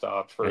heart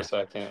stopped for a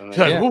second. And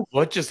then,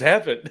 what just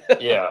happened?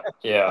 yeah.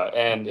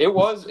 And it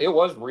was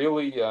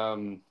really,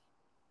 I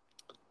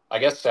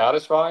guess,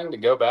 satisfying to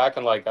go back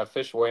and, like, I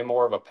fished way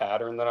more of a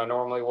pattern than I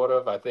normally would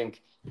have. I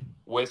think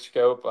with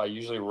scope, I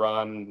usually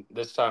run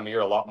this time of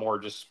year a lot more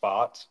just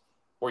spots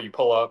where you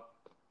pull up,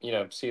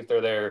 see if they're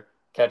there,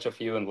 catch a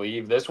few and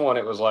leave. This one,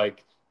 it was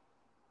like,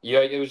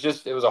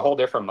 it was a whole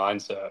different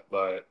mindset.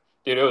 But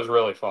dude, it was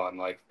really fun.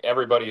 Like,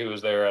 everybody who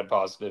was there had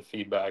positive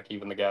feedback,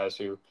 even the guys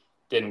who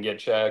didn't get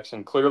checks,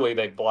 and clearly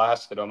they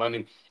blasted them. I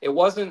mean,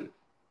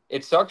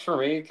 it sucks for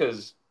me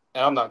because,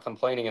 and I'm not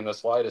complaining in the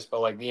slightest,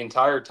 but like, the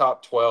entire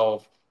top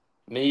 12,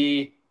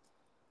 me,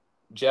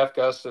 Jeff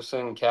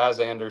Gustafson, Kaz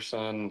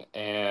Anderson,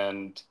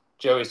 and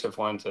Joey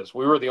Cifuentes,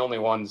 we were the only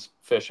ones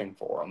fishing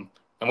for them.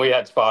 And we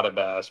had spotted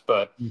bass,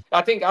 but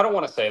I don't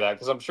want to say that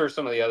because I'm sure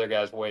some of the other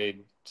guys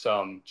weighed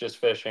some just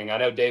fishing. I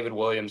know David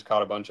Williams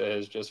caught a bunch of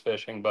his just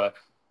fishing, but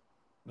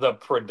the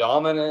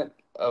predominant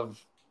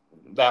of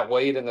that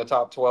weight in the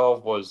top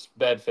 12 was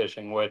bed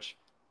fishing, which,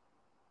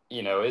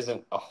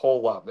 isn't a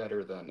whole lot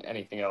better than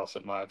anything else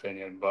in my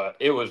opinion, but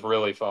it was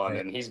really fun.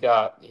 Right. And he's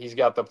got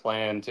the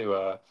plan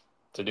to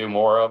do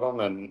more of them.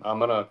 And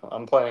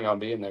I'm planning on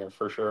being there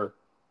for sure.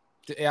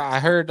 Yeah. I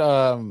heard,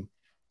 I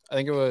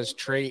think it was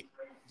Trait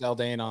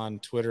Zaldane on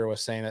Twitter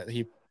was saying that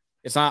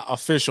it's not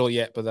official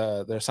yet,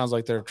 but there sounds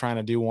like they're trying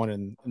to do one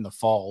in the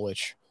fall,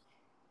 which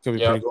could be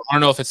pretty cool. I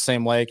don't know if it's the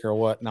same lake or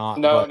whatnot.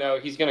 No,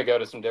 he's going to go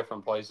to some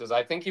different places.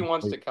 I think he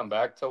wants to come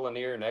back to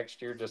Lanier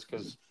next year just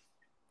because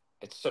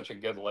it's such a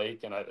good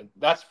lake. And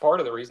that's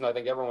part of the reason I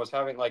think everyone was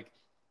having, like,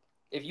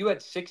 if you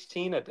had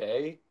 16 a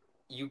day,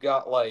 you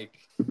got like,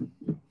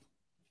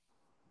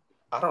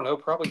 I don't know,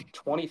 probably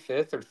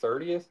 25th or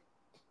 30th.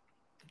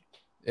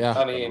 Yeah.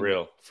 I mean,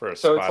 unreal for a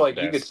so spot it's like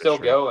you bass could still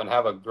fishery. go and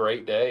have a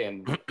great day.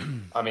 And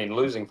I mean,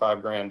 losing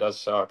 $5,000 does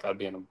suck. I'd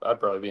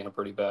probably be in a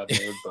pretty bad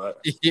mood,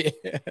 but Yeah.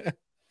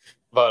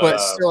 but But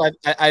still,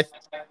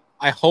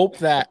 I hope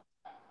that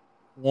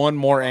one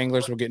more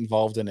anglers will get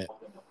involved in it,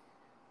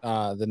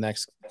 the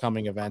next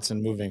coming events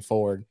and moving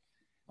forward.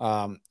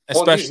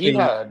 Especially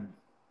well, dude,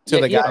 to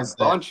the he had a guys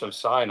that bunch of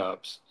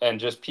signups and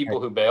just people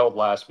who bailed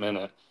last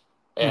minute.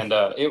 And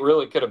it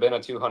really could have been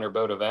a 200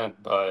 boat event,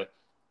 but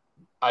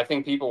I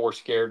think people were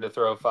scared to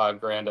throw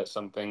 $5,000 at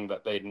something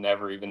that they'd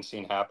never even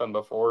seen happen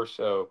before.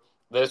 So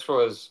this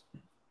was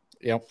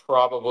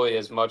probably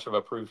as much of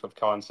a proof of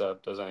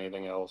concept as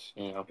anything else,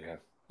 you know?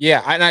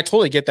 Yeah, and I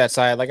totally get that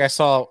side. Like I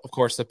saw, of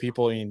course, the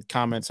people in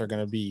comments are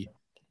going to be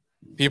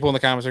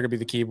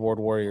the keyboard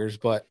warriors,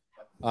 but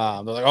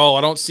they're like, oh,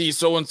 I don't see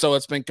so-and-so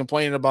that's been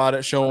complaining about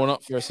it showing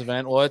up for this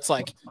event. Well, it's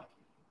like,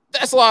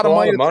 that's a lot of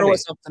money to throw at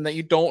something that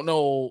you don't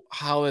know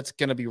how it's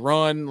going to be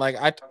run. Like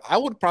I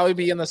would probably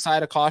be on the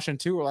side of caution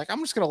too. Or like, I'm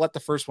just going to let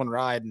the first one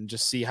ride and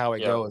just see how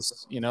it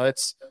goes. You know,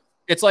 it's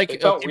like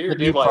it felt weird,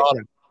 dude.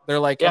 Product. They're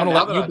like, I'm going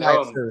to let you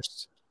buy it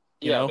first.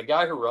 You know? The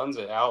guy who runs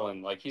it,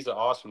 Alan, like he's an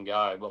awesome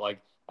guy, but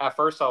like at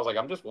first I was like,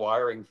 I'm just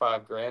wiring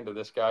 $5,000 to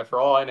this guy. For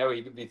all I know,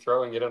 he could be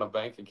throwing it in a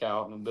bank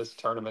account and this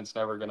tournament's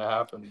never going to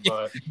happen.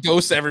 But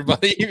ghost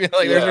everybody.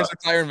 Like there's his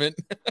retirement.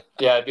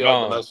 Yeah, it'd be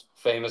like the most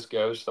famous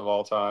ghost of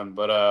all time.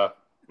 But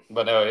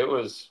no, it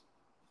was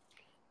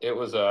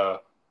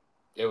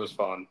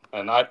fun.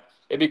 And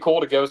it'd be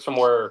cool to go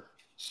somewhere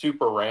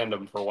super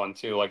random for one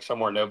too, like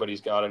somewhere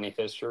nobody's got any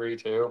history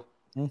too.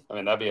 I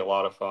mean, that'd be a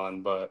lot of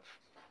fun, but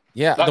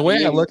yeah, the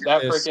way I look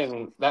at this,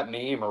 that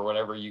meme or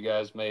whatever you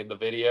guys made the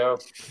video,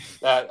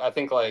 that I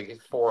think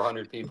like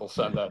 400 people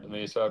sent that to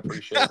me, so I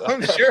appreciate that.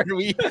 I'm sure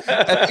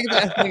I think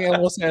that thing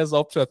almost has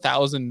up to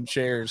 1,000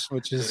 shares,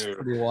 which is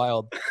pretty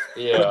wild.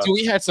 Yeah, but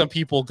we had some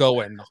people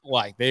going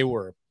like they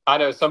were. I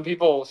know some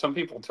people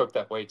took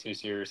that way too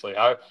seriously.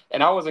 I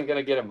wasn't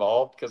gonna get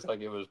involved because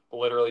like it was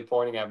literally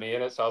pointing at me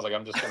in it, so I was like,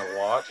 I'm just gonna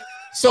watch.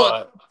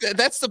 So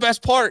that's the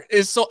best part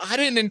is, so I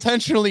didn't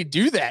intentionally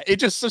do that. It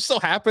just so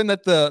happened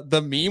that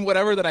the meme,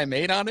 whatever that I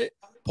made on it,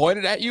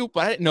 pointed at you,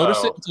 but I didn't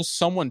notice it until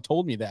someone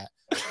told me that.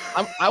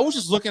 I was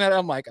just looking at it.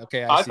 I'm like,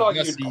 okay, I thought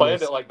you'd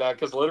planned it like that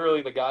because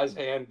literally the guy's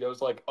hand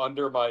goes like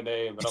under my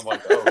name, and I'm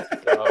like, oh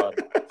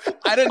god.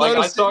 I didn't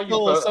notice. I saw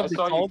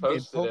you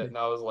posted it, and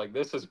I was like,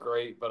 this is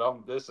great,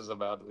 but this is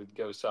about to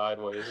go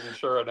sideways. And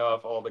sure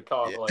enough, all the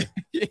comments,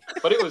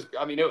 but it was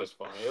funny. It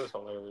was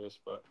hilarious.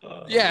 But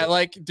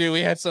like, dude,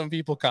 we had some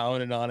people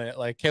commenting on it.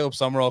 Like Caleb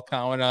Summerall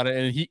commented on it,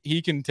 and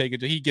he can take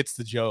it. He gets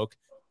the joke,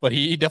 but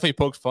he definitely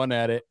poked fun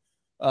at it.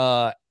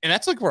 And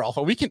that's like we're all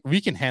we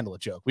can handle a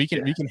joke. We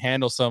can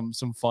handle some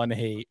fun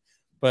hate.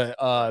 But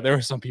there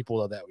were some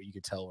people that you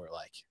could tell were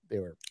like they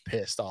were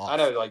pissed off. I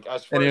know, like I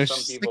swear some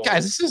people, like,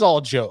 guys, this is all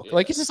a joke.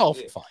 Like this is all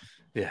for fun.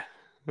 Yeah.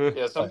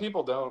 Yeah, some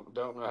people don't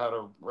know how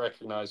to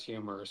recognize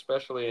humor,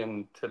 especially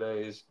in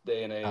today's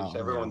day and age.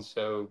 Everyone's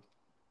so,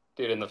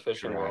 dude, in the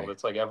fishing world,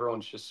 it's like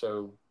everyone's just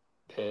so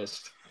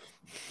pissed.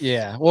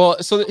 Yeah.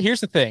 Well, so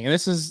here's the thing, and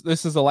this is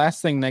the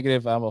last thing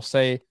negative I will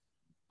say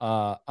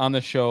on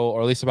the show,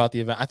 or at least about the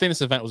event. I think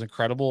this event was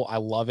incredible. I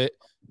love it.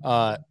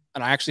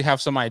 And I actually have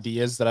some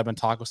ideas that I've been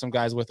talking with some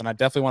guys with, and I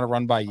definitely want to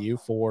run by you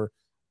for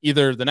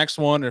either the next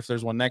one or if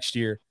there's one next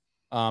year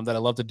that I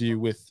love to do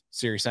with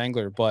Serious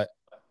Angler. But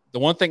the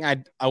one thing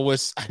I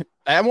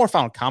more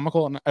found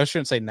comical, and I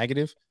shouldn't say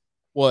negative,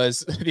 was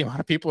the amount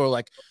of people are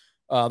like,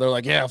 they're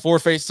like, yeah, 4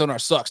 Faces Sonar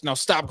sucks. Now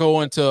stop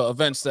going to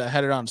events that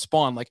headed on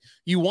spawn. Like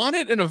you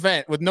wanted an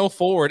event with no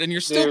forward, and you're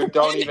still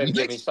don't even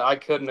give me. I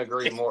couldn't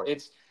agree more.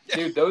 It's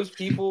dude, those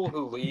people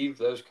who leave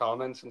those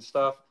comments and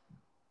stuff,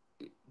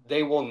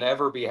 they will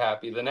never be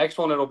happy. The next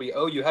one, it'll be,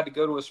 oh, you had to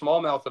go to a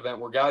smallmouth event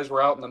where guys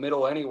were out in the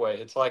middle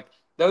anyway. It's like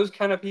those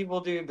kind of people,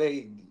 dude.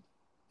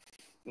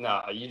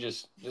 You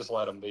just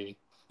let them be.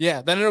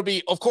 Yeah, then it'll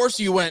be, of course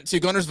you went to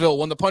Gunnersville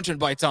when the punch and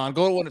bite's on.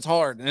 Go when it's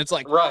hard, and it's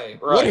like, right.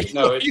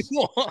 No,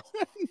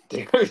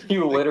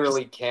 you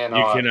literally cannot.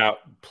 You cannot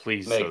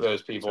please make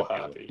those people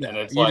happy, and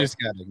it's you just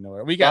gotta ignore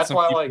it. We got some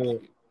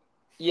people.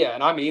 Yeah,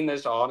 and I mean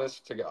this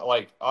honest to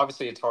like.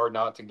 Obviously, it's hard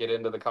not to get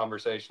into the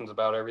conversations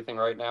about everything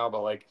right now,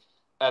 but like.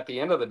 At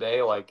the end of the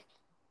day, like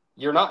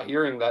you're not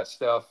hearing that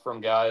stuff from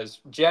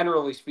guys,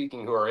 generally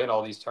speaking, who are in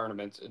all these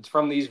tournaments. It's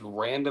from these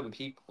random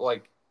people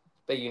like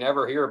that you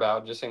never hear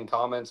about just in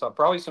comments on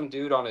probably some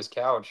dude on his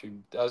couch who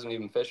doesn't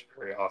even fish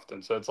very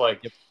often. So it's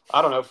like,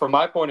 I don't know. From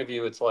my point of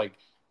view, it's like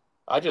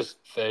I just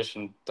fish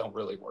and don't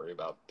really worry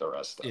about the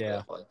rest of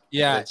it.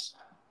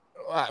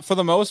 Like, for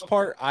the most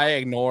part, I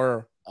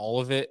ignore all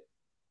of it.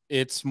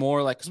 It's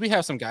more like, because we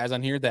have some guys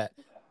on here that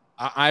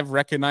I've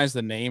recognized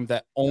the name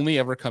that only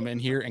ever come in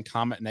here and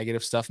comment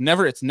negative stuff.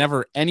 It's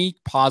never any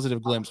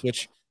positive glimpse,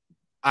 which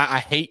I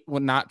hate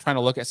when not trying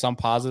to look at some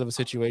positive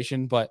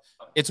situation, but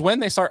it's when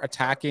they start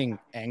attacking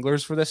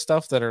anglers for this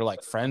stuff that are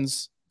like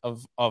friends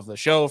of the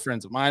show,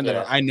 friends of mine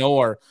that I know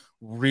are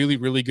really,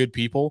 really good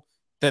people.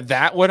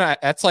 that one,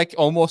 that's like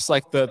almost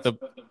like the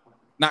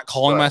not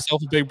calling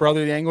myself a big brother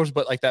of the anglers,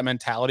 but like that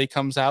mentality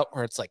comes out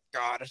where it's like,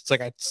 God, it's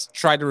like I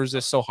tried to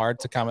resist so hard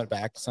to comment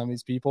back to some of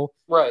these people.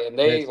 Right. And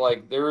they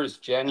like, there's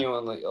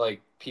genuinely like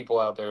people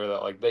out there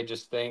that like, they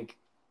just think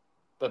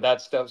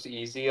that stuff's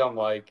easy. I'm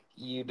like,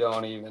 you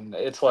don't even,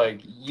 it's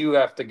like, you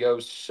have to go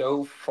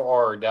so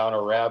far down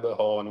a rabbit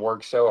hole and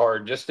work so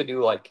hard just to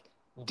do like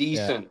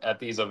decent at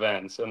these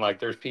events. And like,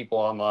 there's people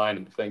online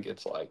who think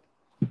it's like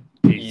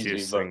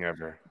easiest thing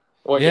ever.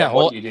 Well, yeah,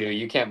 what you do,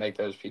 you can't make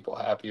those people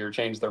happy or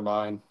change their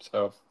mind.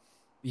 So,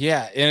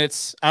 yeah, and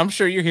I'm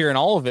sure you're hearing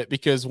all of it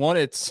because one,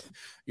 it's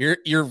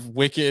you're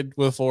wicked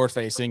with forward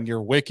facing,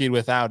 you're wicked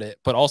without it,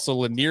 but also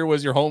Lanier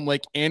was your home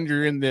lake, and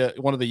you're in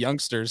one of the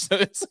youngsters.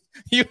 So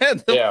you had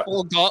the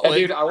full gauntlet.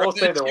 And dude, I will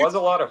say there was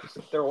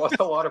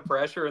a lot of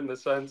pressure in the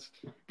sense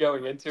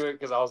going into it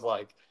because I was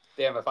like,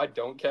 damn, if I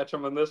don't catch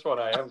him in this one,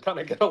 I am kind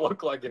of gonna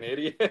look like an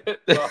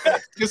idiot.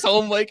 Because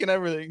home lake and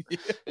everything.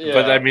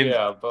 But I mean,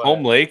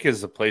 home lake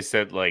is a place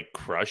that like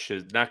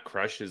not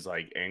crushes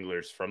like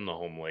anglers from the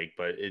home lake,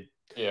 but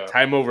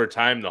time over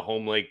time, the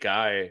home lake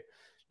guy,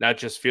 not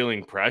just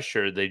feeling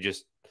pressure, they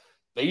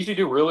usually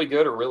do really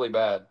good or really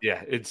bad.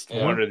 Yeah, it's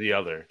one or the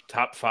other.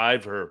 Top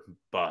 5 or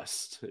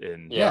bust.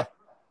 And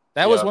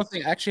that was one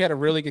thing. I actually had a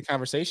really good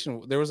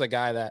conversation. There was a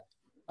guy that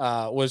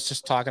was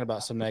just talking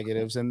about some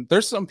negatives, and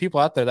there's some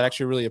people out there that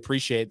actually really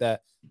appreciate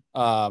that.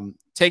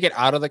 Take it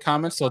out of the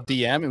comments, so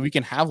DM, and we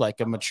can have like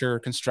a mature,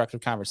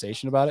 constructive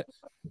conversation about it.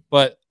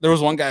 But there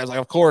was one guy who was like,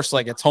 of course,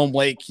 like it's home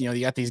lake, you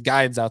got these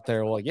guides out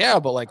there. Well, yeah,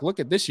 but like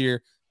look at this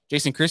year,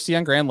 Jason Christie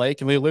on Grand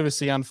Lake and Lee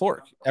Livesey on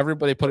Fork.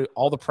 Everybody put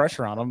all the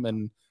pressure on them,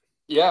 and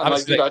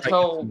like dude, I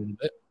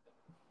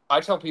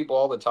tell people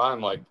all the time,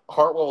 like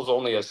Hartwell's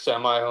only a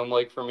semi home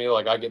lake for me.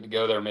 Like I get to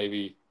go there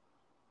maybe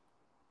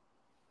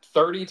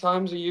 30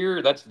 times a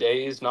year. That's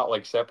days, not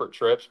like separate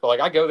trips. But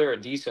like I go there a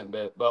decent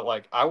bit. But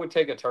like I would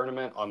take a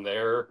tournament on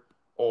there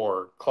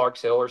or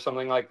Clark's Hill or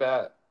something like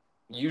that.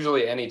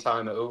 Usually any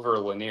time over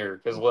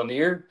Lanier. Because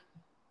Lanier,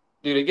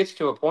 dude, it gets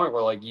to a point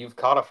where like you've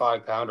caught a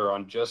 5-pounder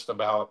on just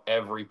about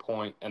every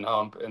point and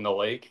hump in the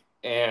lake.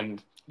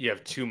 And you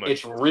have too much.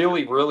 It's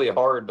really, really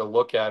hard to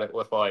look at it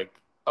with like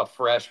a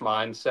fresh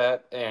mindset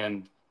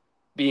and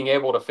being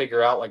able to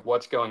figure out like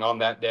what's going on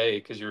that day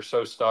because you're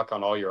so stuck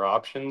on all your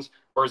options.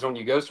 Whereas when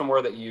you go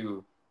somewhere that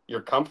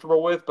you're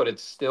comfortable with, but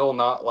it's still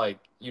not like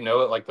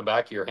it like the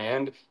back of your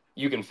hand,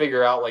 you can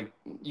figure out like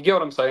you get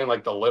what I'm saying,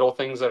 like the little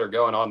things that are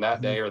going on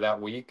that day or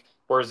that week.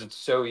 Whereas it's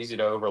so easy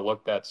to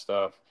overlook that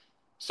stuff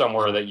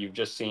somewhere that you've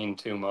just seen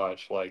too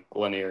much, like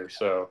Lanier.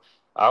 So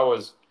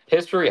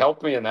history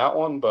helped me in that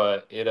one,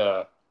 but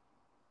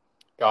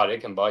God,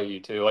 it can bite you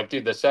too. Like,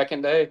 dude, the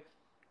second day,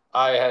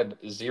 I had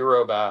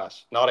 0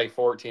 bass, not a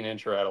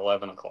 14-incher at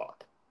 11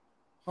 o'clock.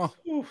 Huh.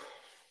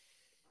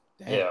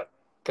 Yeah,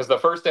 because the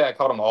first day I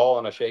caught them all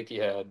on a shaky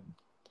head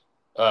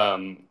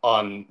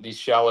on these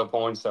shallow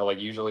points that like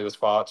usually the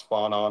spots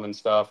spawn on and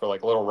stuff, or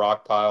like little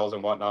rock piles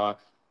and whatnot.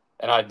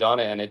 And I'd done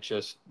it, and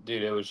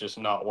it was just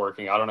not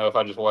working. I don't know if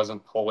I just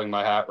wasn't holding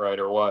my hat right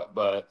or what,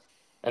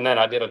 and then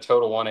I did a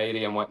total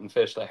 180 and went and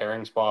fished a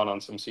herring spawn on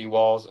some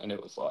seawalls, and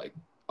it was like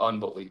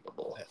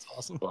unbelievable. That's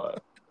awesome.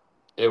 But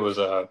it was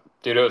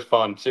dude, it was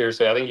fun.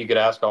 Seriously, I think you could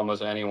ask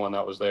almost anyone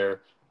that was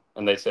there,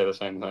 and they'd say the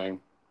same thing.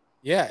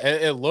 Yeah,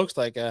 it looks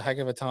like a heck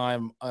of a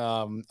time.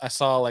 I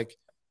saw like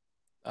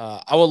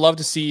I would love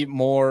to see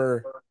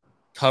more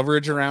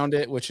coverage around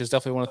it, which is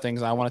definitely one of the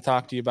things I want to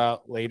talk to you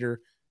about later.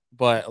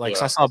 But like,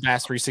 so I saw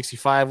Bass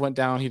 365 went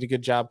down. He did a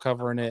good job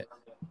covering it.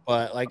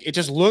 But like, it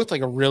just looked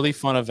like a really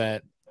fun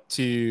event.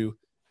 To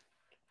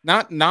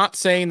not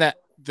saying that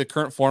the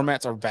current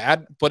formats are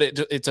bad, but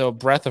it's a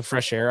breath of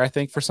fresh air, I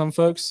think, for some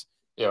folks.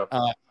 Yeah.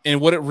 And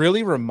what it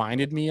really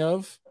reminded me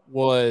of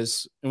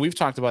was, and we've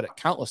talked about it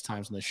countless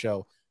times in the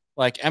show,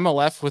 like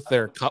MLF with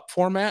their cup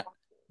format.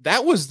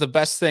 That was the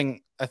best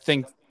thing I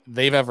think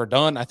they've ever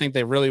done. I think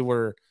they really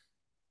were.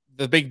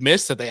 The big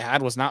miss that they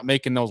had was not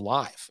making those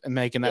live and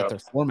making that their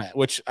format,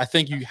 which I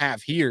think you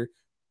have here,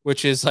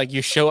 which is like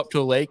you show up to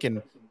a lake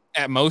and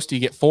at most you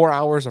get 4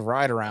 hours of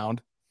ride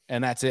around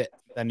and that's it.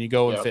 Then you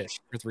go and fish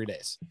for 3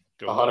 days.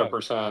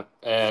 100%.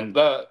 And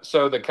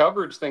so the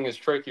coverage thing is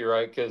tricky,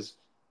 right? Because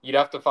you'd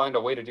have to find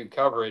a way to do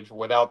coverage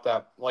without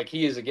that. Like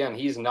he's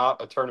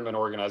not a tournament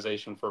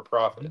organization for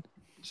profit.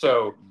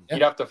 So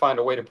you'd have to find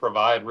a way to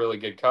provide really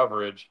good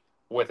coverage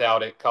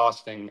without it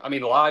costing. I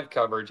mean, live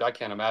coverage, I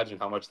can't imagine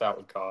how much that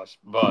would cost.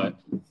 But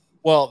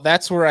well,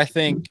 that's where I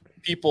think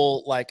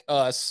people like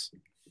us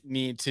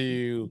need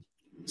to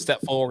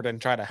step forward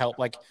and try to help.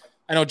 Like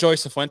I know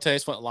Joyce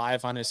Fuentes went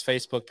live on his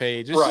Facebook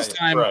page. It's just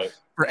time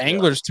for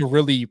anglers to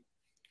really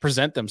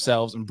present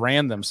themselves and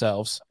brand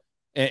themselves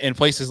in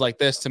places like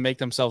this to make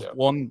themselves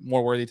one,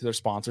 more worthy to their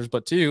sponsors,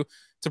 but two,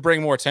 to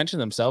bring more attention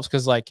to themselves.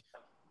 Cause like,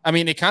 I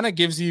mean, it kind of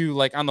gives you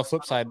like on the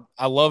flip side,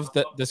 I love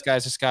that this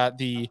guy's just got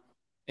the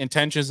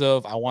intentions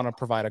of, I want to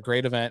provide a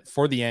great event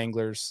for the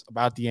anglers,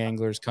 about the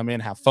anglers, come in,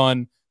 have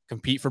fun,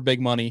 compete for big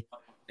money,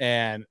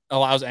 and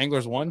allows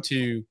anglers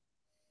to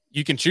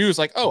you can choose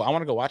like, oh, I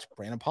want to go watch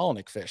Brandon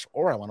Polnick fish,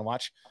 or I want to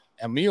watch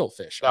Emil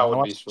fish. I That want to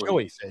would be watch sweet.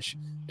 Joey fish.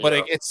 But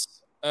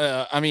it's,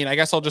 I mean, I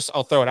guess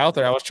I'll throw it out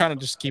there. I was trying to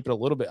just keep it a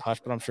little bit hush,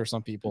 but I'm sure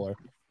some people are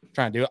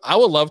trying to do it. I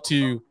would love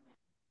to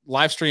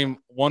live stream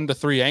 1 to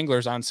 3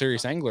 anglers on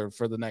Serious Angler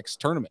for the next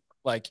tournament.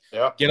 Like,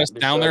 get us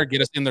down there,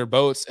 get us in their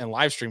boats, and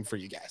live stream for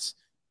you guys.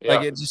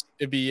 Like,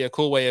 it'd be a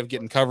cool way of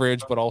getting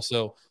coverage, but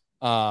also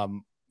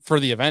for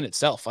the event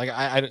itself. Like,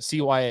 I don't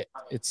see why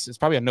it's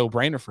probably a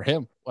no-brainer for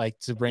him, like,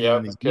 to bring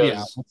in these media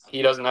outlets.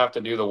 He doesn't have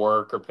to do the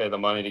work or pay the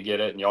money to get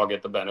it, and y'all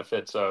get the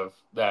benefits of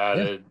the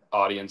added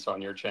audience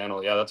on your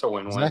channel. Yeah, that's a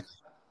win-win. Exactly.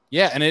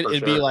 Yeah, and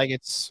it'd be like,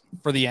 it's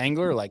for the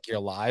angler, like, you're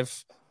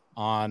live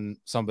on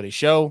somebody's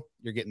show,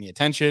 you're getting the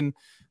attention.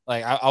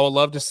 Like, I would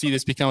love to see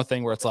this become a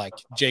thing where it's like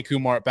Jay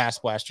Kumar at Bass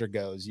Blaster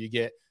goes, you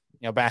get,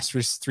 Bass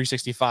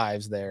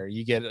 365s there,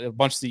 you get a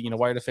bunch of the,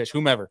 Wire to Fish,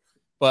 whomever.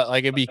 But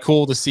like, it'd be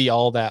cool to see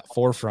all that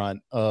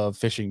forefront of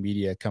fishing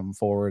media come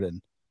forward,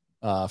 and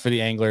for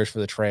the anglers, for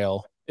the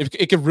trail,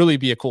 it could really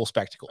be a cool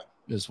spectacle.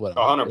 Is what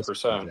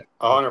 100%,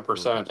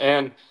 100%.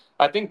 And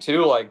I think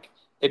too, like,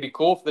 it'd be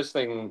cool if this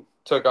thing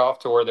took off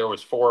to where there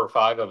was 4 or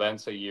 5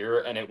 events a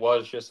year, and it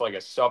was just like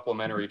a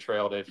supplementary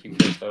trail to if you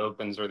fish the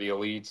Opens or the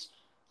Elites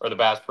or the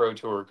Bass Pro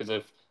Tour. Because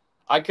if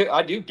I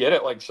do get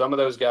it, like, some of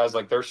those guys,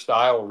 like, their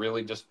style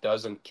really just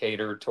doesn't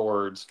cater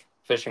towards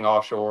fishing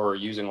offshore or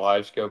using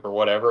live scope or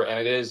whatever, and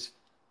it is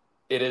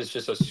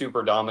just a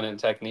super dominant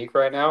technique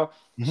right now.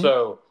 Mm-hmm.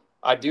 So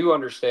I do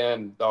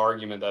understand the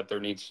argument that there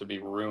needs to be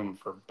room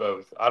for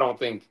both. I don't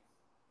think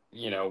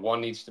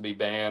one needs to be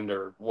banned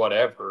or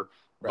whatever,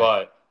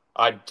 but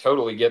I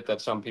totally get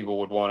that some people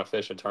would want to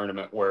fish a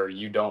tournament where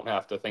you don't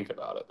have to think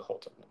about it the whole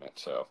tournament.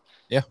 So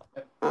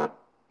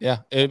yeah,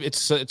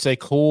 it's a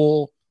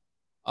cool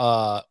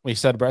we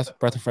said breath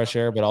of fresh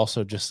air, but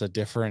also just a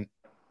different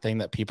thing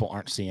that people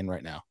aren't seeing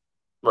right now.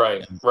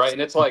 Right.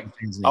 And it's like,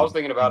 I was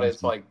thinking about it.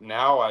 It's like,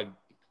 now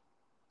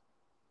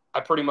I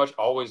pretty much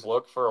always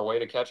look for a way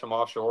to catch them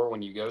offshore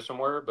when you go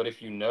somewhere. But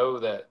if you know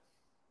that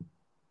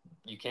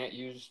you can't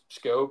use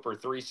scope or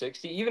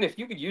 360, even if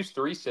you could use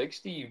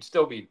 360, you'd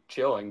still be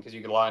chilling because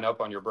you could line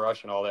up on your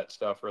brush and all that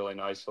stuff really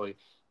nicely.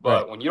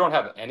 But when you don't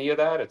have any of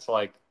that, it's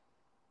like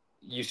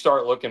you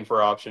start looking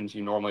for options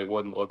you normally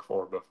wouldn't look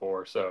for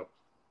before. So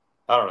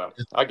I don't know.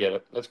 I get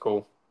it. It's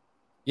cool.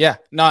 Yeah.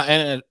 No,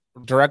 and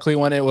directly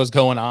when it was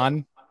going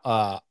on,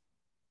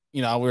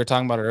 we were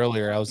talking about it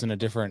earlier. I was in a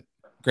different,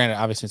 granted,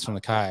 obviously it's from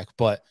the kayak,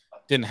 but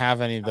didn't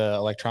have any of the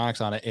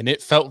electronics on it. And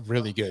it felt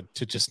really good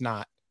to just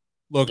not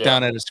look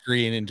down at a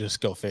screen and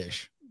just go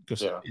fish.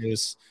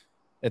 It's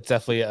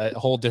definitely a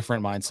whole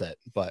different mindset,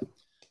 but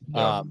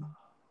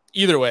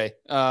either way,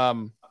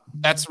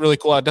 that's really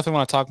cool. I definitely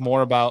want to talk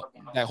more about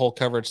that whole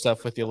coverage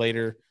stuff with you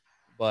later,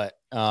 but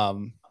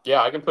I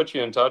can put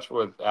you in touch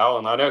with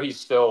Alan. I know he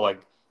still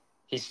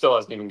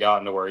hasn't even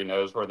gotten to where he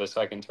knows where the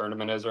second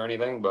tournament is or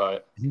anything,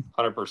 but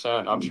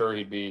 100%, I'm sure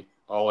he'd be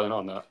all in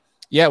on that.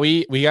 Yeah,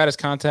 we got his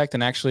contact,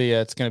 and actually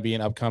it's going to be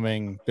an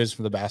upcoming Business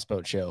for the Bass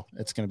Boat show.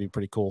 It's going to be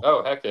pretty cool.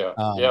 Oh, heck yeah.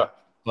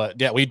 But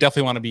yeah, we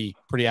definitely want to be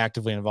pretty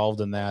actively involved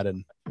in that,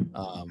 and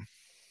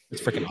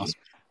it's freaking awesome.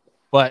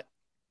 But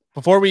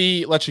before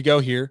we let you go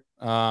here,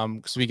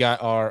 because we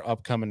got our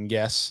upcoming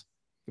guests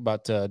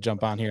about to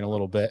jump on here in a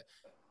little bit,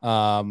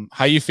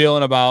 how you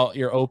feeling about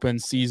your open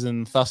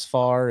season thus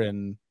far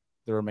and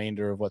the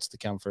remainder of what's to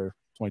come for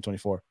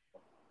 2024?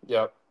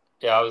 Yep.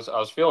 Yeah, I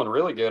was feeling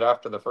really good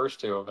after the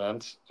first 2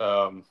 events.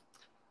 I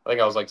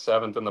think I was like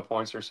 7th in the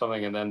points or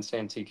something, and then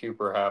Santee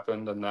Cooper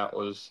happened, and that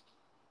was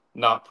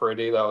not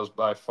pretty. That was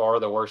by far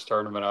the worst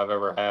tournament I've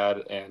ever had.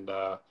 And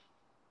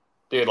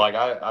dude, like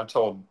I've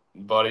told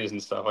buddies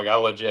and stuff, like I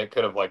legit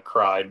could have like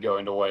cried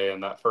going to weigh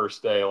in that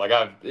first day. Like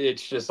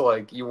it's just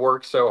like you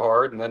work so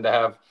hard, and then to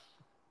have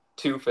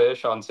 2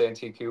 fish on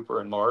Santee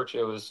Cooper in March,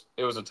 it was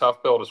a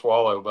tough pill to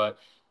swallow. But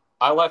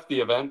I left the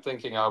event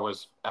thinking I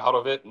was out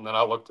of it, and then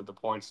I looked at the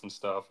points and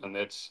stuff, and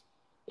it's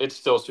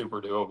still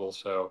super doable.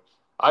 So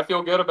I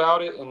feel good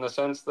about it in the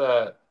sense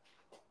that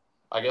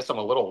I guess I'm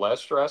a little less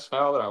stressed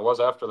now than I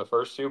was after the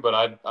first 2, but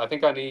I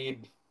think I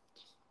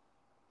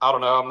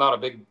don't know, I'm not a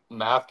big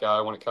math guy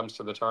when it comes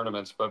to the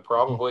tournaments, but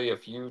probably a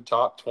few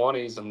top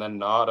 20s and then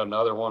not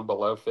another one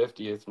below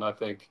 50th, and I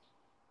think,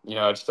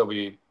 I'd still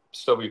be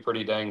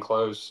pretty dang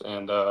close.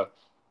 And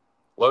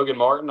Logan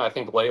Martin, I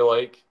think Lay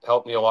Lake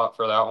helped me a lot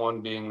for that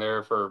one, being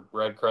there for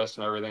Red Crest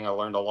and everything. I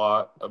learned a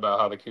lot about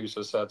how the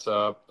Coosa sets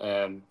up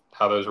and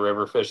how those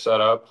river fish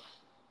set up.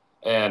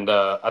 And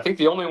I think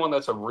the only one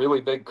that's a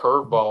really big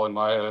curveball in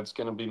my head is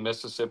going to be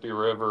Mississippi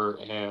River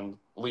and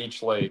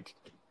Leech Lake.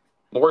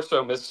 More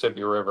so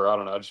Mississippi River. I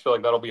don't know. I just feel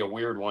like that'll be a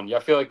weird one. Yeah,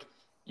 I feel like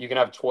you can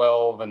have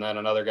 12 and then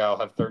another guy will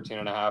have 13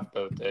 and a half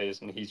both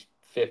days, and he's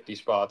 50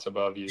 spots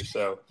above you.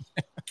 So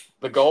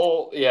the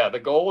goal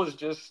is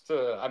just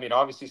to,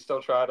 obviously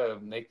still try to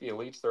make the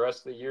elites the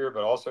rest of the year,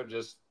 but also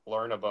just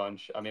learn a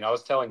bunch. I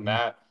was telling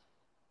Matt,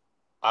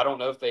 I don't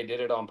know if they did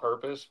it on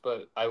purpose,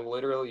 but I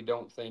literally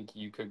don't think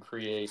you could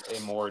create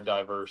a more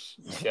diverse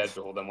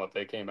schedule than what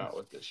they came out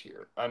with this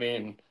year.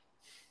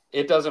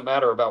 it doesn't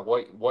matter about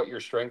what your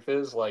strength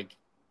is. Like,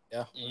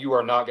 Yeah. you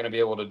are not going to be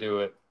able to do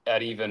it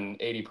at even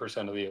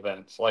 80% of the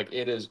events. Like,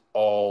 it is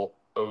all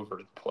over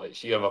the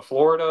place. You have a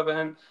Florida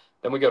event,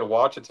 then we go to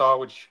Ouachita,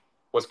 which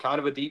was kind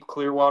of a deep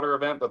Clearwater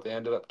event, but they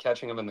ended up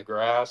catching them in the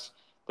grass.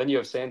 Then you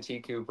have Santee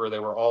Cooper. They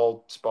were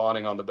all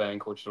spawning on the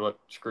bank, which is what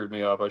screwed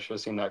me up. I should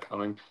have seen that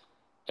coming.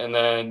 And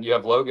then you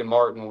have Logan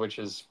Martin, which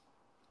is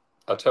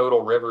a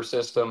total river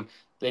system.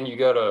 Then you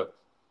go to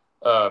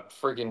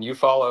freaking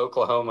Eufaula,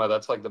 Oklahoma.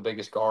 That's like the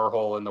biggest gar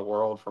hole in the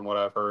world from what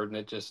I've heard. And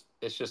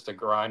it's just a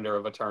grinder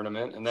of a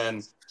tournament. And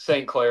then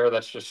St. Clair,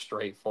 that's just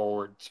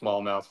straightforward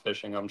smallmouth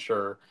fishing, I'm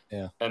sure.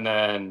 Yeah. And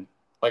then,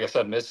 like I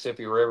said,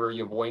 Mississippi River,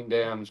 you have wing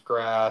dams,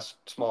 grass,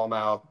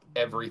 smallmouth,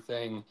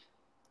 everything.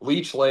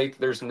 Leech Lake,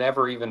 there's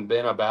never even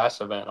been a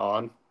bass event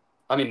on.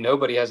 I mean,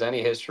 nobody has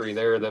any history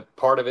there. That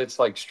part of it's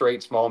like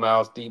straight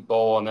smallmouth, deep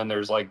bowl, and then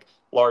there's like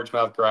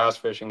largemouth grass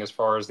fishing as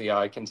far as the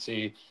eye can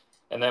see.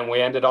 And then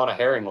we ended on a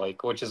herring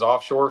lake, which is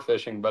offshore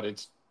fishing, but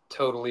it's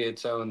totally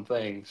its own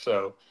thing.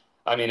 So,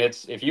 I mean,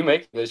 it's if you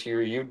make it this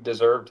year, you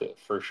deserved it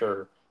for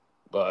sure.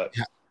 But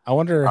yeah, I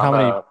wonder how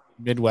many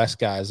Midwest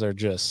guys are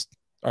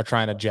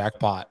trying to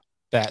jackpot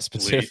that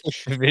specific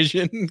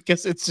division,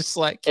 because it's just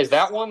like, is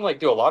that one like,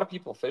 do a lot of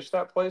people fish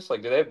that place?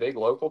 Like, do they have big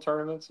local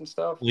tournaments and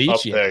stuff? Leech,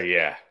 up there,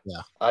 yeah.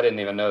 I didn't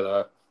even know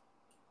that.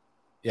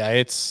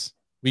 Yeah,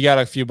 we got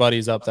a few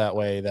buddies up that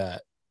way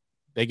that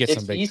they get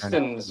some big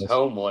Easton's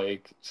home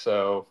lake,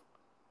 so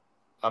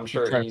I'm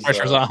sure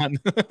pressure's on.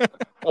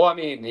 Well, I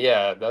mean,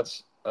 yeah,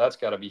 that's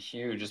got to be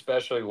huge,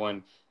 especially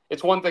when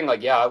it's one thing.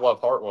 Like, yeah, I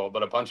love Hartwell,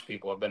 but a bunch of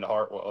people have been to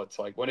Hartwell. It's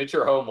like when it's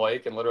your home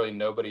lake and literally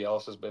nobody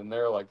else has been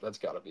there. Like, that's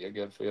got to be a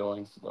good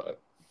feeling.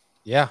 But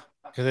yeah,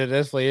 because it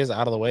definitely is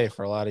out of the way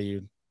for a lot of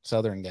you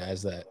Southern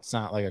guys. That it's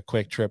not like a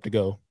quick trip to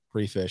go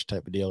pre-fish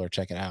type of deal or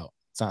check it out.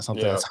 It's not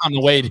something that's on the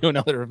way to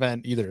another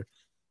event either.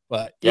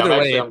 But yeah,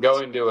 I'm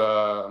going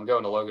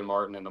to Logan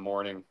Martin in the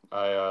morning.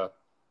 I'm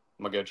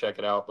gonna go check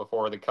it out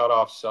before the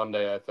cutoff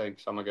Sunday, I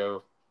think. So I'm gonna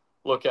go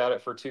look at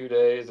it for 2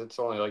 days. It's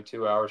only like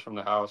 2 hours from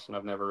the house, and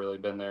I've never really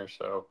been there.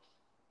 So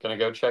gonna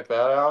go check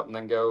that out, and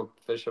then go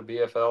fish a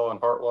BFL in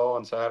Hartwell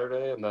on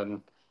Saturday, and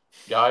then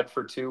guide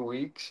for 2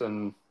 weeks,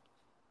 and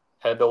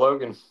head to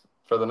Logan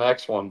for the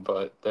next one.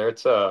 But they're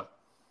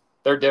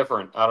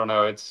different. I don't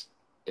know.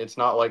 It's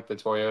not like the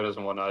Toyotas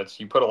and whatnot.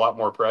 You put a lot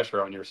more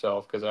pressure on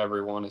yourself because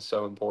everyone is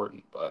so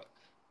important. But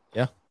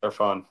yeah, they're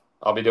fun.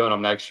 I'll be doing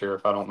them next year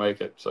if I don't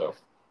make it. So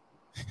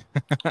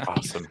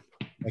awesome.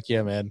 Heck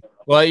yeah, man.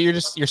 Well, you're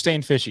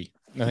staying fishy.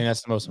 I think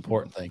that's the most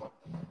important thing.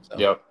 So.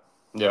 Yep.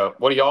 Yeah.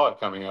 What do y'all have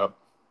coming up?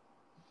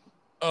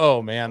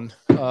 Oh man.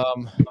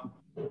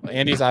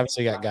 Andy's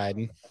obviously got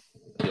guiding.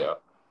 Yeah.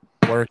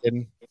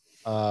 Working.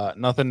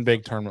 Nothing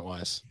big tournament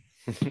wise.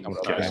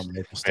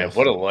 Man,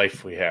 what a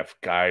life we have,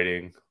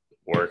 guiding,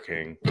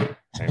 working.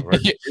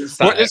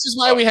 This is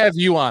why we have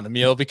you on,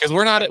 Emil, because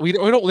we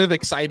don't live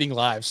exciting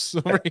lives.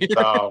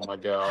 Oh my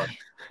gosh.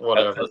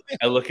 Whatever.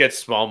 I look at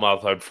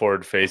smallmouth on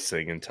forward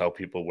facing and tell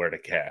people where to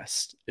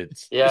cast.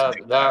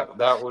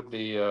 That would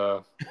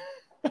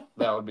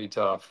be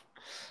tough.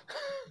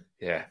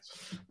 Yeah.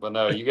 But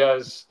no, you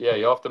guys,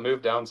 you'll have to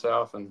move down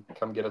south and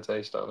come get a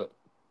taste of it.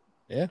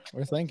 Yeah,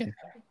 we're thinking.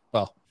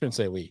 Well, I shouldn't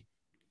say we.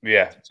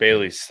 Yeah,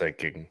 Bailey's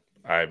thinking.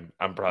 I'm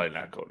probably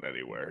not going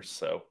anywhere,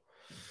 so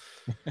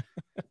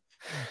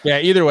yeah,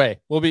 either way,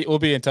 we'll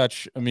be in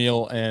touch,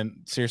 Emil,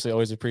 and seriously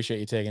always appreciate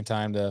you taking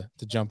time to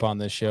jump on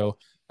this show.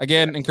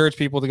 Again, encourage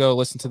people to go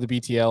listen to the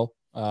BTL.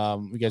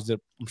 We guys did,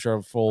 I'm sure,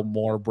 a full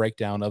more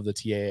breakdown of the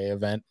TAA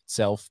event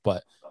itself,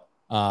 but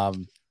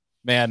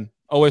man,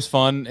 always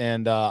fun,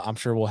 and I'm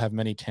sure we'll have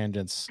many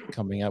tangents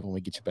coming up when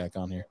we get you back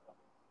on here.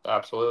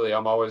 Absolutely.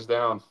 I'm always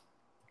down.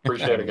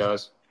 Appreciate it,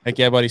 guys. Heck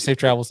yeah, buddy. Safe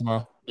travels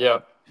tomorrow.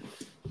 Yeah.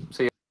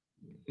 See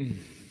you.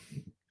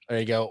 There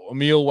you go.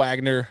 EMIL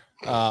Wagner.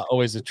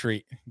 Always a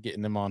treat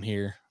getting them on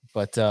here.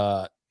 But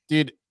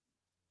dude,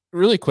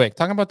 really quick,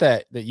 talking about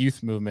that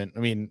youth movement. I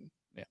mean,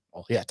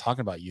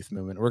 talking about youth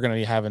movement. We're gonna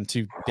be having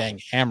 2 dang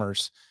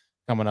hammers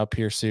coming up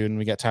here soon.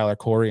 We got Tyler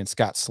Cory and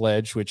Scott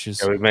Sledge, which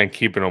is we've been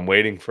keeping them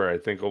waiting for I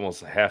think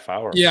almost a half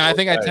hour. Yeah, I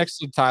think I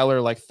texted Tyler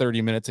like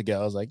 30 minutes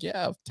ago. I was like,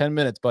 yeah, 10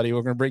 minutes, buddy.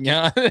 We're gonna bring you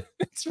on.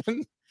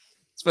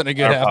 It's been a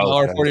good half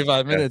hour,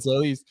 45 minutes at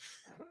least.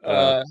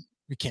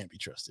 We can't be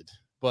trusted.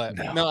 But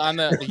no on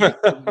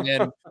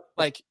the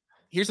like,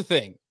 here's the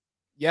thing.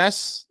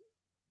 Yes,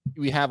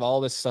 we have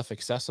all this stuff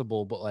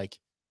accessible, but like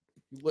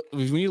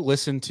when you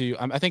listen to,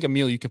 I think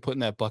Emil, you can put in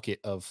that bucket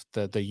of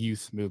the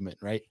youth movement,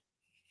 right?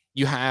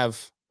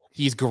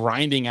 He's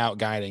grinding out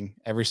guiding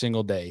every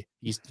single day.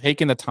 He's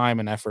taking the time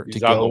and effort to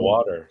go the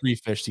water,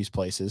 pre-fish these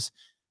places.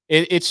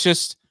 It's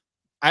just,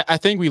 I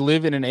think we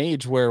live in an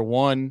age where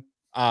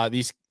I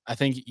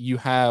think you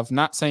have,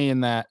 not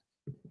saying that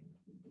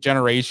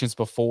generations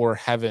before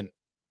haven't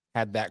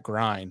had that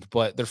grind,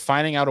 but they're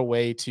finding out a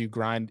way to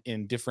grind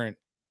in different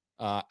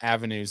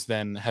avenues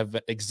than have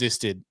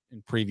existed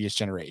in previous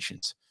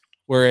generations,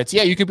 where it's,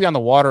 you could be on the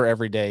water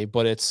every day,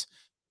 but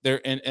they're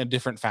in a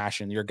different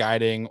fashion. You're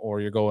guiding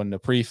or you're going to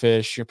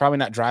pre-fish. You're probably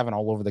not driving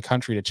all over the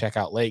country to check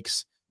out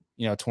lakes.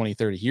 20,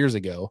 30 years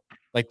ago,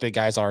 like the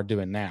guys are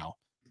doing now,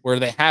 where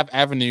they have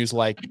avenues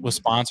like with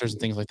sponsors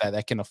and things like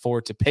that can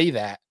afford to pay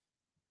that,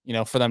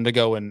 for them to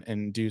go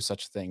and do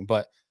such a thing.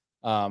 But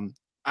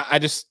I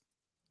just,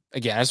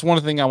 again, that's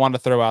one thing I wanted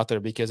to throw out there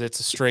because it's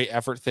a straight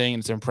effort thing.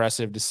 And it's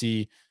impressive to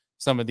see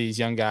some of these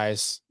young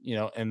guys,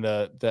 in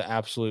the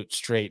absolute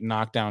straight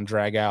knockdown,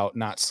 drag out,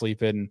 not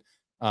sleeping,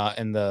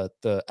 and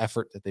the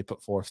effort that they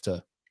put forth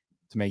to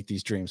make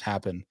these dreams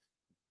happen.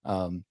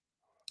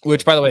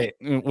 Which, by the way,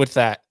 with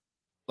that,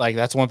 like,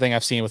 that's one thing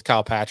I've seen with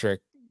Kyle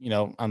Patrick,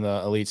 on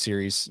the Elite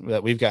Series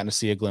that we've gotten to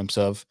see a glimpse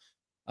of.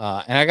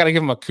 And I got to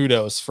give him a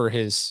kudos for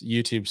his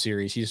YouTube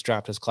series. He just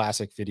dropped his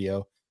classic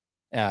video.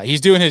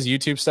 He's doing his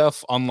YouTube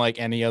stuff unlike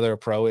any other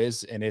pro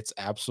is, and it's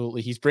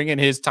absolutely, he's bringing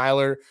his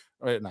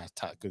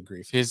good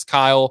grief, his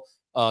Kyle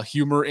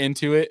humor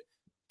into it,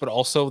 but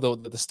also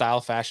the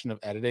style fashion of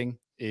editing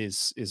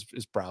is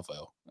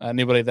bravo.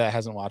 Anybody that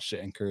hasn't watched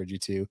it, I encourage you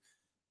to.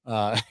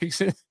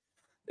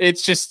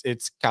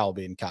 It's Kyle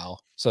being Kyle,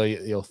 so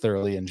you'll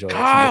thoroughly enjoy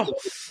it.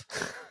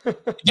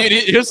 Dude,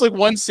 it's like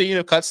one scene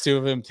of cuts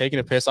to him taking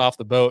a piss off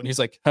the boat, and he's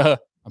like,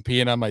 I'm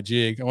peeing on my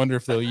jig. I wonder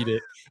if they'll eat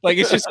it. Like,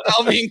 it's just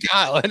Kyle being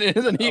Kyle, and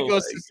then he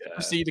goes to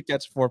proceed to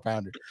catch a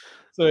 4-pounder.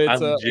 So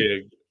it's a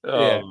jig.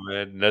 Oh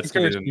man, that's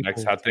gonna be the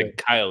next hot thing.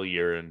 Kyle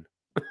urine.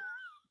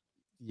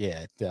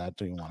 Yeah, I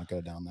don't even want to go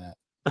down that.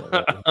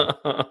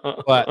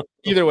 But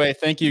either way,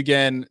 thank you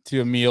again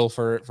to EMIL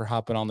for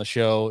hopping on the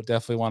show.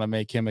 Definitely want to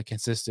make him a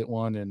consistent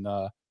one, and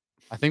I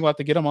think we'll have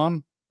to get him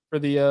on for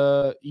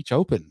the each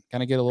open,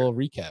 kind of get a little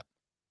recap.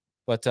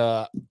 But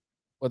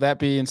with that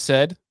being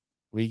said,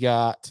 we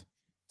got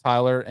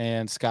Tyler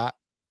and Scott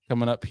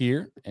coming up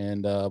here,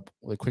 and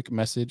with a quick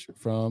message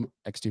from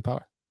X2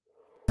 Power.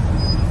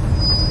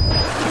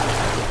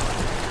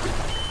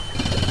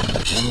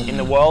 In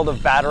the world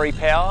of battery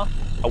power,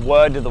 a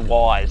word to the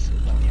wise: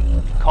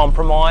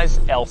 compromise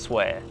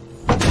elsewhere.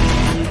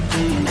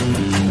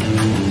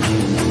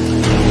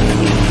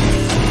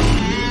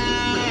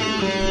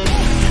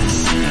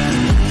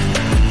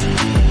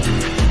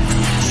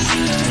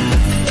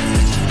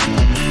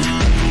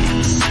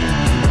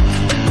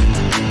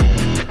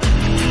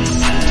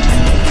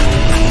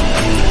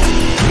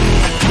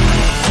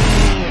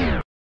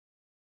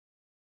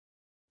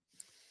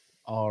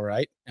 All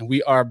right, and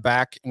we are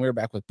back, and we're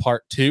back with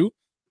part 2.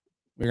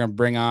 We're going to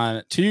bring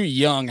on 2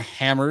 young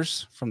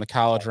hammers from the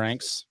college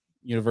ranks.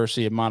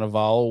 University of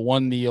Montevallo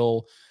won the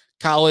old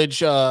college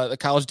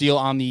deal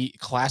on the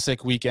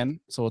Classic weekend.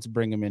 So let's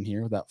bring them in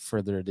here without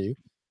further ado.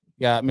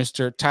 We got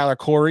Mr. Tyler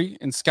Cory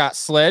and Scott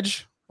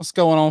Sledge. What's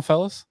going on,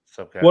 fellas? What's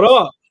up, guys? What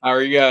up? How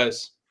are you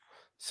guys?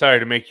 Sorry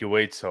to make you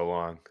wait so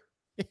long.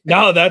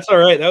 No, that's all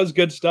right. That was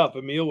good stuff.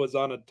 EMIL was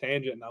on a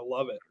tangent, and I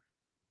love it.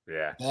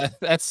 Yeah,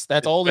 that's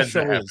all the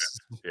show is.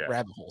 Yeah.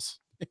 Rabbit holes.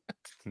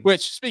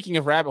 Which, speaking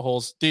of rabbit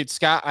holes, dude,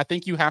 Scott, I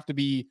think you have to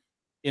be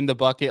in the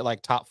bucket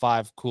like top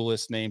 5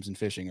 coolest names in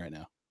fishing right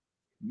now.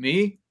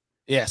 Me?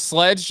 Yeah,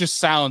 Sledge just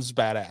sounds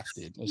badass,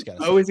 dude.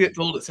 I always get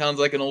told it sounds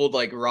like an old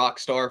like rock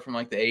star from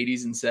like the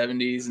 80s and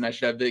 70s, and I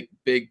should have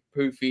big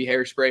poofy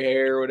hairspray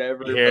hair or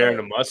whatever. Hair and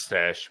a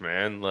mustache,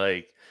 man.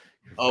 Like,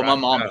 oh, my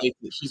mom hates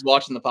it. She's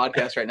watching the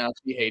podcast right now.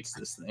 She hates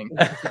this thing.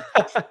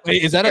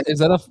 Wait, is that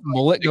a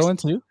mullet going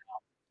too?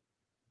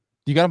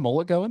 You got a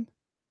mullet going?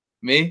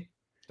 Me?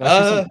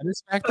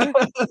 Back there?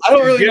 I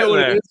don't really know what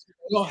it is.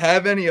 I don't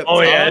have any.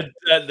 Oh yeah,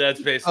 that's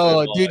basically.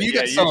 Oh, dude, you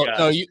got some.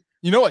 No, you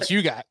know what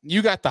you got?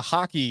 You got the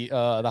hockey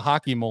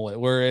mullet,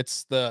 where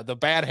it's the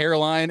bad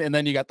hairline, and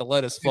then you got the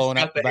lettuce flowing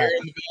out the back.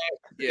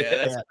 Yeah,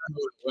 that's what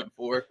I went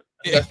for.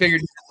 Yeah. I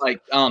figured,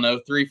 like, I don't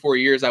know,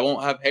 3-4 years, I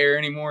won't have hair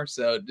anymore,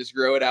 so just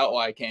grow it out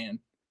while I can.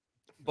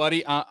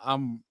 Buddy,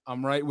 I'm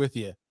right with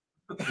you.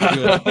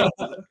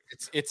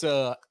 It's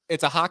a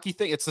hockey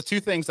thing. It's the 2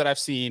 things that I've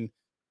seen.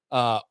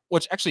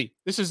 Which actually,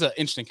 this is an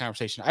interesting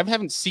conversation. I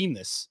haven't seen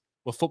this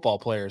with football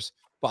players,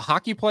 but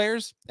hockey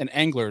players and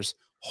anglers,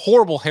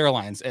 horrible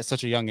hairlines at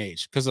such a young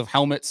age because of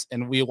helmets,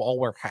 and we all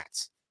wear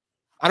hats.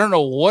 I don't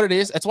know what it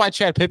is. That's why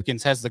Chad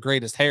Pipkins has the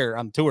greatest hair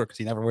on the tour, because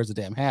he never wears a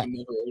damn hat. He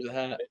never wears a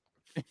hat.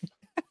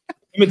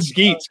 Him and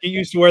Skeet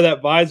used to wear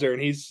that visor,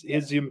 and he's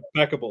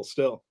impeccable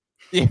still.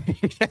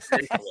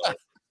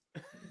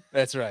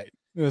 That's right.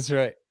 That's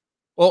right.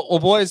 Well,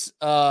 boys.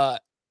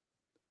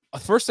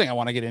 First thing I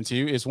want to get into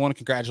is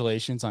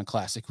congratulations on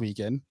Classic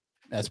weekend.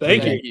 That's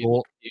pretty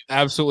cool.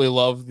 Absolutely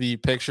love the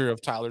picture of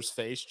Tyler's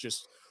face,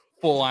 just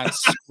full on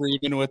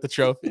screaming with the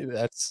trophy.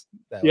 That's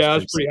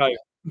pretty hype.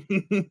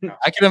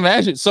 I can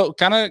imagine. So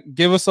kind of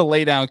give us a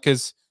laydown,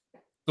 because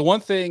the one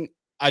thing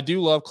I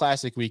do love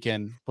Classic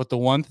weekend, but the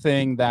one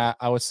thing that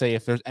I would say,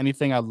 if there's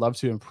anything I'd love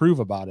to improve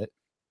about it,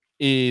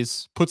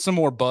 is put some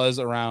more buzz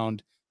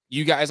around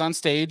you guys on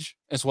stage,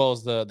 as well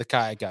as the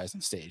kayak guys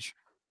on stage.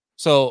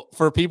 So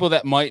for people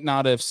that might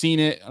not have seen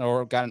it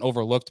or gotten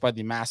overlooked by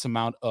the mass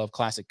amount of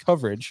Classic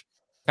coverage,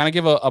 kind of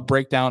give a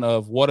breakdown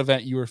of what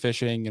event you were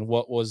fishing and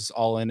what was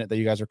all in it that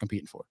you guys are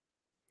competing for.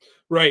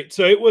 Right.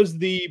 So it was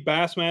the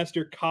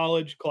Bassmaster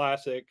College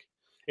Classic.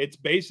 It's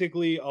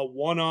basically a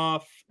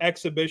one-off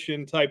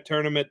exhibition type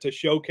tournament to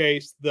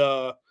showcase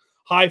the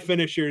high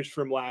finishers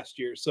from last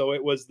year. So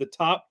it was the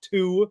top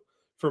 2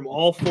 from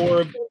all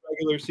 4 of the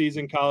regular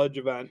season college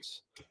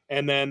events,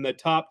 and then the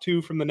top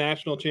 2 from the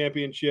national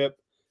championship,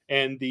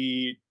 and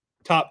the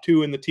top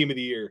 2 in the team of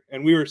the year.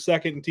 And we were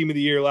second in team of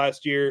the year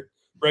last year,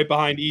 right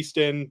behind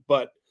Easton,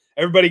 but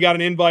everybody got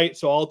an invite.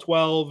 So all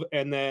 12,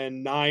 and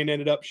then 9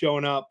 ended up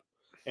showing up.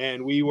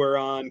 And we were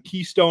on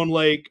Keystone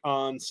Lake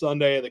on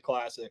Sunday of the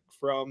Classic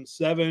from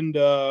 7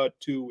 to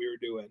 2 we were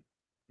doing.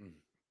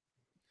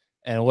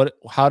 And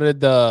how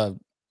did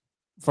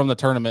from the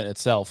tournament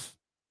itself,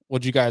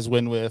 what'd you guys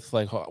win with?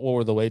 Like, what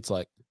were the weights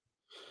like?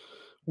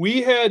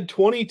 We had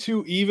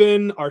 22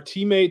 even. Our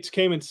teammates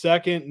came in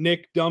second,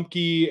 Nick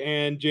Dumpke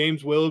and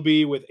James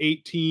Willoughby with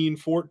 18,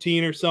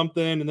 14 or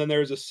something. And then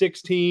there was a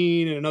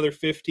 16 and another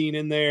 15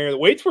 in there. The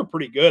weights were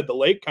pretty good. The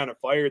lake kind of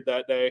fired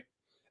that day.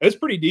 It was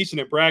pretty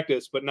decent in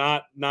practice, but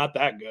not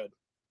that good.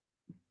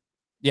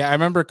 Yeah, I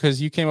remember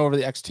because you came over to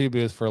the X2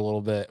 booth for a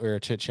little bit. We were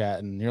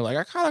chit-chatting, and you're like,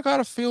 I kind of got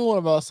a feeling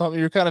about something.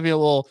 You're kind of being a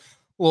little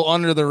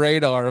under the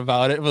radar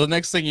about it. But the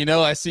next thing you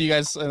know, I see you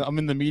guys, I'm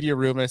in the media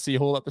room, and I see you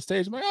hold up the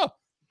stage. I'm like, oh,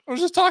 I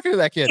was just talking to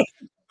that kid.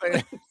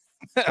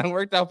 It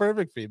worked out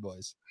perfect for you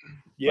boys.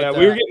 Yeah,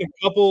 we were getting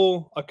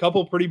a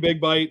couple pretty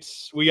big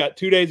bites. We got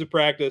 2 days of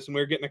practice, and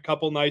we were getting a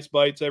couple nice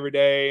bites every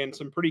day and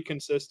some pretty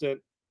consistent.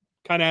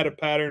 Kind of had a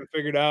pattern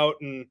figured out,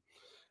 and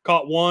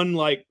caught one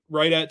like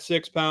right at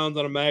 6 pounds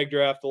on a mag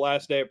draft the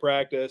last day of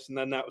practice. And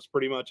then that was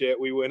pretty much it.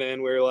 We went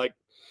in, we were like,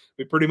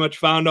 we pretty much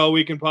found all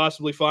we can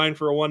possibly find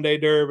for a 1-day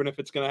derb. And if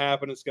it's going to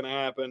happen, it's going to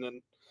happen.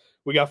 And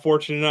we got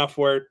fortunate enough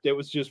where it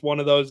was just one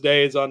of those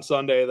days on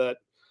Sunday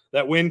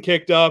that wind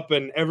kicked up,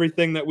 and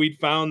everything that we'd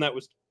found that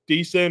was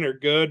decent or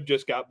good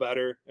just got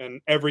better.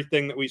 And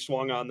everything that we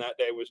swung on that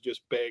day was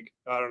just big.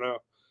 I don't know,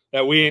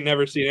 that we ain't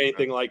never seen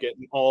anything like it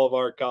in all of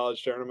our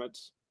college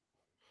tournaments.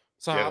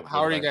 So how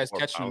are you guys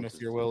catching them,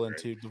 if you're willing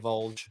to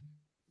divulge?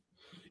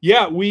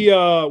 Yeah,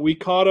 we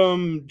caught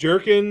them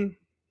jerking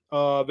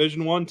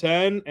Vision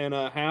 110 and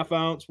a 1/2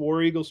 ounce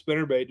War Eagle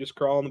spinnerbait, just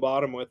crawling the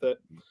bottom with it.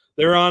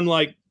 They're on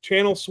like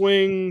channel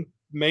swing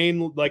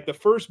main, like the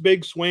first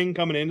big swing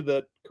coming into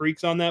the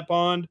creeks on that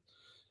pond.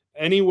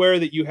 Anywhere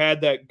that you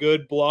had that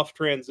good bluff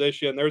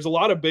transition, there's a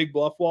lot of big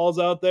bluff walls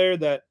out there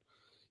that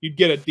you'd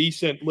get a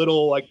decent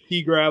little like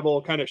pea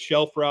gravel kind of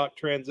shelf rock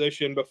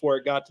transition before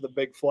it got to the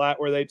big flat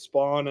where they'd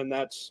spawn. And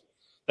that's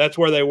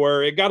where they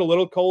were. It got a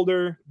little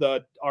colder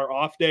our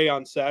off day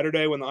on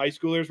Saturday when the high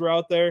schoolers were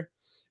out there,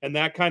 and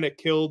that kind of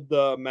killed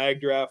the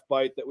mag draft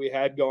bite that we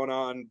had going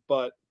on,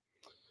 but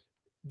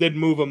didn't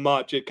move them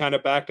much. It kind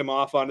of backed them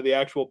off onto the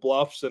actual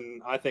bluffs,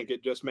 and I think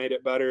it just made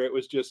it better. It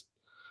was just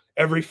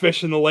every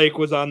fish in the lake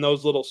was on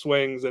those little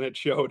swings, and it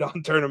showed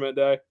on tournament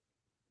day.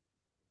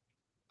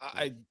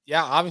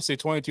 Yeah, obviously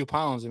 22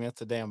 pounds. I mean,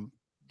 that's a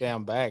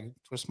damn bag.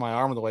 Twist my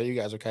arm the way you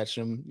guys are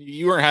catching them.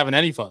 You weren't having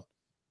any fun.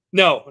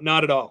 No,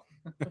 not at all.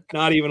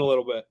 Not even a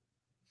little bit.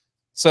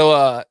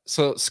 So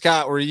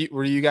Scott, were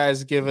you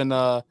guys given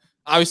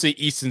obviously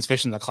Easton's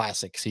fishing the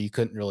Classic, so you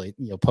couldn't really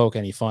poke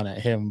any fun at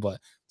him, but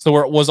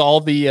so was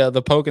all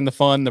the poke and the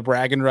fun, the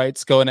bragging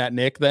rights going at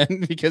Nick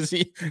then because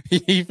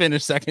he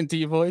finished second to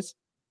you boys?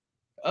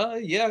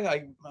 Yeah,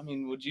 I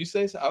mean, would you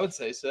say so? I would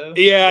say so.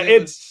 Yeah,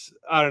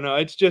 I don't know.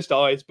 It's just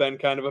always been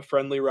kind of a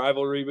friendly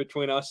rivalry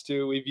between us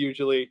two. We've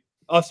usually,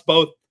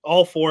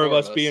 all four of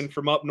us being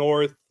from up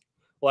north,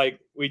 like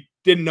we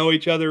didn't know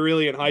each other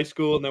really in high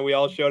school. And then we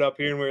all showed up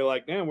here and we were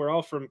like, man, we're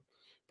all from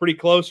pretty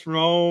close from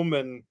home.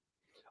 And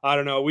I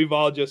don't know, we've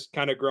all just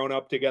kind of grown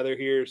up together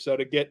here. So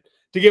to get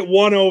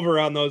one over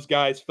on those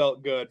guys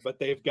felt good, but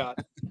they've got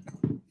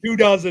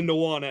 24 to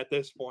 1 at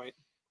this point.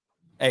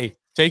 Hey,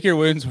 take your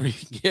wins where you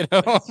can get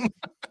them.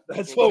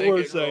 That's what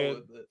we're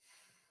saying.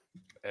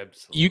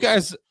 Absolutely. You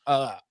guys,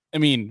 I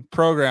mean,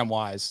 program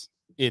wise,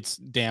 it's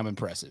damn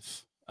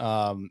impressive.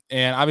 And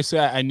obviously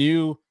I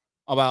knew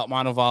about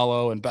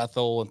Montevallo and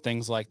Bethel and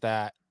things like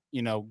that,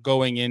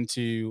 going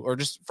into, or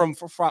just from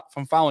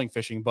fouling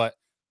fishing. But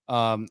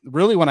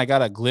really when I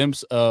got a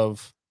glimpse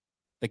of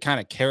the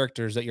kind of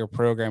characters that your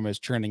program is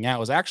churning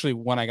out was actually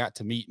when I got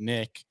to meet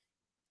Nick,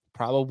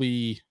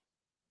 probably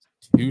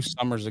 2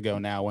 summers ago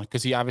now,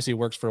 because he obviously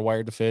works for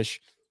Wired to Fish,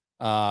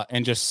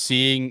 and just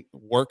seeing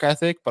work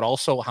ethic, but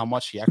also how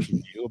much he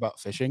actually knew about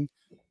fishing.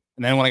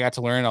 And then when I got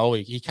to learn,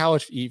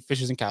 he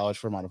fishes in college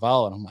for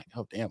Montevallo, and I'm like,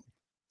 oh damn,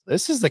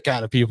 this is the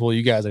kind of people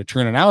you guys are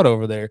turning out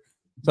over there.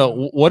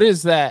 So what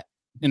is that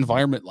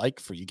environment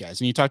like for you guys?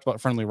 And you talked about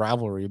friendly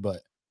rivalry,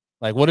 but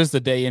like, what is the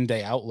day in,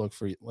 day out look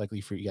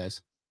likely for you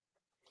guys?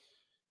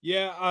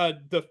 Yeah,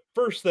 the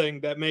first thing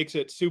that makes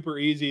it super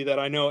easy that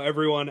I know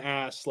everyone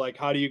asks, like,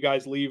 how do you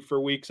guys leave for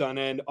weeks on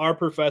end? Our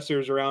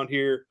professors around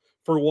here,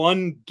 for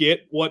one,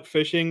 get what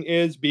fishing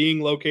is,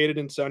 being located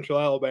in Central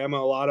Alabama.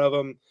 A lot of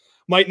them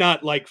might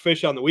not like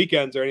fish on the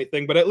weekends or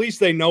anything, but at least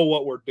they know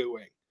what we're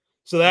doing.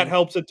 So that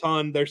helps a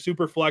ton. They're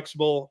super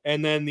flexible.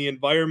 And then the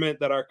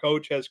environment that our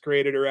coach has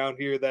created around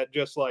here, that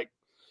just like,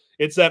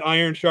 it's that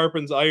iron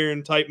sharpens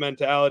iron type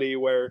mentality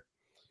where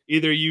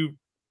either you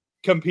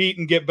compete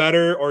and get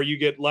better or you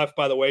get left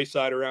by the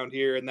wayside around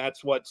here. And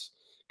that's what's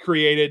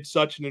created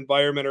such an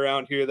environment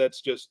around here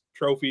that's just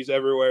trophies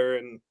everywhere.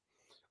 And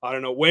I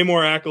don't know, way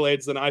more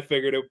accolades than I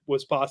figured it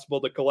was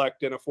possible to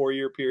collect in a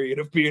 4-year period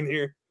of being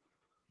here.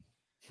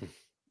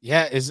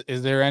 Yeah. Is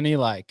there any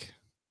like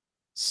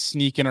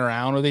sneaking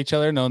around with each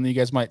other, knowing that you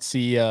guys might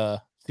see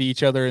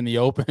each other in the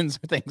opens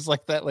or things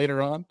like that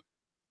later on?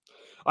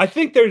 I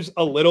think there's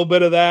a little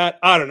bit of that.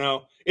 I don't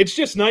know. It's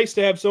just nice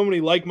to have so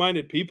many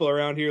like-minded people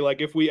around here.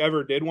 Like if we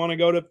ever did want to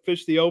go to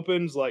fish the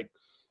opens, like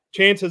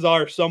chances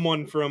are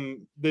someone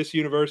from this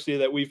university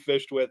that we've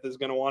fished with is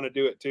going to want to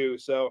do it too.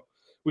 So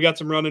we got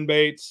some running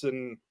baits,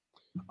 and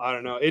I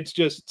don't know. It's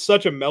just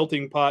such a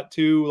melting pot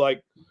too.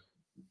 Like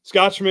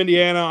Scott's from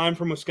Indiana. I'm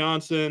from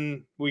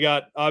Wisconsin. We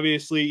got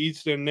obviously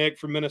Easton and Nick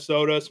from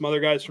Minnesota, some other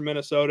guys from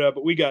Minnesota,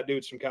 but we got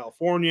dudes from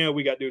California.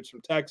 We got dudes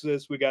from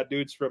Texas. We got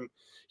dudes from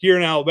here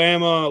in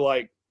Alabama.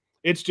 Like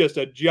it's just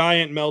a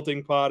giant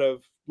melting pot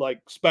of like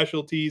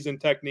specialties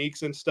and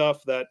techniques and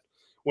stuff that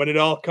when it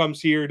all comes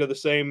here to the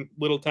same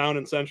little town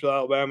in central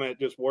Alabama, it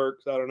just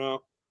works. I don't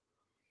know.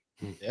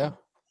 Yeah.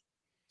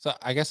 So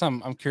I guess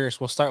I'm curious.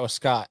 We'll start with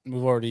Scott and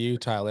move over to you,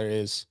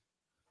 Tyler.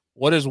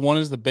 What is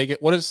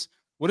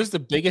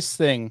the biggest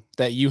thing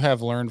that you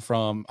have learned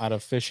from out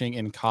of fishing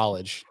in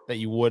college that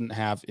you wouldn't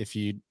have if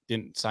you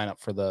didn't sign up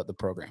for the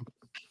program?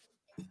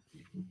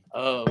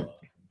 I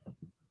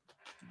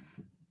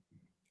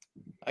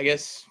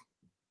guess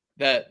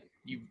that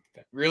you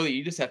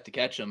just have to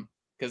catch them,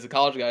 because the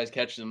college guys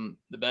catch them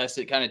the best.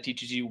 It kind of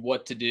teaches you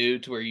what to do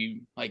to where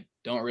you like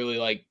don't really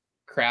like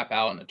crap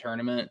out in a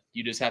tournament.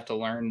 You just have to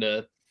learn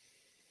to,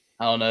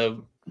 I don't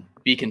know,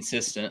 be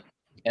consistent,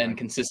 and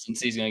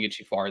consistency is going to get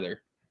you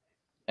farther.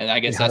 And I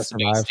guess that's the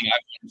biggest thing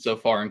I've learned so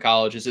far in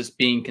college is just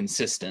being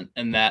consistent,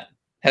 and that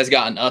has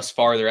gotten us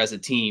farther as a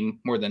team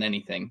more than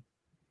anything.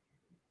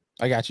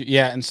 I got you.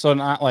 Yeah, and so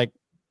not like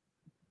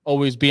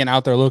always being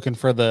out there looking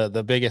for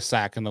the biggest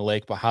sack in the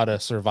lake, but how to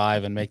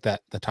survive and make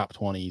that the top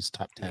 20s,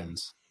 top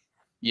 10s.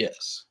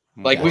 Yes.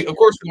 Like of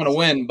course we want to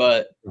win,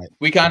 but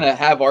we kind of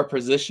have our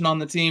position on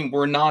the team.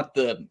 We're not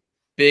the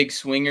big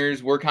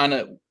swingers. We're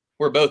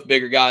both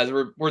bigger guys.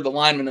 We're the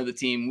linemen of the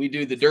team. We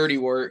do the dirty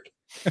work.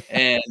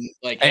 And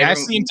like, hey, I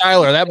seen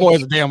Tyler. That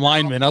boy's a damn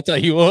lineman. I'll tell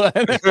you what.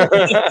 I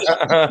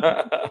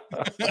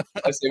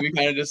say we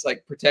kind of just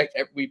like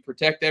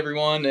protect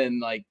everyone, and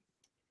like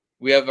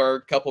we have our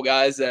couple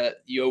guys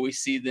that you always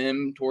see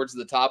them towards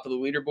the top of the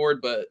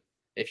leaderboard. But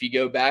if you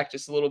go back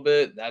just a little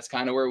bit, that's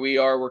kind of where we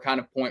are. We're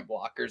kind of point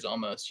blockers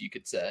almost, you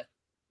could say.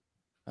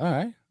 All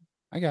right,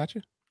 I got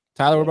you,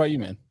 Tyler. What about you,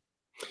 man?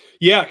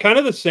 Yeah, kind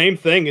of the same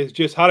thing, is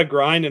just how to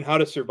grind and how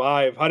to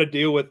survive, how to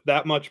deal with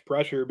that much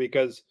pressure,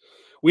 because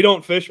we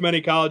don't fish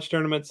many college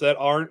tournaments that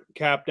aren't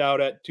capped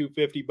out at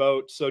 250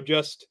 boats. So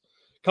just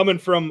coming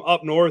from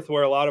up north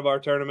where a lot of our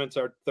tournaments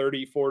are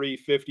 30, 40,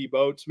 50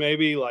 boats,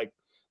 maybe, like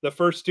the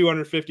first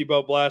 250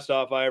 boat blast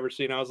off I ever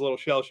seen, I was a little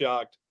shell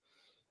shocked.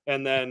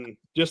 And then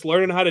just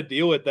learning how to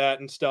deal with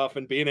that and stuff,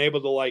 and being able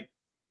to like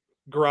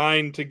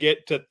grind to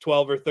get to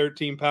 12 or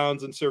 13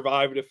 pounds and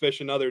survive to fish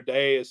another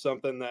day is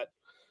something that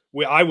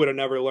I would have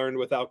never learned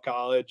without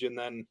college. And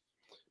then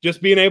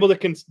just being able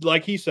to,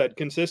 like he said,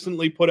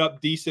 consistently put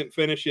up decent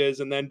finishes,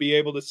 and then be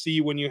able to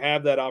see when you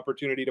have that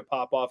opportunity to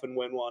pop off and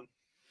win one.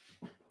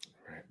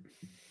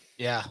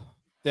 Yeah.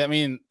 I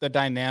mean, the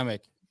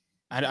dynamic,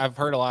 I've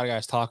heard a lot of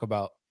guys talk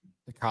about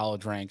the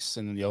college ranks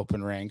and the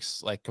open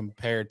ranks, like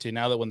compared to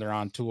now that when they're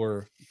on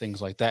tour,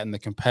 things like that, and the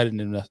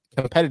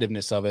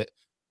competitiveness of it,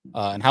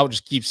 and how it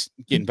just keeps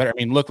getting better. I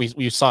mean, look,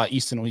 we saw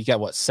Easton, we got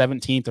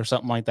 17th or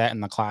something like that in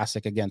the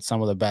classic against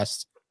some of the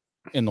best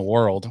in the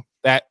world.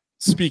 That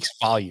speaks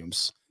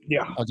volumes,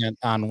 again,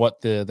 on what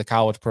the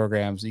college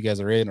programs you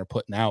guys are in are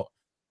putting out.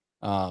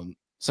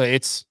 So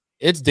it's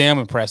damn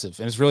impressive,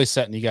 and it's really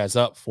setting you guys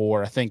up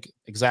for, I think,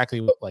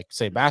 exactly what, like,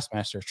 say,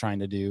 Bassmaster is trying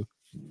to do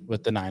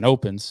with the 9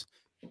 opens.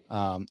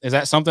 Is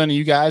that something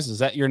you guys, is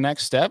that your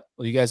next step?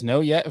 Will you guys know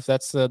yet if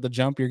that's the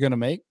jump you're going to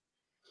make?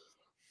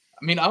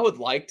 I mean, I would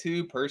like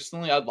to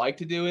personally, I'd like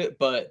to do it,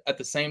 but at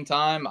the same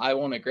time, I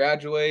want to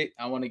graduate.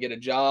 I want to get a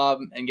job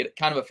and get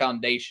kind of a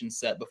foundation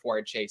set before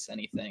I chase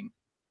anything.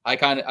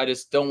 I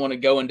just don't want to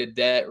go into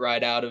debt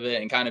right out of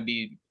it and kind of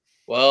be,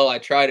 well, I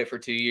tried it for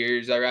 2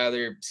 years. I'd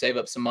rather save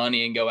up some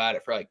money and go at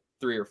it for like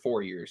 3 or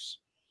 4 years.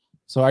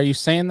 So are you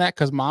saying that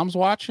because mom's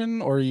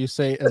watching, or you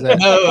say, is that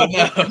no,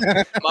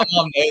 my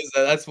mom knows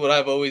that. That's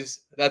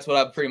what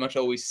I've pretty much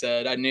always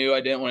said. I knew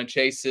I didn't want to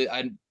chase it.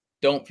 I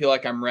don't feel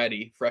like I'm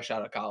ready fresh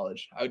out of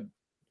college. I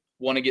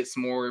want to get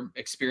some more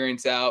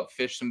experience out,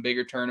 fish some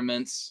bigger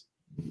tournaments,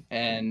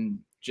 and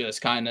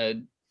just kind of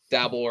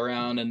dabble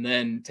around and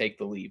then take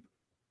the leap.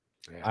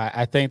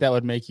 I think that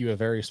would make you a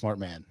very smart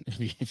man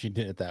if you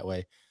did it that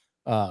way.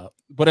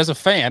 But as a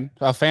fan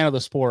of the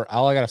sport,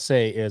 all I got to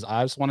say is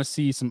I just want to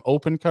see some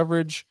open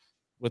coverage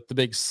with the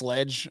big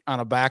sledge on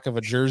the back of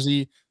a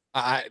jersey.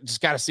 I just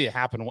got to see it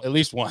happen at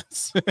least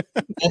once.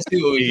 We'll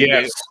see what we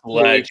can do.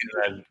 Sledge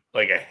and then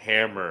like a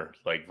hammer,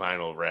 like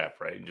vinyl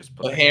wrap, right? And just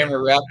put a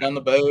hammer wrapped on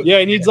the boat. Yeah,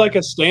 he needs like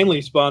a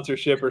Stanley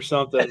sponsorship or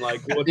something,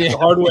 like with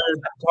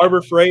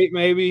Harbor Freight,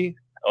 maybe.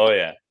 Oh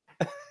yeah.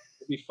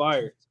 be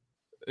fire.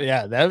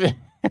 Yeah, that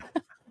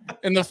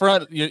in the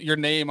front, your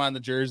name on the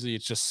jersey,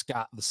 it's just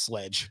Scott the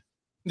Sledge.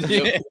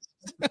 Yep.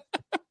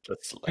 The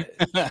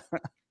Sledge.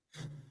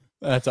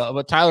 That's all.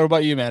 But Tyler, what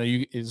about you, man?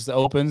 Is the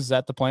Opens, is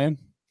that the plan?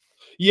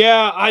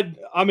 Yeah,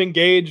 I'm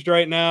engaged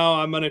right now.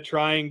 I'm gonna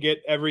try and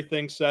get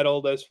everything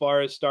settled as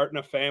far as starting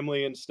a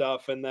family and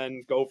stuff, and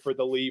then go for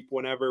the leap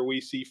whenever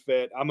we see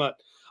fit. I'm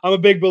a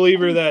big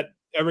believer that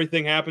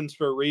everything happens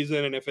for a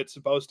reason, and if it's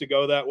supposed to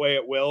go that way,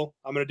 it will.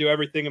 I'm gonna do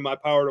everything in my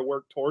power to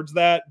work towards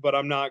that, but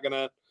I'm not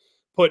gonna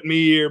put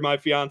me or my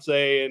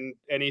fiance in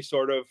any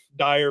sort of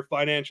dire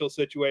financial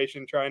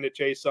situation trying to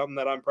chase something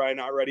that I'm probably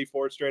not ready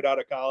for straight out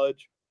of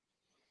college.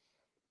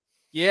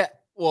 Yeah.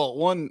 Well,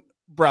 one,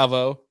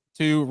 bravo.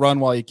 Two, run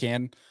while you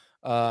can.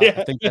 Yeah.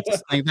 I think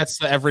that's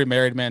the every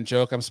married man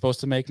joke I'm supposed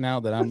to make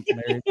now that I'm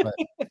married. But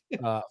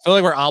I feel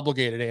like we're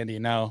obligated, Andy,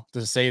 now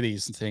to say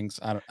these things.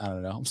 I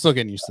don't know. I'm still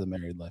getting used to the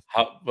married life.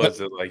 How was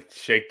it like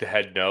shake the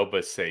head no,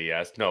 but say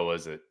yes? No,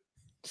 was it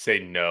say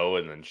no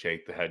and then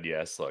shake the head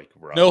yes? Like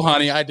run? No,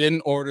 honey, I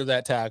didn't order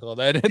that tackle.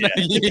 That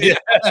Yeah.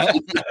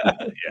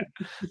 Yeah.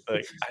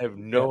 Like I have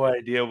no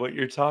idea what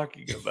you're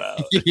talking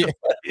about. Yeah.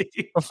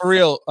 But for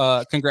real,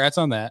 congrats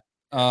on that.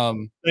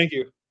 Thank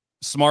you.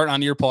 Smart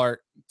on your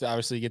part to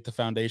obviously get the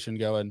foundation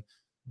going,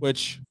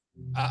 which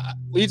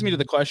leads me to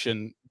the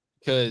question,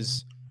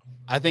 because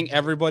I think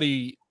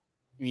everybody,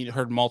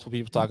 heard multiple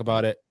people talk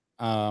about it.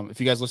 If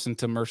you guys listen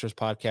to Mercer's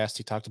podcast,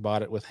 he talked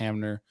about it with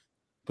Hamner,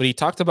 but he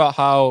talked about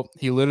how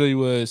he literally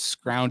was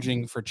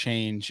scrounging for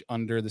change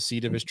under the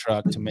seat of his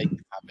truck to make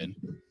it happen.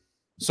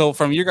 So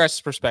from your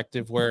guys'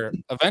 perspective, where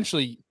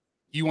eventually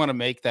you want to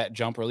make that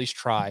jump or at least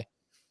try,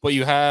 but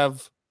you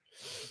have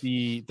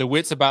the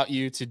wits about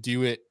you to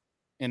do it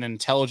in an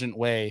intelligent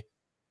way,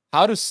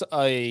 how does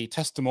a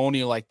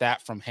testimonial like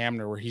that from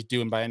Hamner, where he's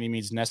doing by any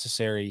means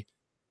necessary,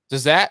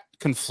 does that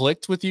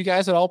conflict with you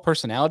guys at all,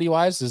 personality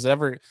wise? Does it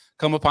ever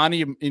come upon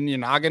you in your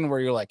noggin where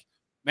you're like,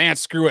 man,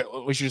 screw it,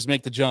 we should just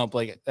make the jump?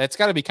 Like, that's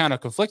got to be kind of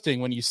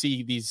conflicting when you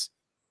see these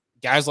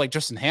guys like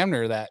Justin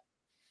Hamner that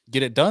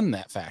get it done in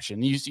that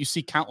fashion. You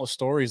see countless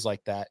stories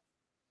like that.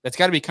 That's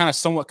got to be kind of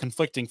somewhat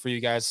conflicting for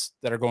you guys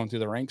that are going through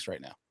the ranks right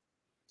now.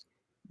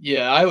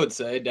 Yeah, I would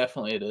say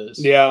definitely it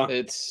is. Yeah.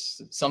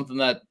 It's something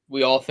that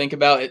we all think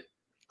about.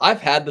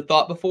 I've had the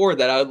thought before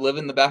that I would live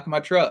in the back of my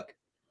truck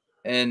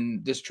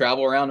and just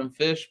travel around and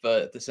fish,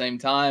 but at the same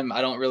time,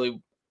 I wouldn't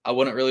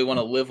really want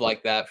to live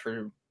like that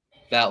for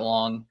that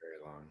long.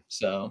 Very long.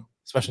 So,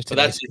 especially today.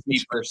 But that's just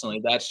me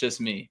personally. That's just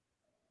me.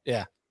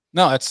 Yeah.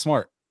 No, that's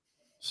smart.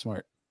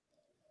 Smart.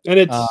 And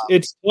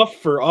it's tough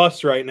for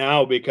us right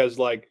now because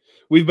like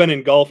we've been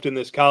engulfed in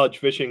this college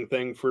fishing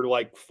thing for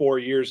like 4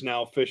 years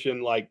now,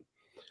 fishing like,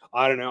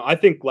 I don't know. I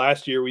think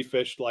last year we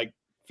fished like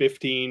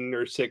 15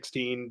 or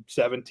 16,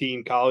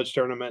 17 college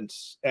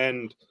tournaments.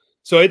 And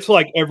so it's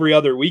like every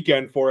other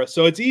weekend for us.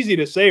 So it's easy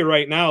to say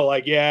right now,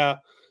 like, yeah,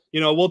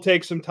 we'll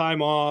take some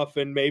time off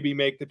and maybe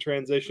make the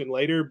transition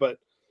later. But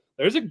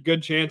there's a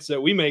good chance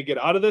that we may get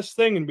out of this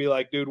thing and be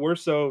like, dude, we're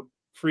so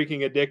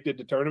freaking addicted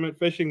to tournament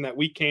fishing that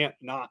we can't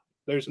not.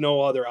 There's no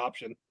other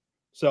option.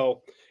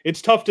 So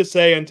it's tough to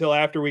say until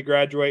after we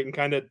graduate and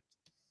kind of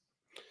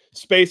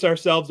space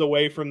ourselves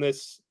away from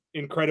this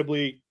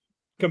incredibly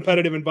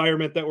competitive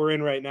environment that we're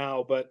in right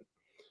now. But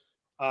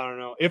I don't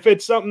know if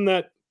it's something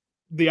that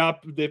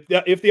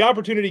if the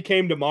opportunity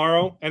came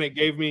tomorrow and it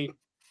gave me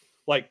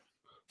like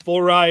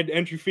full ride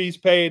entry fees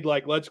paid,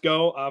 like, let's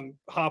go, I'm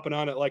hopping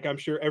on it. Like I'm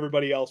sure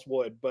everybody else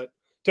would, but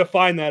to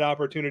find that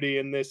opportunity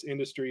in this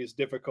industry is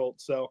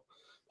difficult. So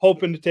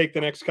hoping to take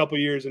the next couple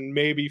of years and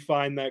maybe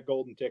find that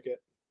golden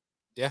ticket.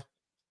 Yeah.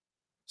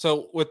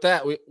 So with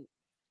that,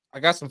 I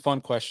got some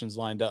fun questions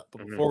lined up,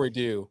 but before we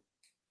do,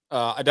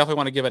 I definitely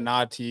want to give a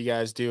nod to you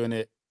guys doing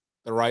it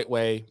the right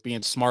way,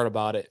 being smart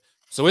about it.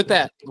 So with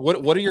that,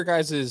 what are your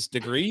guys'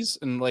 degrees?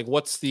 And like,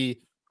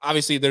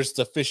 obviously there's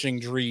the fishing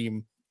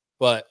dream,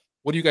 but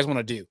what do you guys want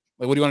to do?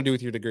 Like, what do you want to do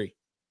with your degree?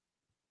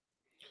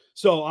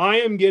 So I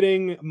am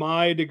getting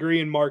my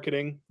degree in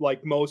marketing,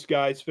 like most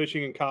guys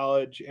fishing in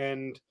college.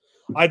 And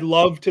I'd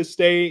love to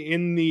stay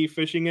in the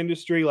fishing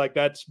industry. Like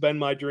that's been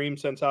my dream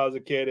since I was a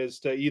kid, is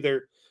to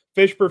either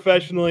fish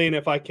professionally, and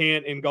if I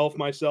can't, engulf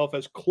myself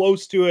as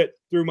close to it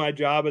through my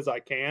job as I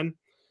can.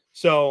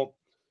 So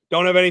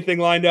don't have anything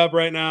lined up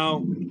right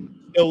now.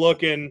 Still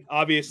looking.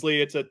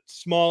 Obviously, it's a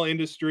small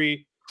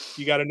industry.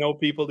 You got to know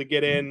people to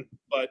get in.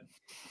 But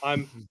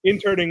I'm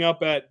interning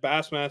up at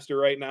Bassmaster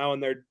right now in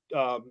their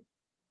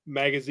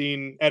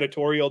magazine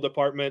editorial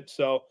department.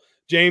 So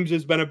James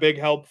has been a big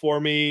help for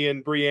me,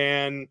 and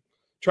Brianne,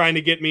 trying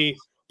to get me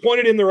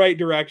pointed in the right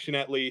direction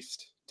at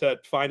least to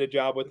find a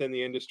job within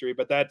the industry.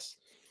 But that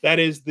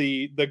is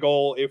the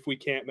goal if we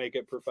can't make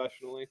it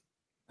professionally.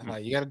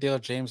 You got to deal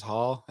with James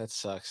Hall. That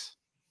sucks.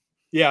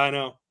 Yeah, I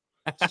know.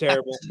 It's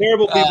terrible.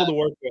 Terrible people to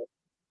work with.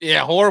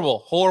 Yeah,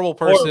 horrible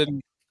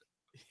person.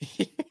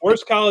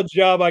 Worst college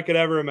job I could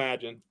ever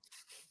imagine.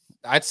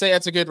 I'd say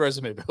that's a good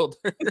resume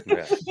builder.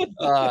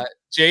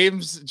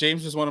 James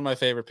is one of my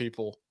favorite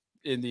people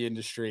in the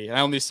industry. And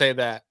I only say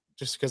that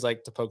just because I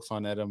like to poke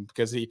fun at him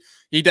because he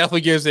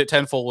definitely gives it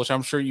tenfold, which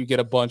I'm sure you get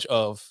a bunch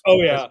of.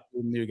 Oh yeah,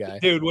 new guy,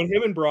 dude. When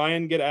him and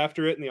Brian get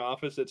after it in the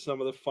office, it's some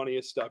of the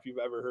funniest stuff you've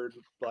ever heard.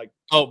 Like,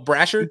 oh,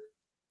 Brasher.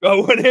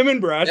 Oh, when him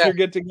and Brasher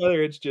get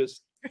together, it's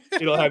just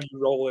it'll have you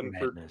rolling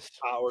for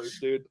hours,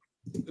 dude.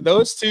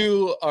 Those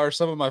two are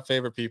some of my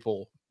favorite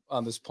people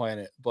on this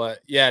planet. But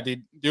yeah,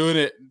 dude, doing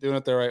it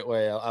the right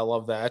way. I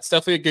love that. It's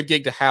definitely a good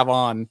gig to have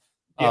on.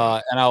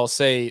 Yeah. And I will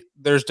say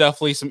there's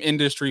definitely some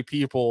industry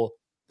people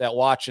that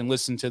watch and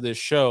listen to this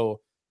show.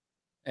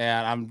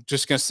 And I'm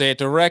just going to say it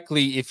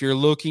directly. If you're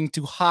looking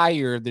to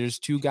hire, there's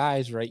two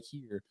guys right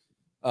here.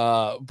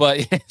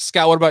 But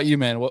Scott, what about you,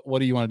 man? What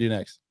do you want to do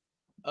next?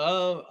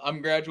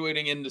 I'm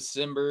graduating in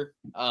December.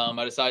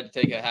 I decided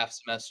to take a half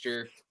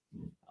semester.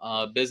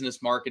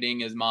 Business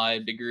marketing is my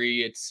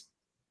degree. It's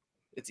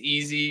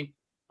easy.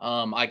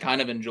 I kind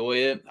of enjoy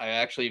it. I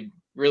actually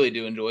really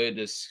do enjoy it.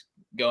 Just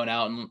going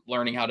out and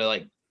learning how to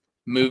like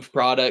move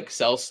product,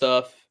 sell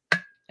stuff.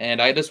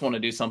 And I just want to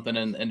do something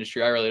in the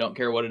industry. I really don't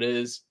care what it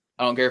is.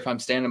 I don't care if I'm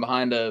standing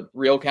behind a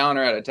reel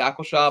counter at a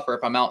tackle shop or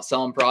if I'm out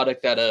selling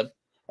product at a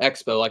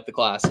expo like the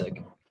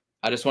Classic.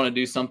 I just want to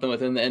do something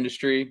within the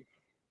industry,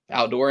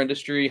 outdoor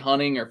industry,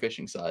 hunting or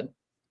fishing side.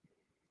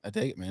 I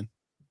take it, man.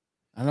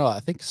 I don't know. I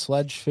think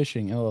Sledge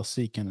Fishing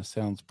LLC kind of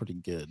sounds pretty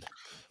good.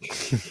 I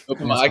could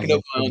open my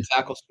own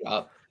tackle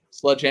shop,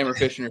 Sledgehammer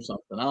Fishing or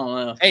something. I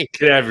don't know. Hey, you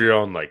could have your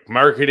own like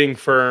marketing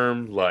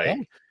firm.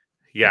 Like,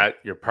 you got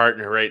your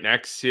partner right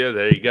next to you.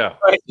 There you go.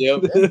 Right.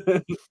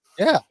 Yep.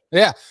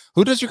 Yeah.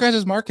 Who does your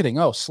guys' marketing?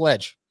 Oh,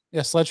 Sledge.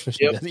 Yeah, Sledge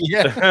Fishing. Yep.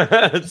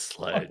 Yeah,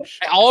 Sledge.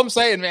 All I'm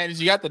saying, man,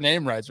 is you got the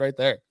name right. It's right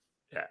there.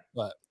 Yeah,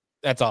 but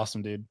that's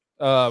awesome, dude.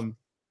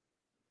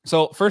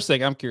 So first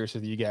thing I'm curious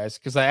with you guys,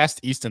 because I asked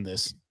Easton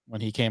this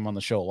when he came on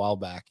the show a while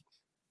back,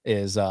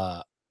 is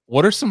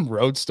what are some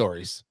road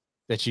stories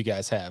that you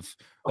guys have?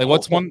 Like,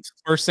 what's one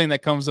first thing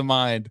that comes to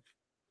mind?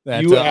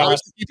 That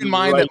keep in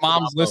mind that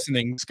mom's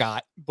listening,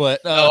 Scott.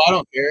 But no, I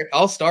don't care.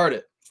 I'll start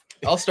it.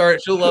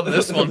 She'll love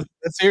this one.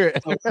 Let's hear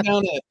it.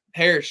 Down at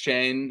Harris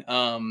Chain.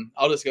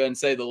 I'll just go ahead and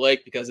say the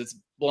lake because it's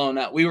blown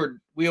out.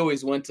 We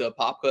always went to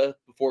Apopka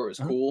before it was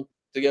cool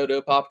to go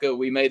to Apopka.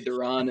 We made the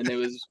run, and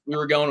we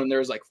were going when there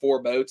was like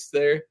 4 boats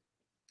there.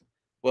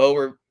 Well,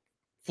 we're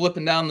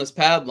flipping down this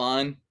pad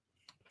line.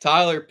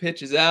 Tyler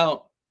pitches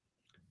out,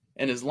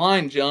 and his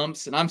line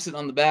jumps, and I'm sitting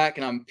on the back,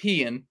 and I'm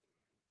peeing.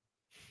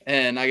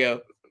 And I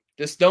go,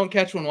 just don't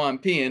catch one while I'm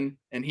peeing.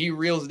 And he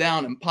reels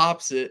down and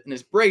pops it, and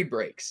his braid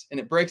breaks. And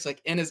it breaks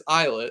like in his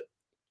eyelet,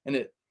 and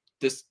it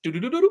just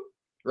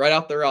right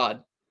out the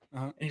rod.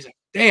 And he's like,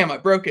 damn, I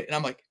broke it. And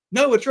I'm like,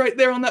 no, it's right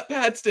there on that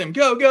pad stem.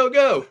 Go, go,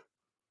 go.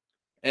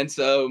 And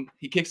so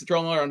he kicks the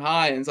trolling motor on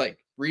high and is like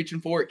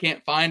reaching for it,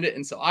 can't find it.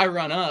 And so I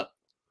run up,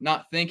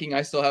 not thinking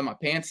I still have my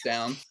pants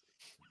down.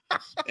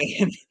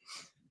 And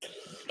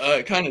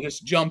kind of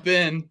just jump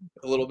in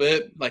a little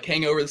bit, like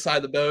hang over the side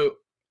of the boat,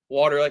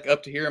 water like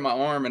up to here in my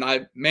arm, and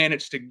I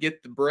managed to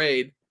get the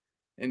braid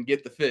and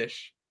get the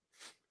fish.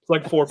 It's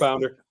like a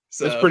 4-pounder.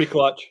 So it's pretty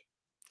clutch.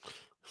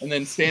 And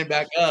then stand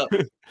back up,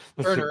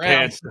 turn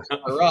around,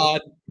 my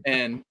rod,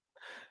 and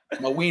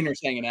my wiener's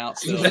hanging out.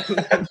 So.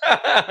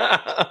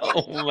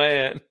 Oh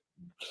man,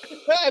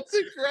 that's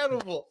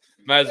incredible.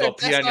 Might as well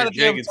pee on your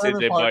jig and say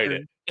they bite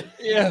it.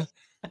 Yeah.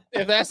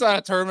 If that's not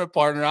a tournament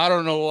partner, I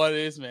don't know what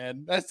is,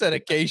 man. That's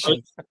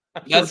dedication.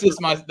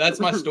 That's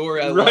my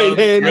story. You're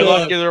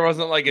lucky there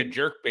wasn't like a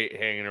jerk bait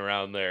hanging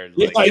around there.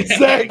 Like, yeah,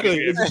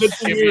 exactly.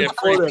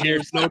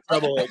 There's no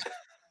trouble.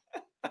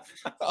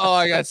 Oh,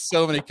 I got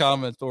so many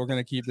comments, but we're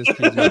gonna keep this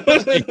PG. Keep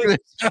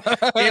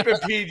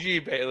it PG,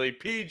 Bailey.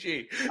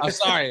 PG. I'm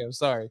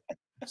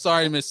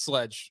sorry, Miss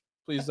Sledge.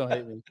 Please don't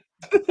hate me.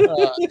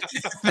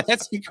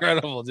 That's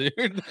incredible,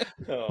 dude.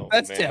 Oh,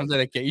 that's damn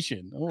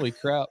dedication. Holy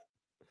crap.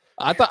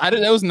 That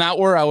was not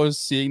where I was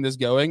seeing this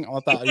going. I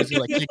thought I was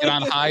like kicking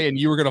on high and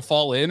you were gonna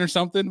fall in or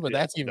something, but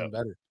that's even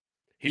better.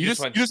 You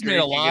just made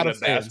a lot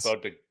of bass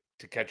boat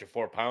to catch a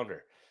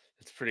 4-pounder.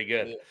 It's pretty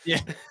good.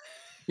 Yeah.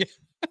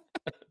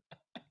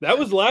 That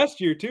was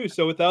last year too.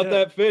 So without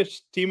that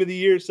fish, team of the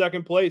year,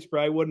 2nd place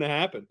probably wouldn't have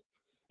happened.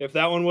 If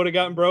that one would have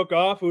gotten broke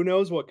off, who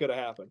knows what could have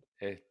happened.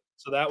 Hey,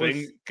 so that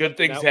was good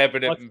things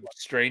happen at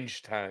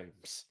strange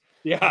times.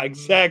 Yeah,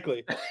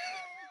 exactly.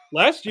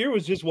 Last year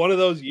was just one of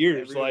those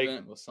years. Every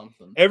event was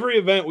something. Every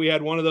event we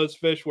had one of those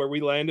fish where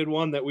we landed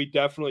one that we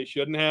definitely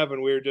shouldn't have,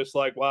 and we were just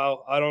like,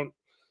 "Wow, I don't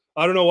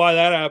know why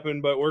that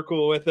happened, but we're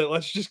cool with it.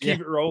 Let's just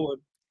keep it rolling."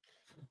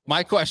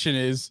 My question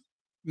is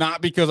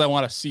not because I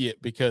want to see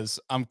it, because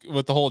I'm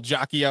with the whole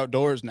Jockey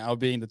Outdoors now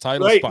being the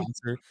title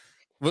sponsor.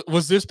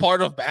 Was this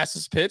part of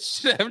Bass's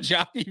pitch to have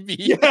Jockey be?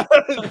 Yeah,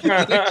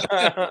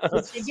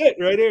 this is it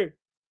right here.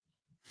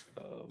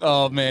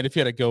 Oh man, if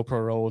you had a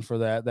GoPro rolling for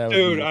that would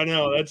be... I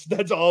know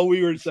that's all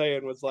we were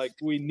saying was like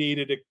we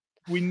needed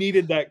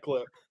that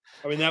clip.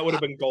 I mean, that would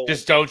have been gold.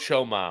 Just don't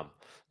show mom.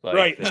 Like,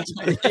 right.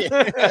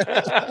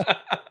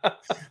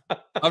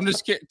 I'm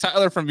just kidding.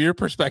 Tyler, from your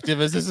perspective,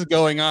 as this is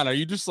going on, are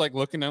you just like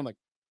looking down like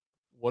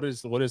what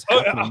is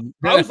happening?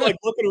 I was like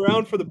looking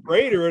around for the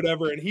braid or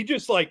whatever, and he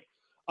just like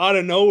out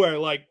of nowhere,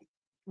 like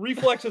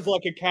reflexes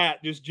like a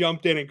cat, just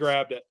jumped in and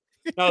grabbed it.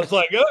 And I was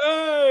like,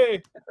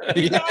 hey,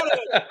 you got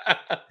it.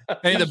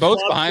 Hey, the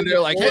boat's behind there,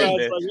 like, hey, I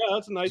was like, yeah,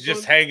 that's a nice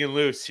just one. hanging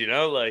loose, you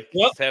know, like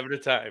just having a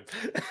time.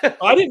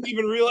 I didn't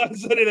even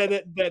realize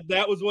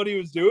that was what he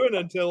was doing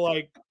until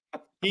like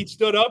he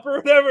stood up or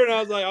whatever, and I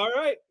was like, all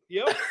right,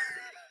 yep.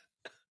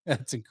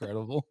 That's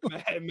incredible.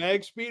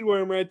 Mag speed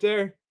worm right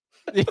there.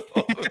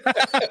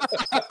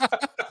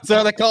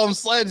 So they call him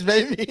Sledge,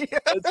 baby.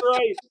 That's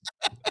right.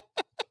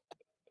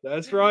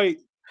 That's right.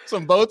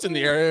 Some boats in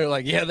the area,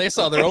 like, yeah, they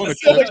saw their own.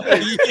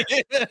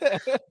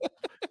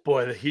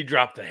 Boy, he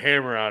dropped the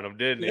hammer on him,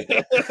 didn't he?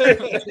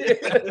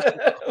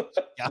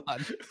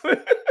 God.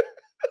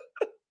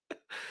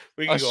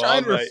 We I can was go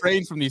trying to all night.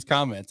 refrain from these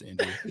comments,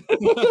 Andy.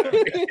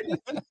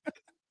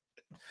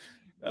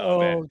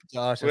 Oh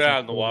gosh, we're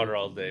out in the water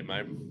all day.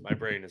 My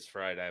brain is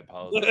fried. I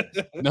apologize.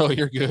 No,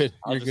 you're good.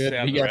 I'll You're just good. stay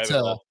on He the got rabbit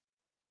hole.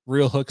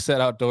 Real Hook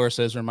Set Outdoor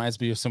says reminds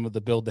me of some of the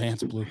Bill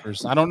Dance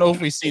bloopers. I don't know if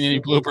we've seen any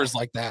bloopers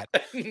like that,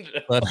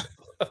 but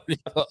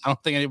I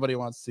don't think anybody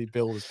wants to see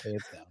Bill with his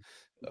pants down.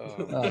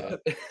 Oh,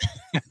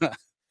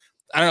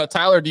 I don't know,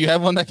 Tyler. Do you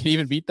have one that can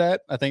even beat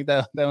that? I think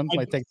that one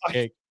might take the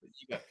cake.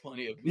 You got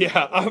plenty of.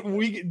 Yeah,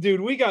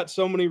 we got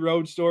so many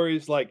road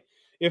stories. Like,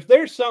 if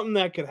there's something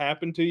that could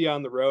happen to you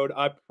on the road,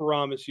 I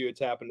promise you, it's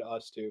happened to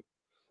us too.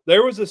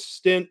 There was a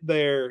stint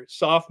there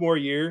sophomore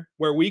year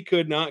where we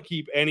could not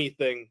keep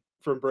anything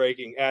from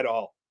breaking at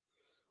all.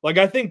 Like,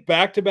 I think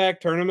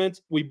back-to-back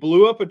tournaments, we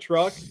blew up a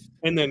truck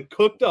and then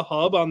cooked a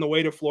hub on the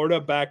way to Florida,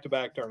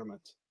 back-to-back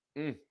tournaments.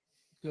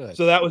 Good.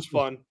 So that was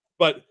fun.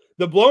 But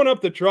the blowing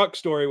up the truck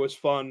story was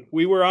fun.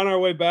 We were on our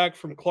way back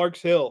from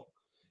Clark's Hill,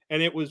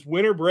 and it was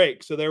winter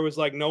break, so there was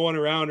like no one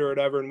around or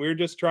whatever, and we were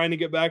just trying to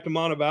get back to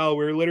Montevallo.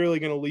 We were literally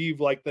going to leave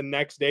like the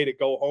next day to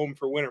go home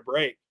for winter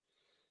break.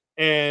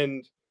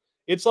 And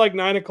it's like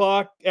 9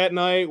 o'clock at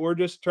night. We're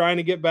just trying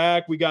to get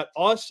back. We got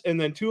us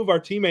and then two of our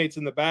teammates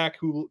in the back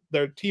who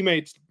their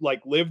teammates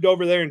like lived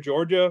over there in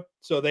Georgia.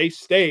 So they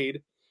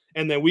stayed,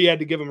 and then we had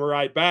to give them a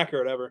ride back or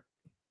whatever.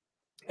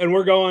 And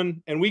we're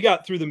going, and we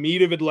got through the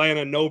meat of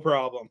Atlanta, no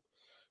problem.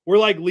 We're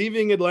like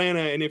leaving Atlanta.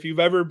 And if you've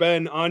ever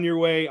been on your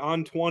way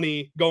on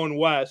 20 going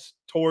west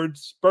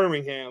towards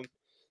Birmingham,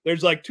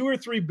 there's like 2 or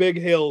 3 big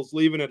hills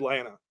leaving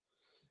Atlanta.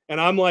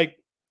 And I'm like,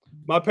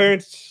 my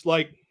parents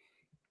like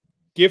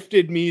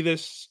gifted me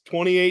this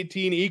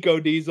 2018 Eco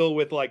Diesel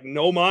with like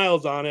no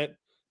miles on it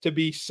to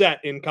be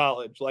set in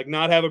college, like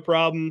not have a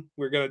problem.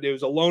 It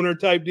was a loaner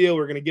type deal.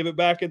 We're going to give it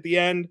back at the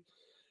end.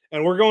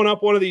 And we're going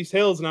up one of these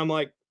hills, and I'm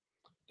like,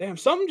 damn,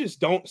 something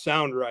just don't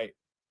sound right.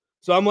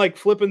 So I'm like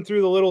flipping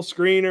through the little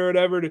screen or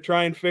whatever to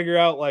try and figure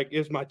out, like,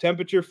 is my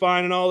temperature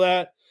fine and all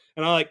that?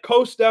 And I like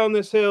coast down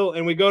this hill,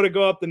 and we go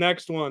up the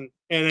next one,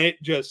 and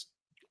it just,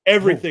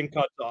 everything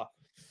cuts off,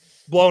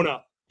 blown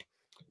up.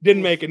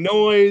 Didn't make a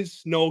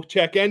noise, no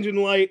check engine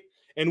light.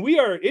 And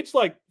it's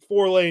like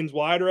 4 lanes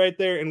wide right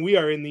there, and we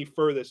are in the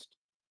furthest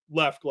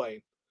left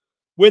lane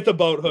with a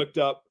boat hooked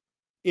up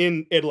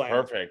in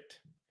Atlanta. Perfect.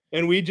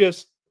 And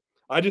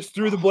I just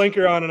threw the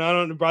blinker on,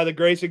 and by the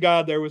grace of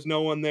God, there was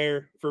no one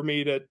there for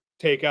me to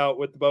take out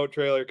with the boat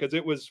trailer, because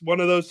it was one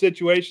of those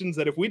situations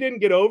that if we didn't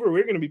get over, we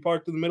were going to be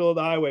parked in the middle of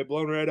the highway,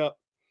 blown right up.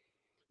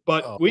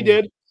 But we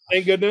did,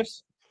 thank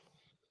goodness.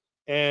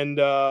 And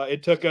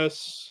it took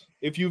us,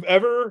 if you've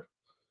ever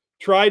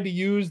tried to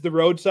use the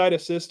roadside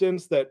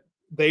assistance that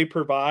they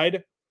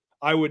provide,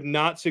 I would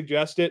not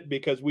suggest it,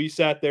 because we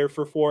sat there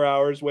for 4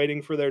 hours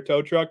waiting for their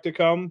tow truck to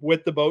come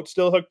with the boat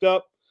still hooked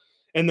up.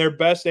 And their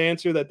best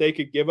answer that they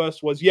could give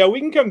us was, yeah, we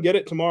can come get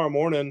it tomorrow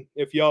morning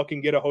if y'all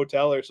can get a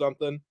hotel or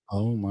something.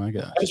 Oh my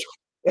gosh.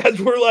 As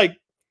we're like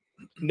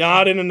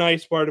not in a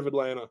nice part of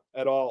Atlanta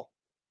at all.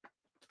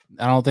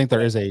 I don't think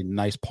there is a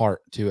nice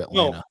part to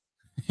Atlanta.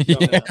 No.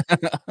 Yeah.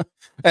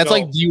 That's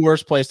like the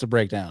worst place to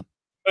break down.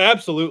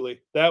 Absolutely.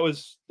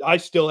 I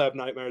still have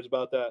nightmares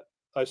about that.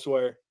 I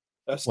swear.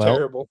 That's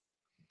terrible.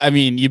 I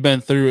mean, you've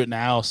been through it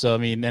now. So, I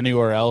mean,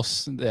 anywhere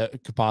else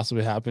that could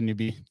possibly happen, you'd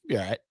be all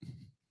right.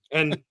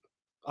 And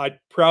I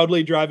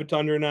proudly drive a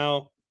Tundra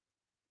now.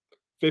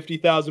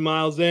 50,000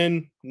 miles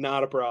in,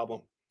 not a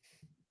problem.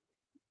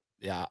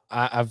 Yeah,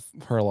 I've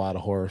heard a lot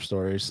of horror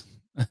stories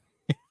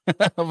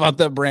about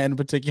that brand in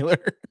particular.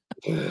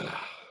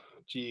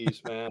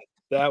 Jeez, man.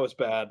 That was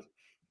bad.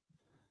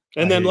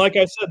 And then, like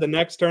I said, the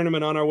next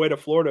tournament on our way to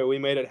Florida, we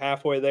made it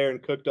halfway there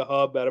and cooked a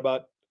hub at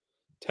about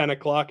 10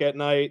 o'clock at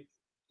night.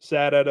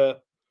 Sat at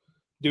a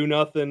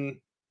do-nothing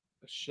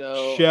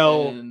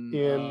shell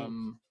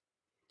in...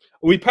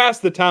 We pass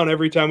the town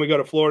every time we go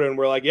to Florida, and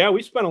we're like, yeah,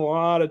 we spent a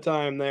lot of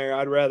time there.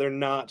 I'd rather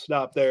not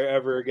stop there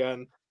ever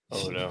again.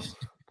 Oh, no.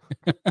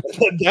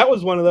 That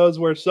was one of those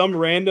where some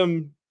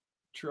random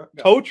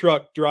tow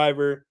truck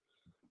driver,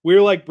 we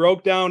were like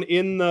broke down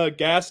in the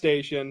gas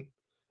station,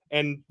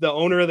 and the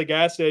owner of the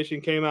gas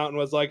station came out and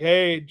was like,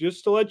 hey,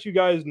 just to let you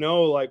guys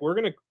know, like, we're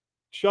going to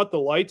shut the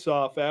lights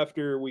off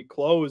after we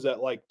close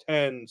at like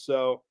 10.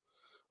 So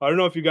I don't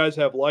know if you guys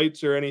have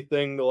lights or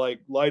anything to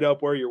like light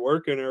up where you're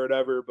working or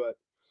whatever, but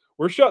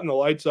we're shutting the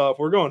lights off.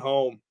 We're going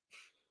home.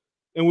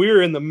 and we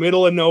were in the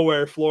middle of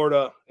nowhere,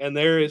 Florida, and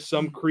there is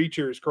some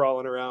creatures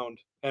crawling around,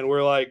 and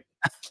we're like,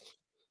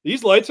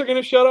 these lights are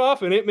going to shut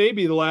off, and it may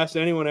be the last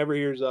anyone ever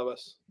hears of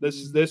us. This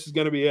is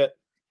going to be it.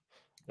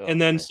 Oh,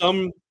 and then man.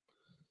 some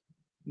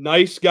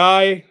nice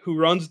guy who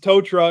runs a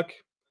tow truck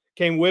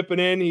came whipping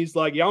in. He's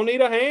like, y'all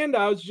need a hand?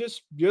 I was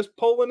just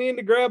pulling in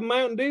to grab a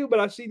Mountain Dew, but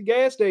I see the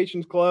gas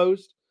station's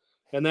closed.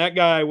 And that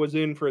guy was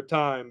in for a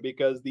time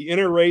because the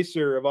inner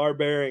racer of our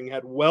bearing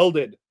had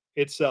welded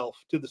itself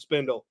to the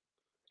spindle,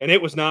 and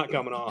it was not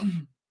coming off.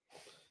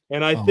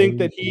 And I think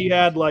that he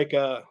had like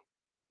a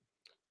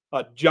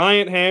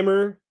giant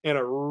hammer and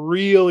a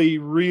really,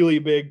 really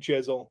big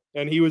chisel,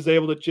 and he was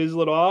able to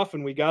chisel it off,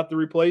 and we got the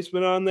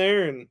replacement on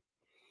there and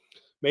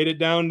made it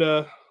down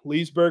to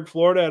Leesburg,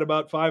 Florida at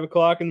about 5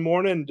 o'clock in the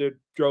morning and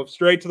drove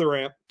straight to the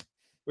ramp.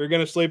 We were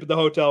going to sleep at the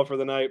hotel for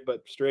the night,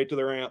 but straight to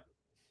the ramp.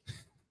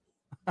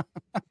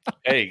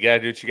 Hey, you gotta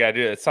do what you gotta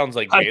do. It sounds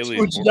like That's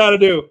what you gotta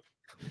do.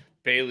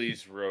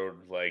 Bailey's road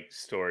like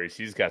stories.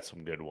 He's got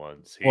some good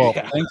ones. Well,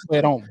 thankfully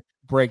I don't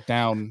break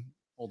down.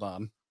 Hold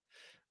on.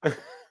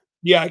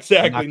 Yeah,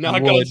 exactly.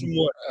 Knock on some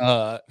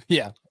wood.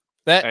 Yeah.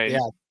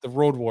 The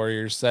Road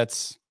Warriors,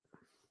 that's,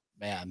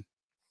 man.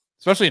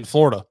 Especially in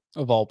Florida,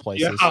 of all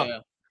places. Yeah.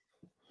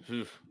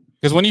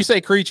 Because when you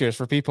say creatures,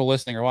 for people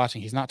listening or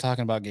watching, he's not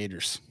talking about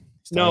gators.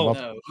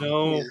 No.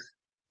 Yeah.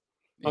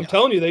 I'm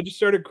telling you, they just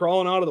started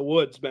crawling out of the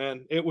woods,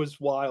 man. It was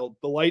wild.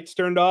 The lights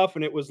turned off,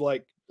 and it was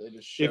like,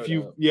 if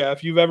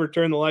you've ever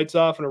turned the lights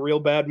off in a real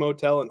bad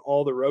motel and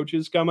all the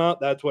roaches come out,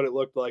 that's what it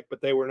looked like.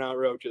 But they were not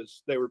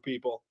roaches; they were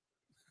people.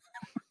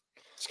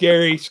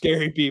 Scary,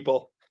 scary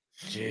people.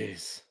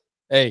 Jeez.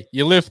 Hey,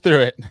 you lived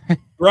through it.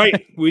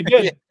 Right, we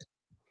did.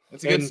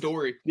 It's a good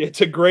story. It's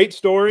a great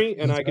story,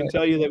 and I can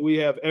tell you that we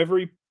have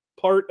every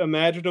part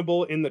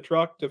imaginable in the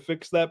truck to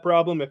fix that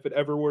problem if it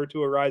ever were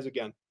to arise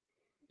again.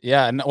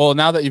 Yeah, and well,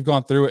 now that you've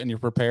gone through it and you're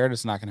prepared,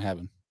 it's not going to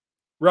happen.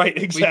 Right,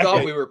 exactly. We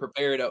thought we were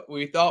prepared.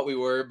 We thought we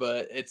were,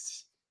 but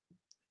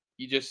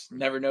you just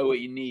never know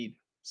what you need.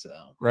 So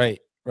right.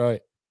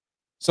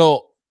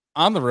 So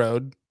on the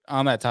road,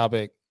 on that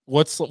topic,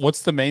 what's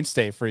the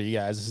mainstay for you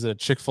guys? Is it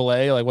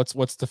Chick-fil-A? Like,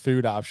 what's the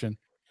food option?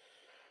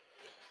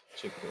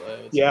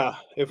 Chick-fil-A. Yeah,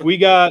 if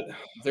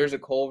there's a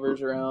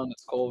Culver's around,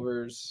 it's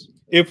Culver's.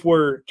 If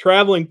we're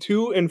traveling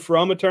to and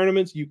from a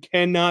tournament, you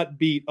cannot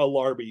beat a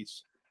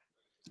Larby's.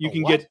 You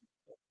can get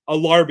a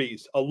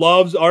Larby's, a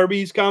Love's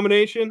Arby's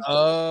combination.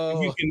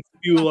 Oh, you can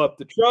fuel up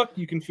the truck,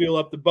 you can fuel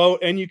up the boat,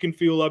 and you can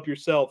fuel up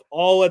yourself,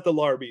 all at the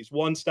Larby's,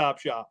 one-stop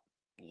shop.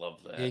 Love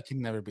that. Yeah, you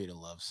can never beat a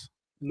Love's.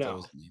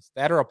 No,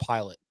 that or a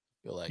Pilot.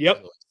 I feel like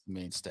yep,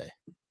 mainstay.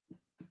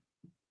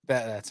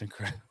 That's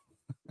incredible.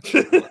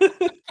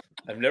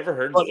 I've never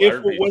heard. But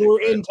when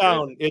we're in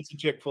town, it's a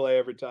Chick-fil-A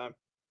every time.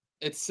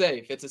 It's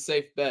safe. It's a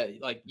safe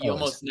bet. Like you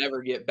almost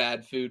never get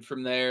bad food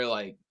from there.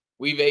 Like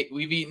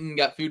we've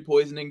got food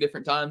poisoning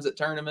different times at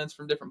tournaments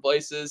from different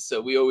places,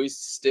 so we always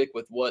stick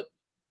with what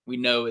we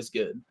know is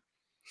good.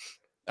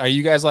 Are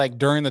you guys like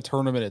during the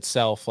tournament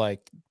itself,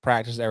 like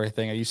practice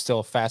everything? Are you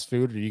still fast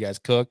food, or do you guys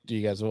cook?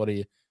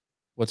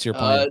 What's your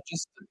plan? It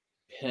just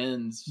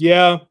depends.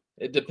 Yeah,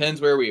 it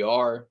depends where we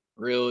are.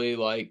 Really,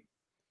 like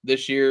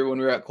this year when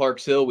we were at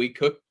Clarks Hill, we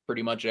cooked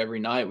pretty much every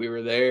night we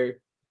were there,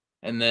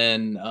 and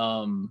then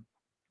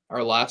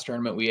our last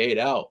tournament we ate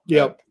out.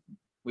 Yep,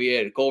 we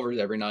ate at Culver's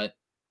every night.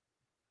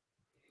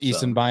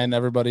 Easton buying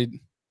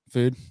everybody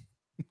food.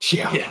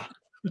 Yeah.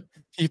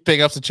 He pick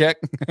up the check.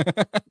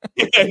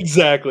 Yeah,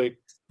 exactly.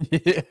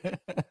 Yeah.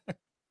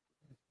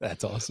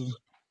 That's awesome.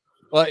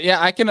 Well,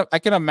 yeah, I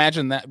can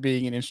imagine that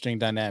being an interesting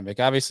dynamic.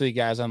 Obviously,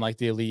 guys on like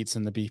the elites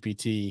and the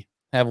BPT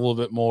have a little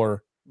bit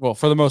more, well,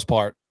 for the most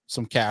part,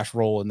 some cash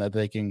rolling that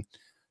they can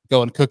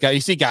go and cook out.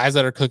 You see guys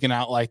that are cooking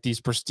out like these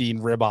pristine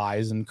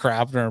ribeyes and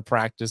crap during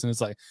practice, and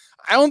it's like,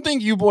 I don't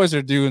think you boys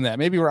are doing that.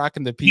 Maybe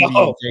rocking the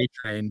PB&J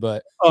train,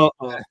 but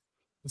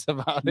that's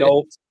about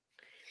it.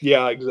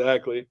 Yeah,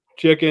 exactly.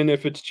 Chicken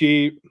if it's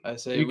cheap. I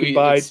say we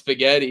buy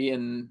spaghetti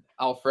and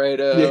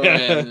Alfredo.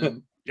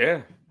 And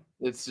yeah,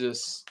 it's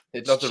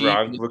nothing cheap.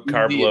 wrong with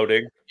carb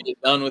loading. Get it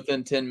done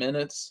within 10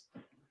 minutes.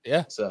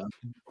 Yeah. So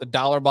the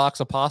 $1 box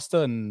of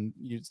pasta, and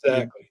you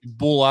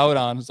bull out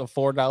on a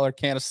 $4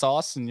 can of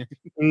sauce, and you're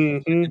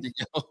good to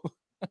go.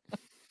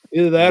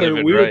 Either that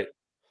or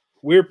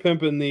we're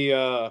pimping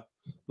the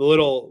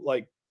little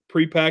like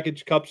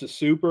prepackaged cups of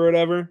soup or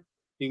whatever.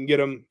 You can get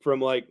them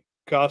from like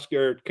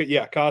Costco.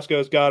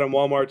 Costco's got them.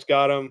 Walmart's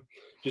got them.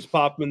 Just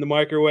pop them in the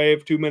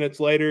microwave. 2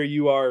 minutes later,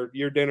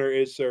 your dinner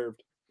is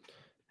served.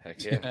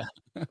 Heck yeah.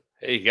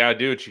 Hey, you gotta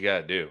do what you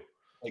gotta do.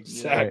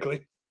 Exactly.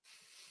 Right.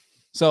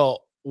 So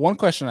one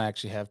question I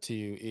actually have to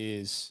you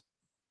is,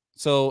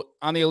 so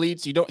on the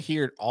elites, you don't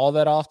hear it all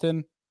that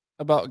often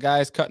about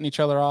guys cutting each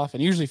other off.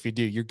 And usually if you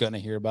do, you're going to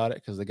hear about it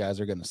because the guys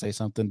are going to say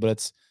something, but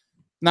it's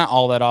not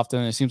all that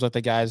often. It seems like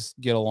the guys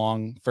get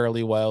along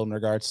fairly well in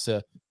regards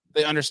to,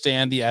 they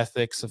understand the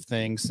ethics of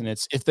things. And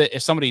it's,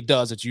 if somebody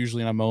does, it's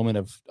usually in a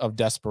moment of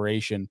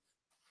desperation.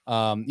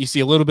 You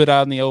see a little bit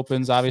out in the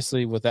opens,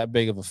 obviously with that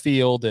big of a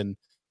field.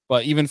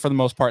 But even for the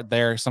most part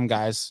there, some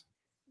guys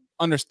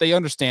they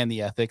understand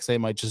the ethics. They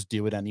might just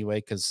do it anyway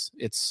because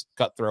it's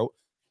cutthroat.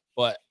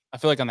 But I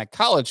feel like on the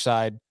college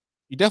side,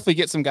 you definitely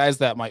get some guys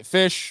that might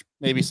fish,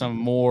 maybe some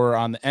more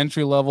on the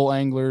entry level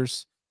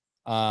anglers,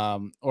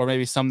 or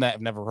maybe some that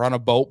have never run a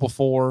boat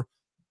before.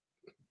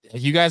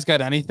 You guys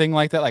got anything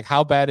like that? Like,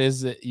 how bad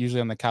is it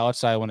usually on the college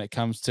side when it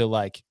comes to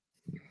like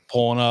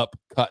pulling up,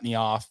 cutting you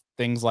off,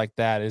 things like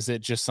that? Is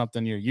it just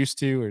something you're used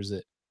to, or is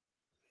it?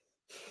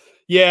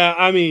 Yeah,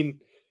 I mean,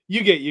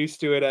 you get used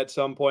to it at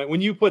some point.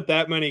 When you put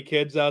that many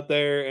kids out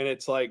there and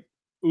it's like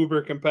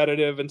uber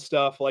competitive and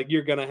stuff, like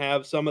you're gonna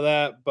have some of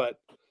that. But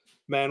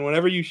man,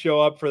 whenever you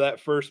show up for that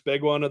first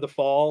big one of the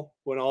fall,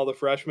 when all the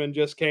freshmen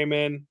just came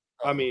in,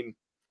 I mean,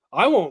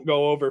 I won't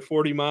go over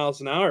 40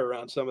 miles an hour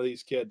around some of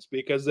these kids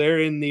because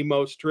they're in the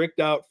most tricked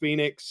out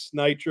Phoenix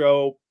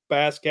Nitro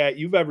Bass Cat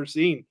you've ever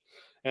seen.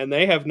 And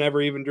they have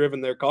never even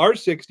driven their car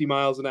 60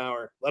 miles an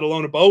hour, let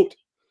alone a boat.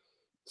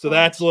 So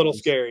that's a little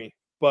scary.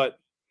 But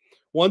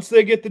once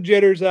they get the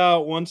jitters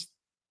out, once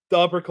the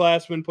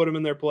upperclassmen put them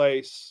in their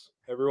place,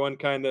 everyone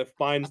kind of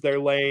finds their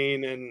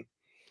lane and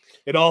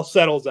it all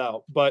settles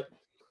out. But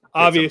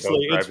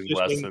obviously, it's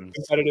fishing,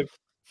 competitive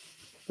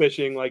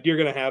fishing. Like, you're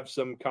going to have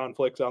some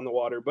conflicts on the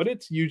water, but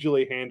it's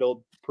usually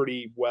handled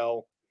pretty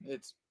well.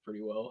 It's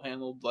pretty well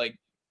handled. Like,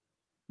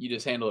 you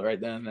just handle it right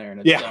then and there,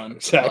 and it's done.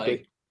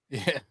 Exactly.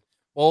 Like, yeah.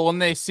 Well, when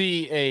they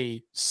see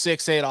a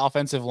 6'8"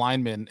 offensive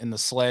lineman in the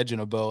sledge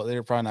in a boat,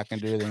 they're probably not going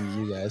to do anything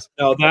to you guys.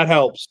 No, that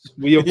helps.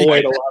 We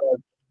avoid a lot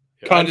of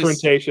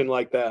confrontation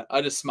like that.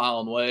 I just smile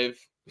and wave.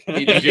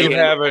 You do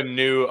have a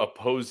new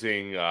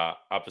opposing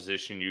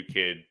opposition you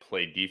could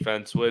play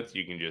defense with.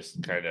 You can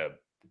just kind of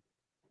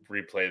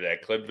replay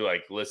that clip. Be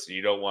like, listen,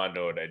 you don't want to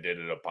know what I did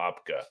at a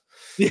Popka.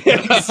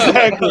 Yeah,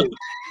 exactly.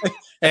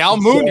 Hey, I'll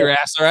moon your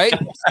ass, all right?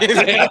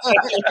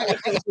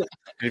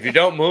 If you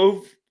don't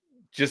move,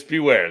 just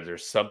beware.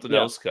 There's something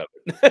else coming.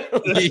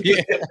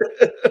 They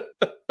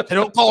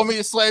don't call me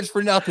a Sledge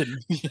for nothing.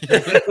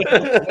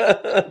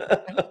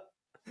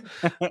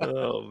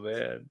 Oh,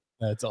 man.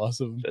 That's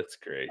awesome. That's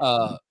great.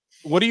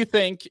 What do you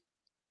think?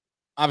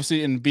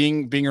 Obviously, in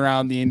being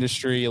around the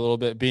industry a little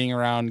bit, being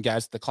around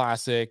guys at the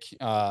Classic,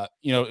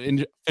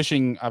 in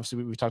fishing,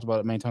 obviously we've talked about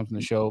it many times in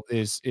the show,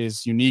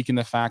 is unique in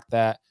the fact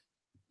that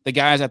the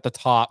guys at the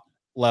top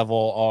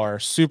level are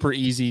super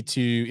easy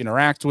to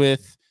interact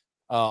with,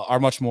 are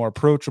much more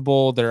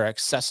approachable. They're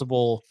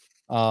accessible,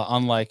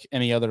 unlike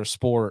any other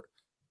sport.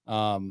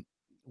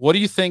 What do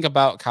you think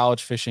about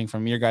college fishing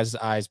from your guys'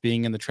 eyes,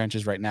 being in the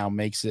trenches right now,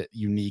 makes it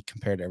unique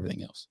compared to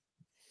everything else?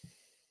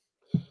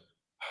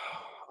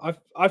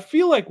 I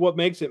feel like what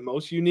makes it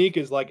most unique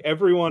is like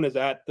everyone is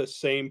at the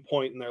same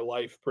point in their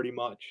life pretty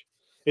much.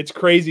 It's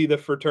crazy the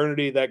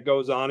fraternity that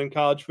goes on in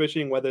college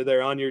fishing, whether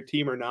they're on your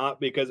team or not,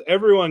 because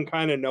everyone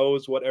kind of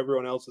knows what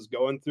everyone else is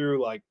going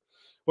through. Like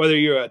whether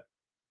you're a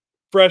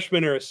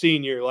freshman or a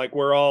senior, like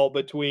we're all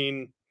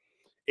between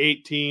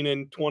 18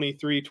 and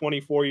 23,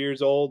 24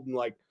 years old. And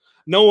like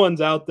no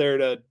one's out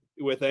there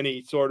with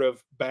any sort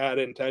of bad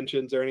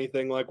intentions or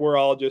anything. Like we're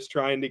all just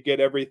trying to get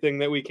everything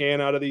that we can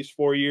out of these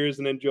 4 years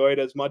and enjoy it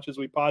as much as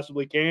we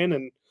possibly can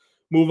and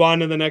move on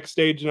to the next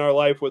stage in our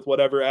life with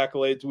whatever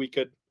accolades we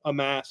could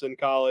amass in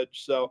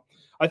college. So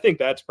I think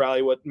that's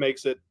probably what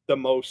makes it the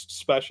most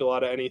special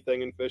out of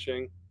anything in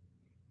fishing.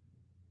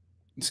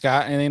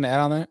 Scott, anything to add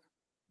on that?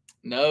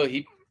 No,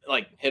 he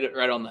like hit it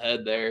right on the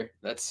head there.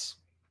 That's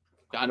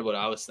kind of what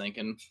I was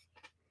thinking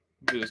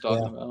he was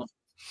talking about.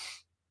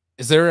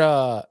 Is there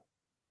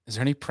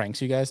any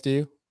pranks you guys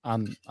do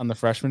on the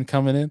freshmen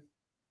coming in?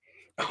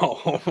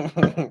 Oh,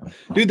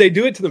 dude, they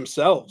do it to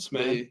themselves,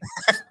 man.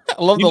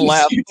 I love the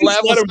laugh. You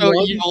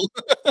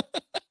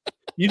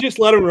just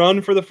let them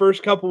run for the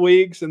first couple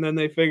weeks, and then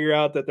they figure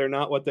out that they're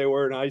not what they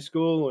were in high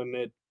school, and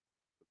it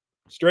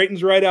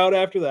straightens right out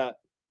after that.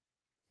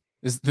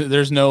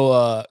 There's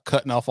no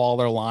cutting off all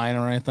their line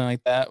or anything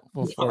like that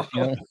before,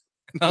 No.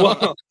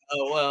 No?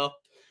 Well,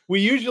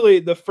 we usually,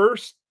 the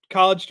first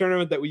college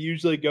tournament that we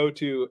usually go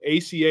to,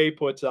 ACA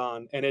puts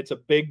on, and it's a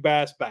big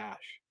bass bash.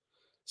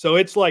 So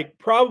it's like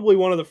probably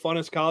one of the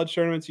funnest college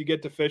tournaments you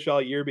get to fish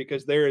all year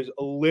because there is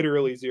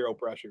literally zero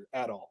pressure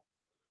at all.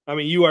 I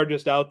mean, you are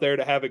just out there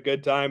to have a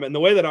good time. And the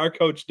way that our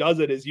coach does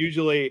it is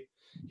usually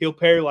he'll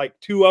pair like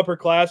 2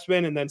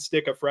 upperclassmen and then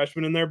stick a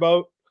freshman in their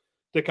boat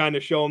to kind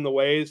of show them the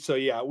ways. So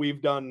yeah,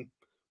 we've done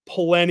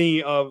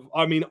plenty of,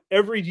 I mean,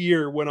 every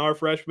year when our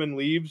freshman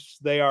leaves,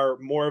 they are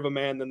more of a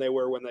man than they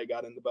were when they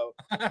got in the boat.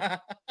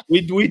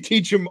 We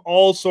teach them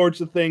all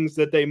sorts of things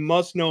that they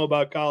must know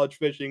about college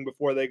fishing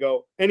before they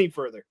go any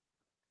further.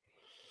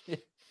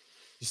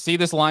 You see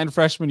this line,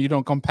 freshman, you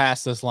don't come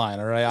past this line,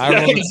 all right? I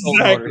run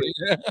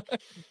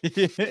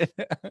Exactly.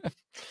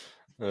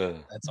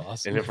 That's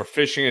awesome. And if we're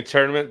fishing a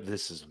tournament,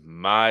 this is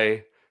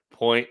my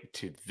point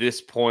to this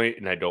point,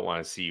 and I don't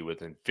want to see you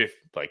within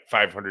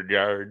 500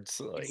 yards,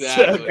 like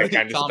exactly. that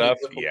kind of Tommy stuff.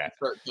 Biffle Yeah,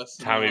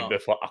 Tommy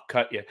Biffle, I'll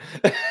cut you.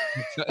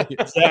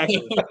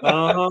 Exactly.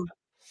 Oh,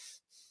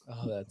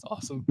 that's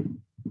awesome.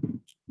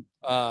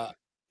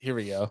 Here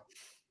we go.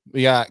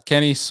 We got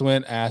Kenny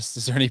Swint asked,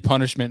 "Is there any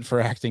punishment for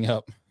acting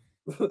up?"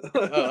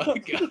 Oh,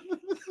 God.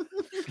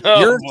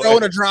 You're boy.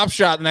 throwing a drop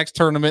shot next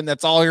tournament.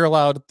 That's all you're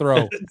allowed to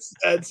throw.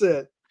 That's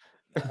it.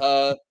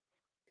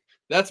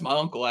 That's my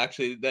uncle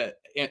actually that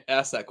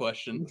asked that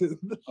question.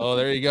 Oh,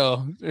 there you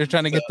go. You're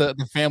trying to get the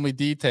family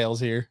details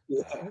here.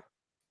 Yeah.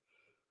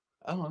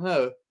 I don't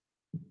know.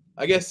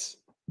 I guess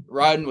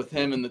riding with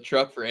him in the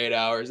truck for 8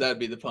 hours, that'd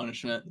be the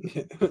punishment.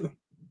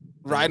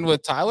 Riding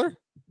with Tyler?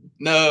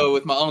 No,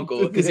 with my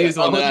uncle, because he was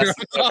the one that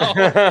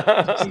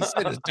asked.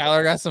 Does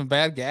Tyler got some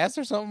bad gas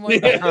or something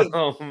like that?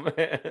 Oh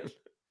man.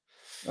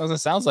 It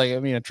sounds like, I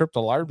mean, a trip to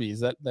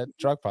Larby's. That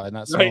truck probably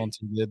not smelling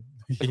too good.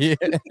 Yeah.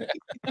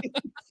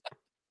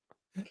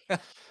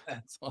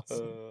 That's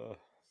awesome.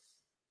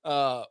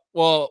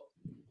 Well,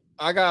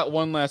 I got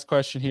one last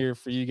question here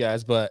for you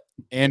guys, but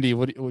Andy,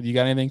 what you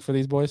got anything for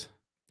these boys?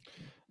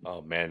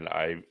 Oh man,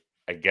 I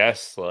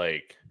guess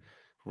like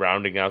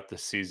rounding out the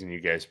season,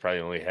 you guys probably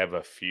only have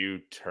a few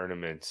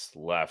tournaments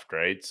left,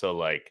 right? So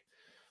like,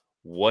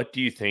 what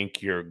do you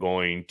think you're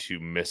going to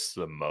miss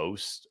the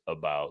most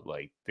about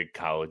like the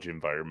college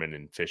environment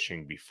and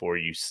fishing before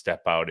you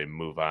step out and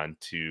move on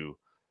to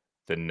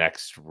the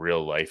next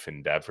real life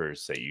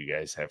endeavors that you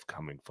guys have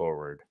coming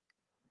forward?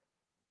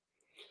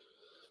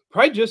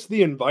 Probably just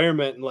the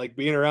environment and like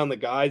being around the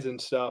guys and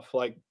stuff,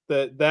 like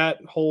that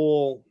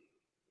whole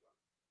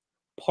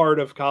part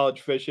of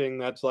college fishing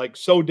that's like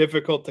so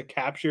difficult to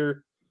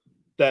capture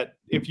that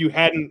if you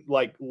hadn't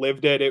like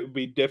lived it, it would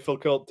be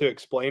difficult to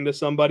explain to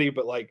somebody.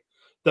 But like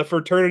the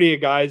fraternity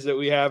of guys that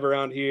we have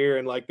around here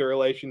and like the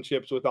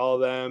relationships with all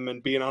of them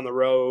and being on the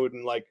road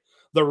and like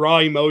the raw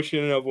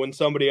emotion of when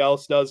somebody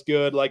else does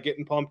good, like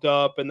getting pumped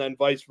up, and then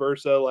vice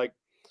versa. Like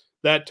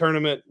that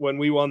tournament when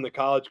we won the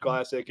college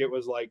classic, it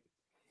was like,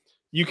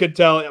 you could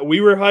tell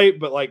we were hyped,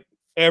 but like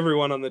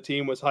everyone on the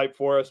team was hyped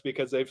for us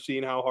because they've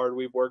seen how hard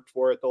we've worked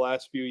for it the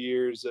last few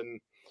years. And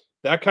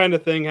that kind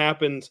of thing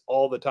happens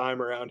all the time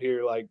around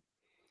here. Like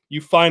you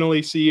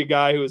finally see a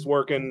guy who is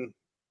working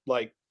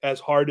like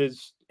as hard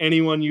as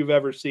anyone you've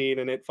ever seen,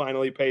 and it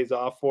finally pays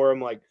off for him.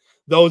 Like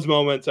those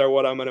moments are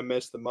what I'm going to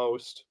miss the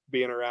most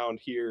being around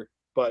here.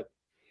 But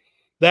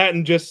that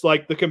and just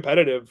like the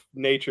competitive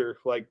nature,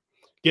 like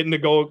getting to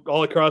go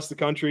all across the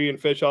country and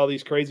fish all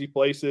these crazy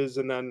places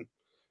and then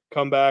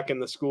come back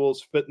and the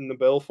school's fitting the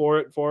bill for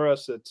it for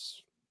us.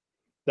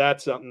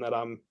 That's something that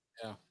I'm,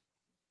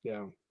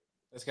 yeah.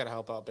 That's got to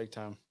help out big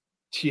time.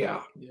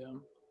 Yeah.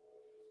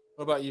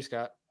 What about you,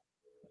 Scott?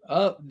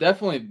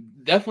 Definitely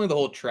the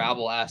whole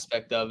travel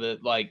aspect of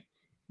it. Like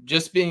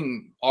just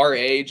being our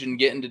age and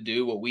getting to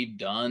do what we've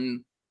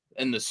done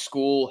and the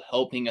school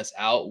helping us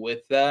out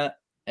with that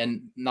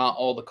and not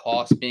all the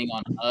costs being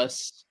on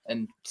us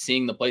and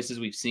seeing the places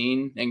we've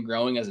seen and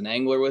growing as an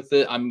angler with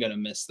it. I'm going to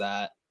miss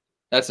that.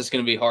 That's just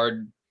going to be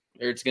hard,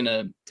 or it's going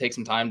to take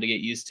some time to get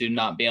used to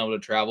not being able to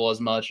travel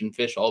as much and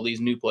fish all these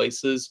new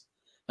places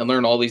and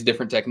learn all these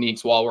different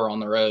techniques while we're on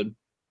the road.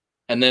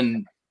 And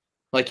then,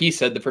 like he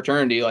said, the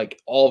fraternity,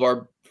 like all of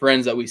our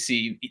friends that we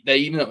see, that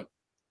even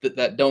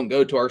that don't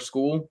go to our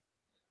school,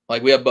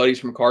 like we have buddies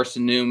from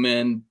Carson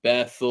Newman,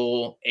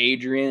 Bethel,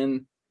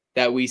 Adrian,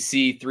 that we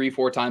see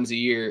 3-4 times a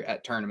year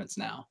at tournaments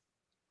now.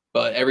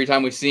 But every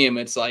time we see them,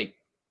 it's like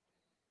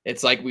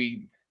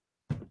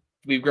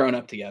we've grown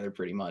up together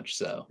pretty much.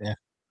 So yeah,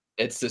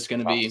 it's just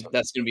going to be,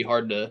 that's going to be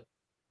hard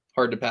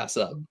to pass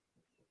up.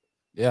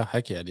 Yeah.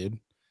 Heck yeah, dude.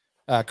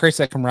 Creates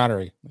that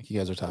camaraderie like you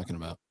guys are talking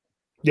about.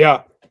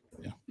 Yeah.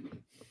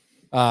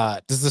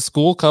 Does the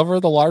school cover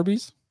the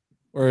Larbies,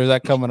 or is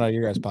that coming out of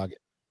your guys' pocket?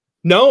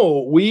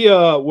 No, we,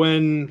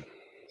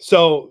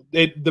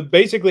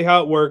 basically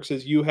how it works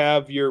is you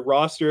have your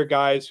roster of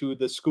guys who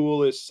the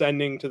school is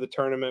sending to the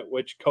tournament,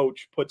 which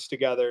coach puts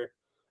together.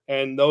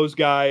 And those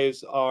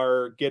guys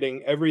are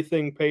getting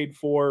everything paid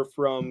for,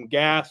 from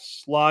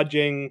gas,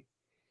 lodging,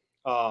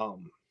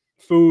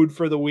 food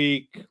for the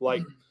week,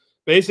 like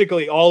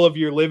basically all of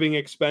your living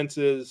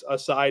expenses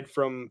aside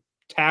from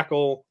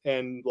tackle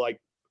and like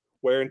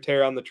wear and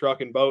tear on the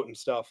truck and boat and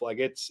stuff. Like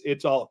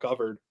it's all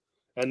covered.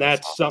 And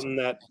that's something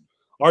that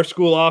our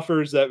school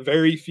offers that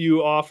very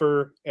few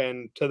offer.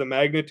 And to the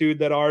magnitude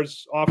that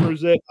ours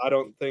offers it, I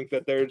don't think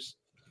that there's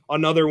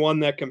another one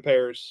that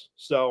compares.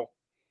 So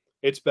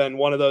it's been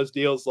one of those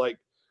deals like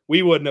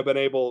we wouldn't have been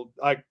able,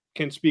 I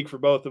can speak for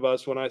both of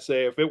us when I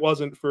say if it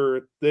wasn't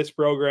for this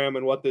program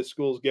and what this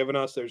school's given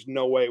us, there's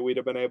no way we'd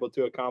have been able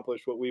to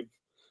accomplish what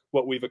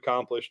we've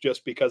accomplished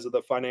just because of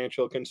the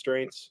financial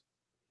constraints.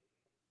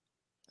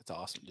 That's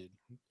awesome, dude.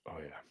 Oh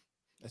yeah.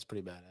 That's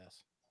pretty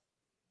badass.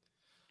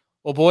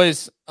 Well,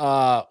 boys,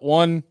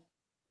 one,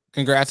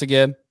 congrats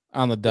again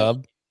on the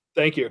dub.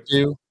 Thank you.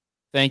 Two,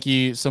 thank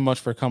you so much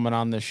for coming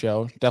on this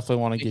show.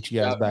 Definitely want to get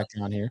you guys back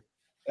on here.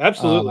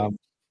 Absolutely.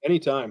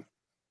 Anytime.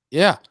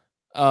 Yeah.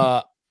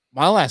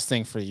 My last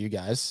thing for you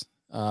guys,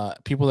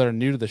 people that are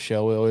new to the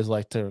show, we always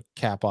like to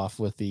cap off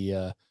with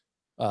the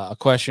a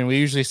question. We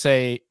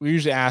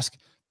usually ask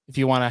if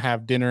you want to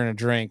have dinner and a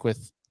drink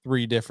with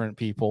 3 different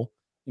people,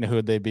 you know, who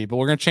would they be? But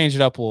we're going to change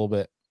it up a little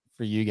bit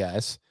for you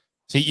guys.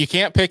 So you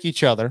can't pick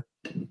each other.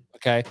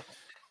 Okay.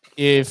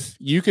 if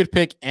you could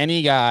pick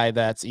any guy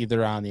that's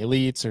either on the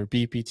elites or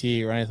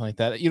BPT or anything like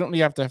that, you don't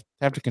have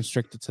to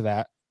constrict it to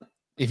that.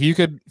 If you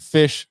could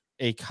fish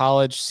a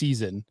college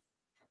season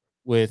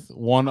with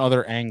one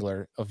other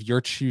angler of your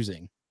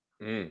choosing,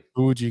 who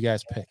would you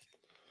guys pick?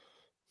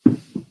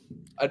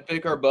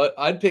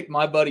 I'd pick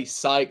my buddy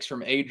Sykes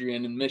from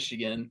Adrian in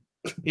Michigan.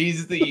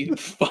 He's the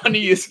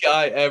funniest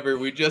guy ever.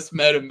 We just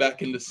met him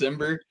back in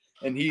December,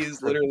 and he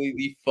is literally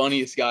the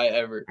funniest guy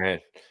ever. Man,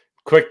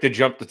 quick to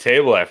jump the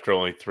table after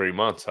only 3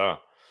 months, huh?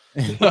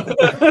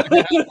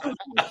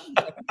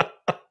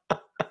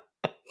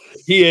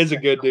 He is a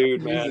good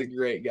dude, man. He's a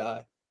great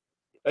guy.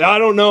 I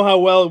don't know how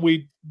well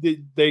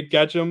they'd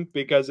catch him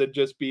because it'd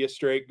just be a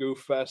straight goof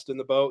fest in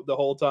the boat the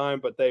whole time,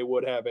 but they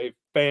would have a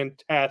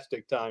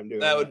fantastic time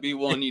doing that. Would be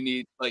one you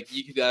need. Like,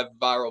 you could have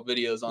viral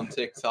videos on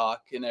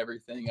TikTok and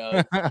everything.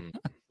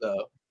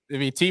 So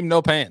it'd be Team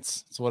No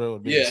Pants. That's what it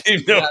would be. Yeah,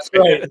 Team No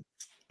Pants.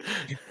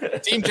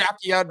 Team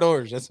Jockey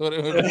Outdoors. That's what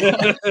it would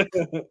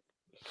be.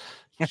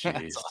 That's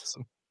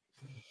awesome.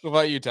 What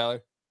about you,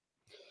 Tyler?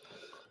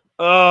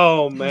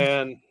 Oh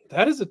man,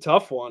 that is a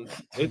tough one.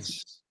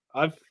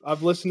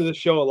 I've listened to the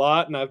show a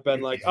lot, and I've been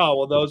like, oh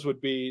well, those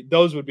would be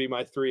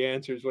my 3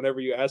 answers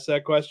whenever you ask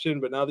that question.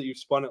 But now that you've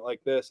spun it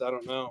like this, I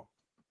don't know.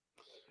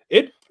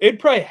 It'd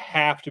probably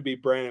have to be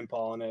Brandon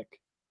Polinick.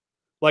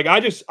 Like, I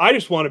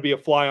just want to be a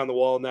fly on the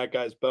wall in that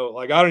guy's boat.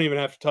 Like, I don't even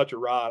have to touch a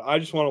rod. I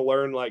just want to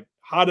learn like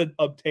how to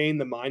obtain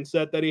the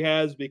mindset that he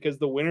has, because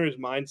the winner's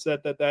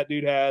mindset that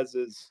dude has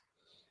is,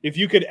 if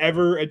you could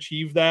ever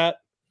achieve that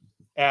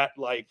at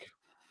like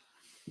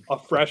a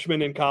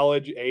freshman in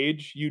college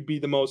age, you'd be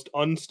the most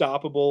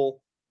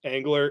unstoppable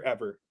angler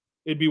ever.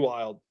 It'd be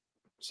wild.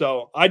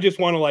 So I just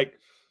want to like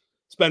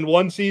spend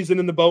 1 season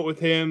in the boat with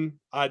him.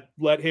 I'd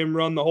let him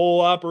run the whole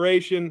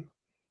operation.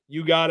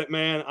 You got it,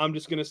 man. I'm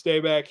just going to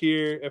stay back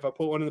here. If I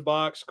put one in the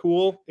box,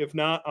 cool. If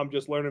not, I'm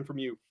just learning from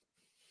you.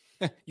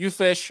 You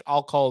fish,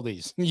 I'll call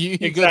these.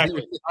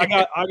 Exactly. I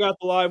got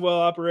the live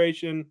well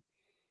operation.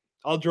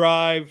 I'll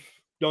drive.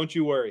 Don't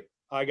you worry.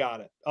 I got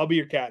it. I'll be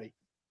your caddy.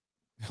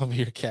 I'll be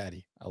your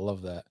caddy. I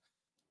love that.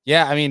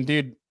 Yeah, I mean,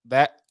 dude,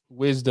 that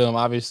wisdom,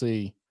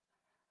 obviously,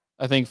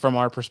 I think from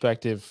our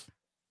perspective,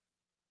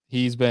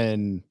 he's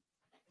been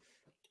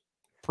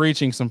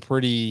preaching some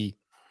pretty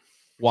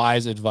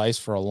wise advice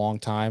for a long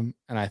time.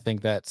 And I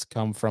think that's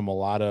come from a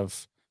lot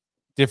of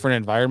different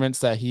environments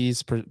that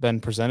he's been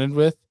presented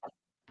with.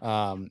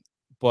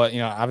 But, you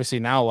know, obviously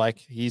now, like,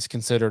 he's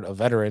considered a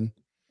veteran.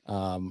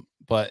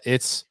 But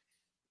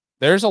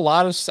there's a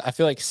lot of, I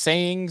feel like,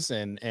 sayings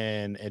and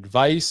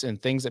advice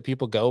and things that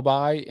people go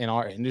by in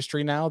our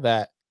industry now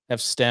that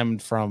have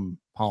stemmed from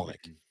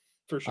Polinick.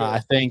 For sure. I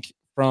think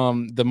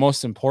from the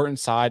most important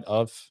side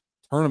of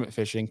tournament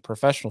fishing,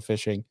 professional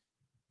fishing,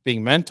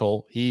 being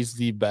mental, he's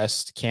the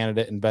best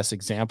candidate and best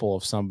example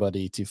of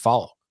somebody to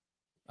follow.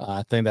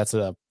 I think that's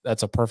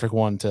a perfect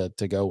one to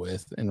go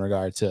with in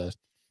regard to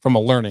from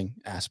a learning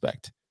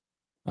aspect.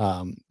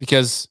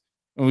 Because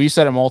we've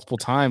said it multiple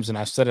times, and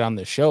I've said it on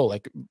this show,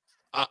 like,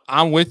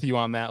 I'm with you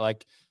on that.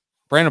 Like,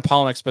 Brandon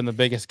Polinick's been the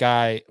biggest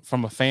guy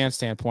from a fan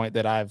standpoint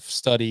that I've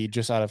studied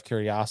just out of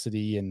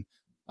curiosity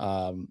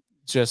and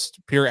just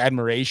pure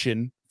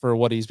admiration for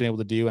what he's been able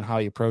to do and how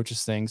he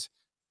approaches things.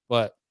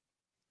 But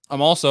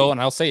I'm also,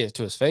 and I'll say it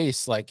to his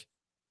face, like,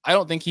 I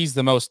don't think he's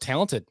the most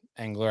talented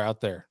angler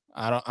out there.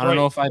 I don't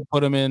know if I'd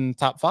put him in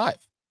top 5,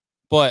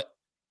 but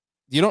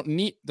you don't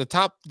need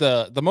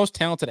the most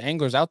talented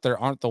anglers out there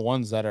aren't the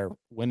ones that are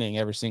winning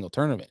every single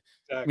tournament.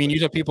 Exactly. I mean,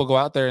 you have people go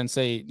out there and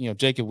say, you know,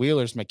 Jacob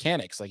Wheeler's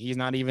mechanics, like, he's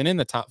not even in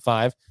the top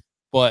 5,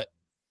 but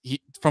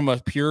from a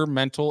pure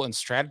mental and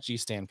strategy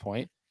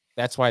standpoint,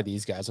 that's why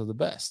these guys are the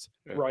best.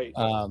 Right.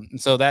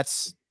 So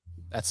that's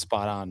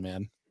spot on,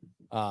 man.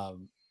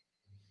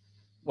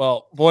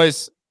 Well,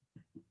 boys,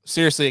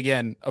 seriously,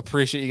 again,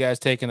 appreciate you guys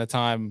taking the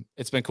time.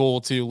 It's been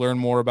cool to learn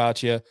more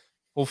about you.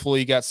 Hopefully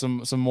you got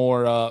some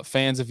more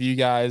fans of you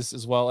guys,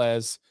 as well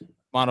as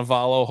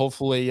Montevallo.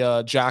 Hopefully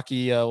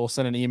Jockey will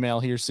send an email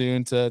here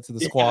soon to the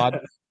squad.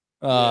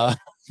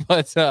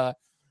 But for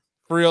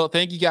real,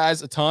 thank you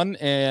guys a ton.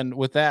 And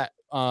with that,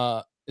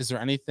 is there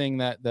anything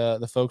that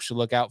the folks should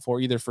look out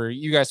for, either for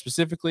you guys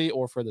specifically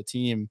or for the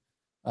team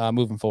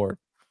moving forward?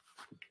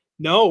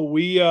 No,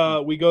 we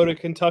go to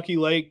Kentucky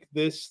Lake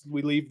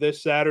we leave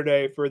this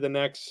Saturday for the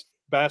next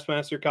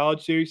Bassmaster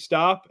College Series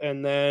stop,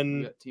 and then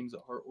we got teams at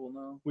Hartwell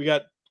now. We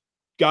got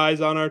guys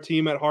on our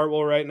team at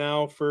Hartwell right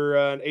now for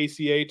an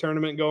ACA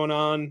tournament going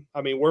on.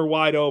 I mean, we're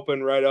wide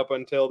open right up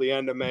until the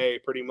end of May,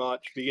 pretty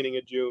much, beginning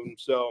of June.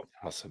 So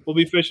awesome. We'll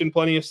be fishing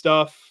plenty of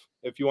stuff.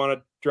 If you want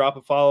to drop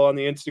a follow on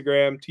the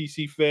Instagram,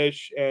 TC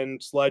Fish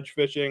and Sledge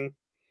Fishing,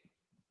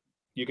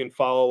 you can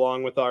follow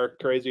along with our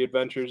crazy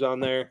adventures on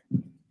there.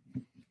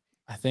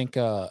 I think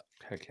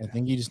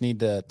you just need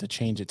to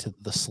change it to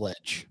the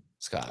Sledge,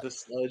 Scott. The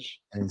Sledge.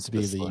 It needs to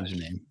be the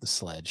username, the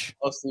Sledge.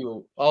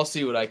 I'll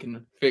see what I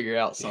can figure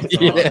out sometime.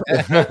 Yeah.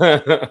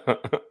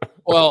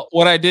 Well, Well,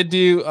 what I did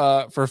do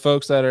for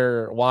folks that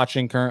are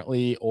watching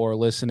currently or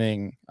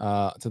listening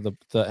to the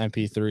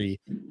MP3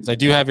 is I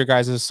do have your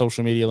guys'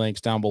 social media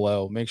links down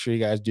below. Make sure you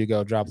guys do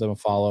go drop them a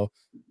follow.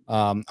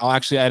 I'll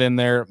actually add in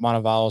there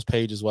Montevallo's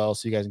page as well,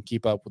 so you guys can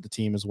keep up with the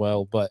team as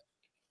well. But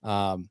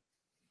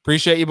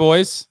appreciate you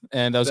boys,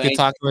 and it was good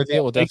talking with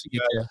you. We'll definitely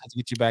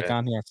get you back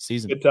on here after the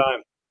season. Good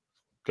time.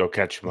 Go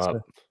catch them up.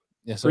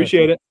 Yes, sir.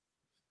 Appreciate it.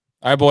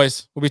 All right,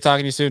 boys. We'll be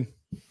talking to you soon.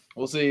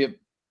 We'll see you.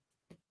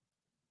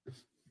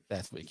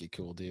 That's wicked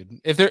cool,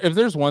 dude. If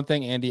there's one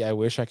thing, Andy, I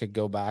wish I could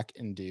go back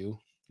and do.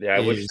 Yeah, I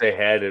wish they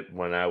had it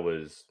when I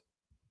was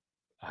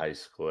a high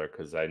schooler,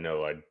 because I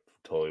know I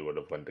totally would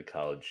have went to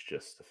college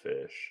just to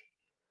fish.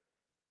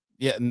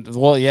 Yeah,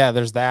 well, yeah,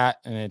 there's that,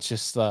 and it's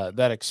just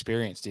that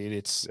experience,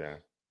 dude.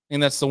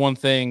 And that's the one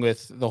thing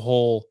with the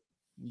whole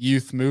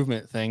youth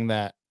movement thing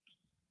that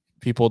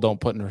people don't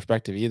put in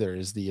perspective either,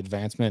 is the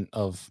advancement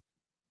of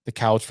the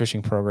college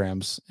fishing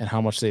programs and how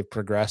much they've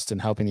progressed in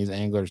helping these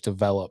anglers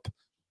develop.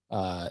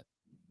 I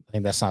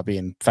think that's not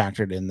being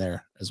factored in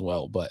there as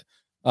well. But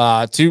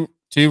two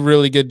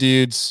really good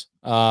dudes,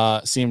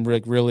 seem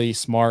like really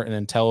smart and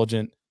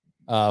intelligent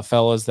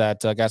fellas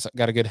that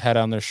got a good head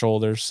on their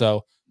shoulders.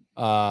 So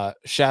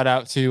shout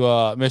out to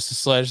Mr.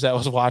 Sledge that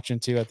was watching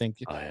too. I think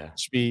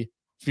should be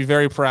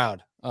very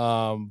proud.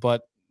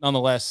 But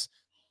nonetheless,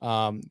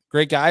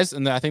 great guys,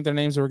 and I think their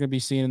names we're going to be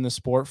seeing in the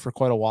sport for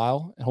quite a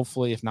while. And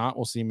hopefully, if not,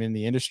 we'll see them in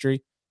the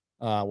industry.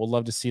 We'll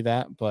love to see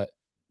that. But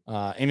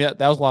Amy, that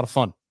was a lot of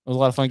fun. It was a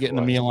lot of fun getting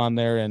EMIL on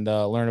there and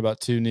learn about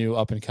two new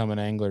up-and-coming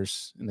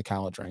anglers in the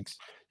college ranks.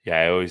 Yeah,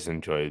 I always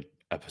enjoy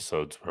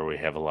episodes where we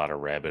have a lot of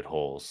rabbit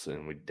holes,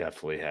 and we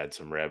definitely had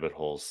some rabbit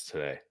holes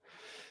today.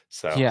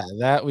 So yeah,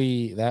 that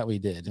we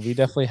did. We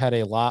definitely had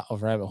a lot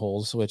of rabbit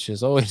holes, which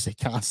is always a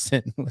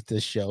constant with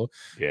this show,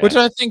 which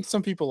I think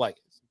some people like.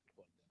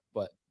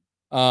 But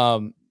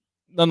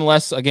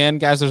nonetheless, again,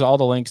 guys, there's all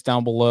the links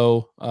down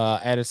below.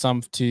 Added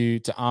some to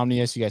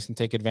Omnia, so you guys can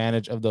take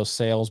advantage of those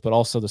sales, but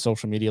also the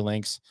social media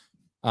links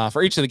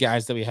for each of the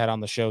guys that we had on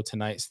the show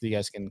tonight, so you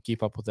guys can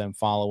keep up with them,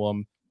 follow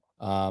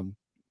them.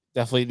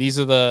 Definitely, these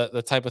are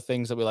the type of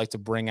things that we like to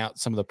bring out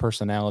some of the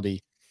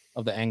personality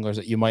of the anglers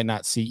that you might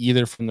not see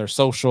either from their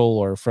social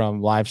or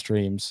from live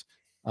streams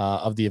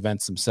of the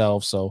events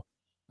themselves. So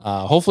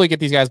hopefully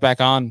get these guys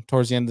back on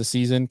towards the end of the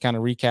season, kind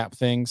of recap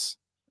things.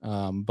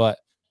 But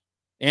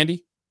Andy,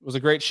 it was a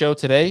great show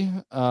today.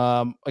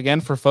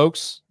 Again, for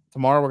folks,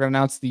 tomorrow we're going to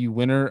announce the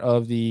winner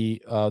of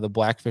the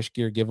Blackfish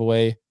gear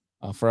giveaway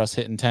for us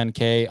hitting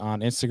 10K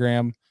on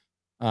Instagram.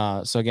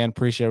 So again,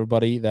 appreciate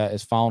everybody that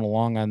is following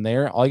along on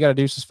there. All you got to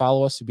do is just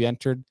follow us to be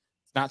entered.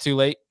 It's not too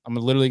late. I'm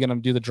literally going to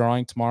do the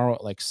drawing tomorrow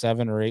at like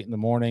 7 or 8 in the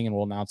morning, and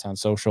we'll announce on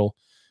social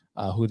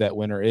who that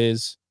winner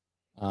is.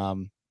 Yeah,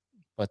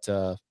 I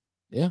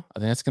think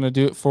that's going to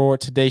do it for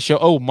today's show.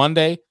 Oh,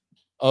 Monday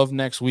of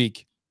next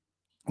week,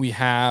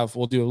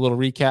 we'll do a little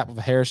recap of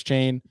a Harris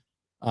chain,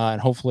 and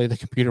hopefully the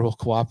computer will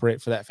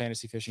cooperate for that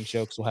fantasy fishing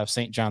show, because we'll have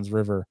St. John's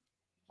River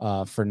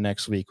for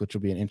next week, which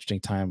will be an interesting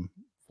time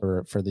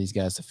for these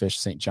guys to fish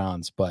St.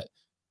 John's. But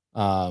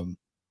all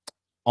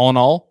in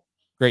all,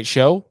 great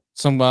show.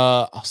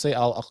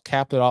 I'll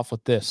cap it off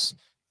with this: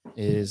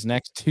 is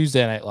next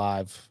Tuesday Night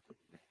Live,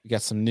 we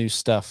got some new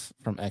stuff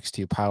from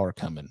X2 Power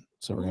coming,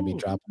 so we're gonna be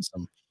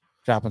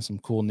dropping some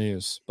cool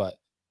news. But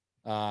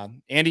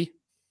Andy,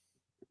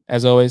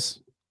 as always,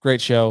 great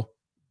show,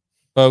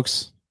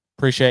 folks.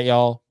 Appreciate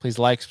y'all. Please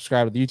like,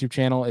 subscribe to the YouTube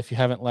channel. If you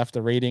haven't left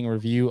a rating or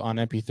review on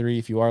MP3,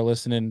 if you are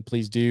listening,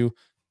 please do.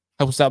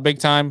 Help us out big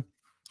time.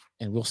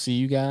 And we'll see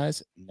you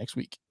guys next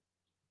week.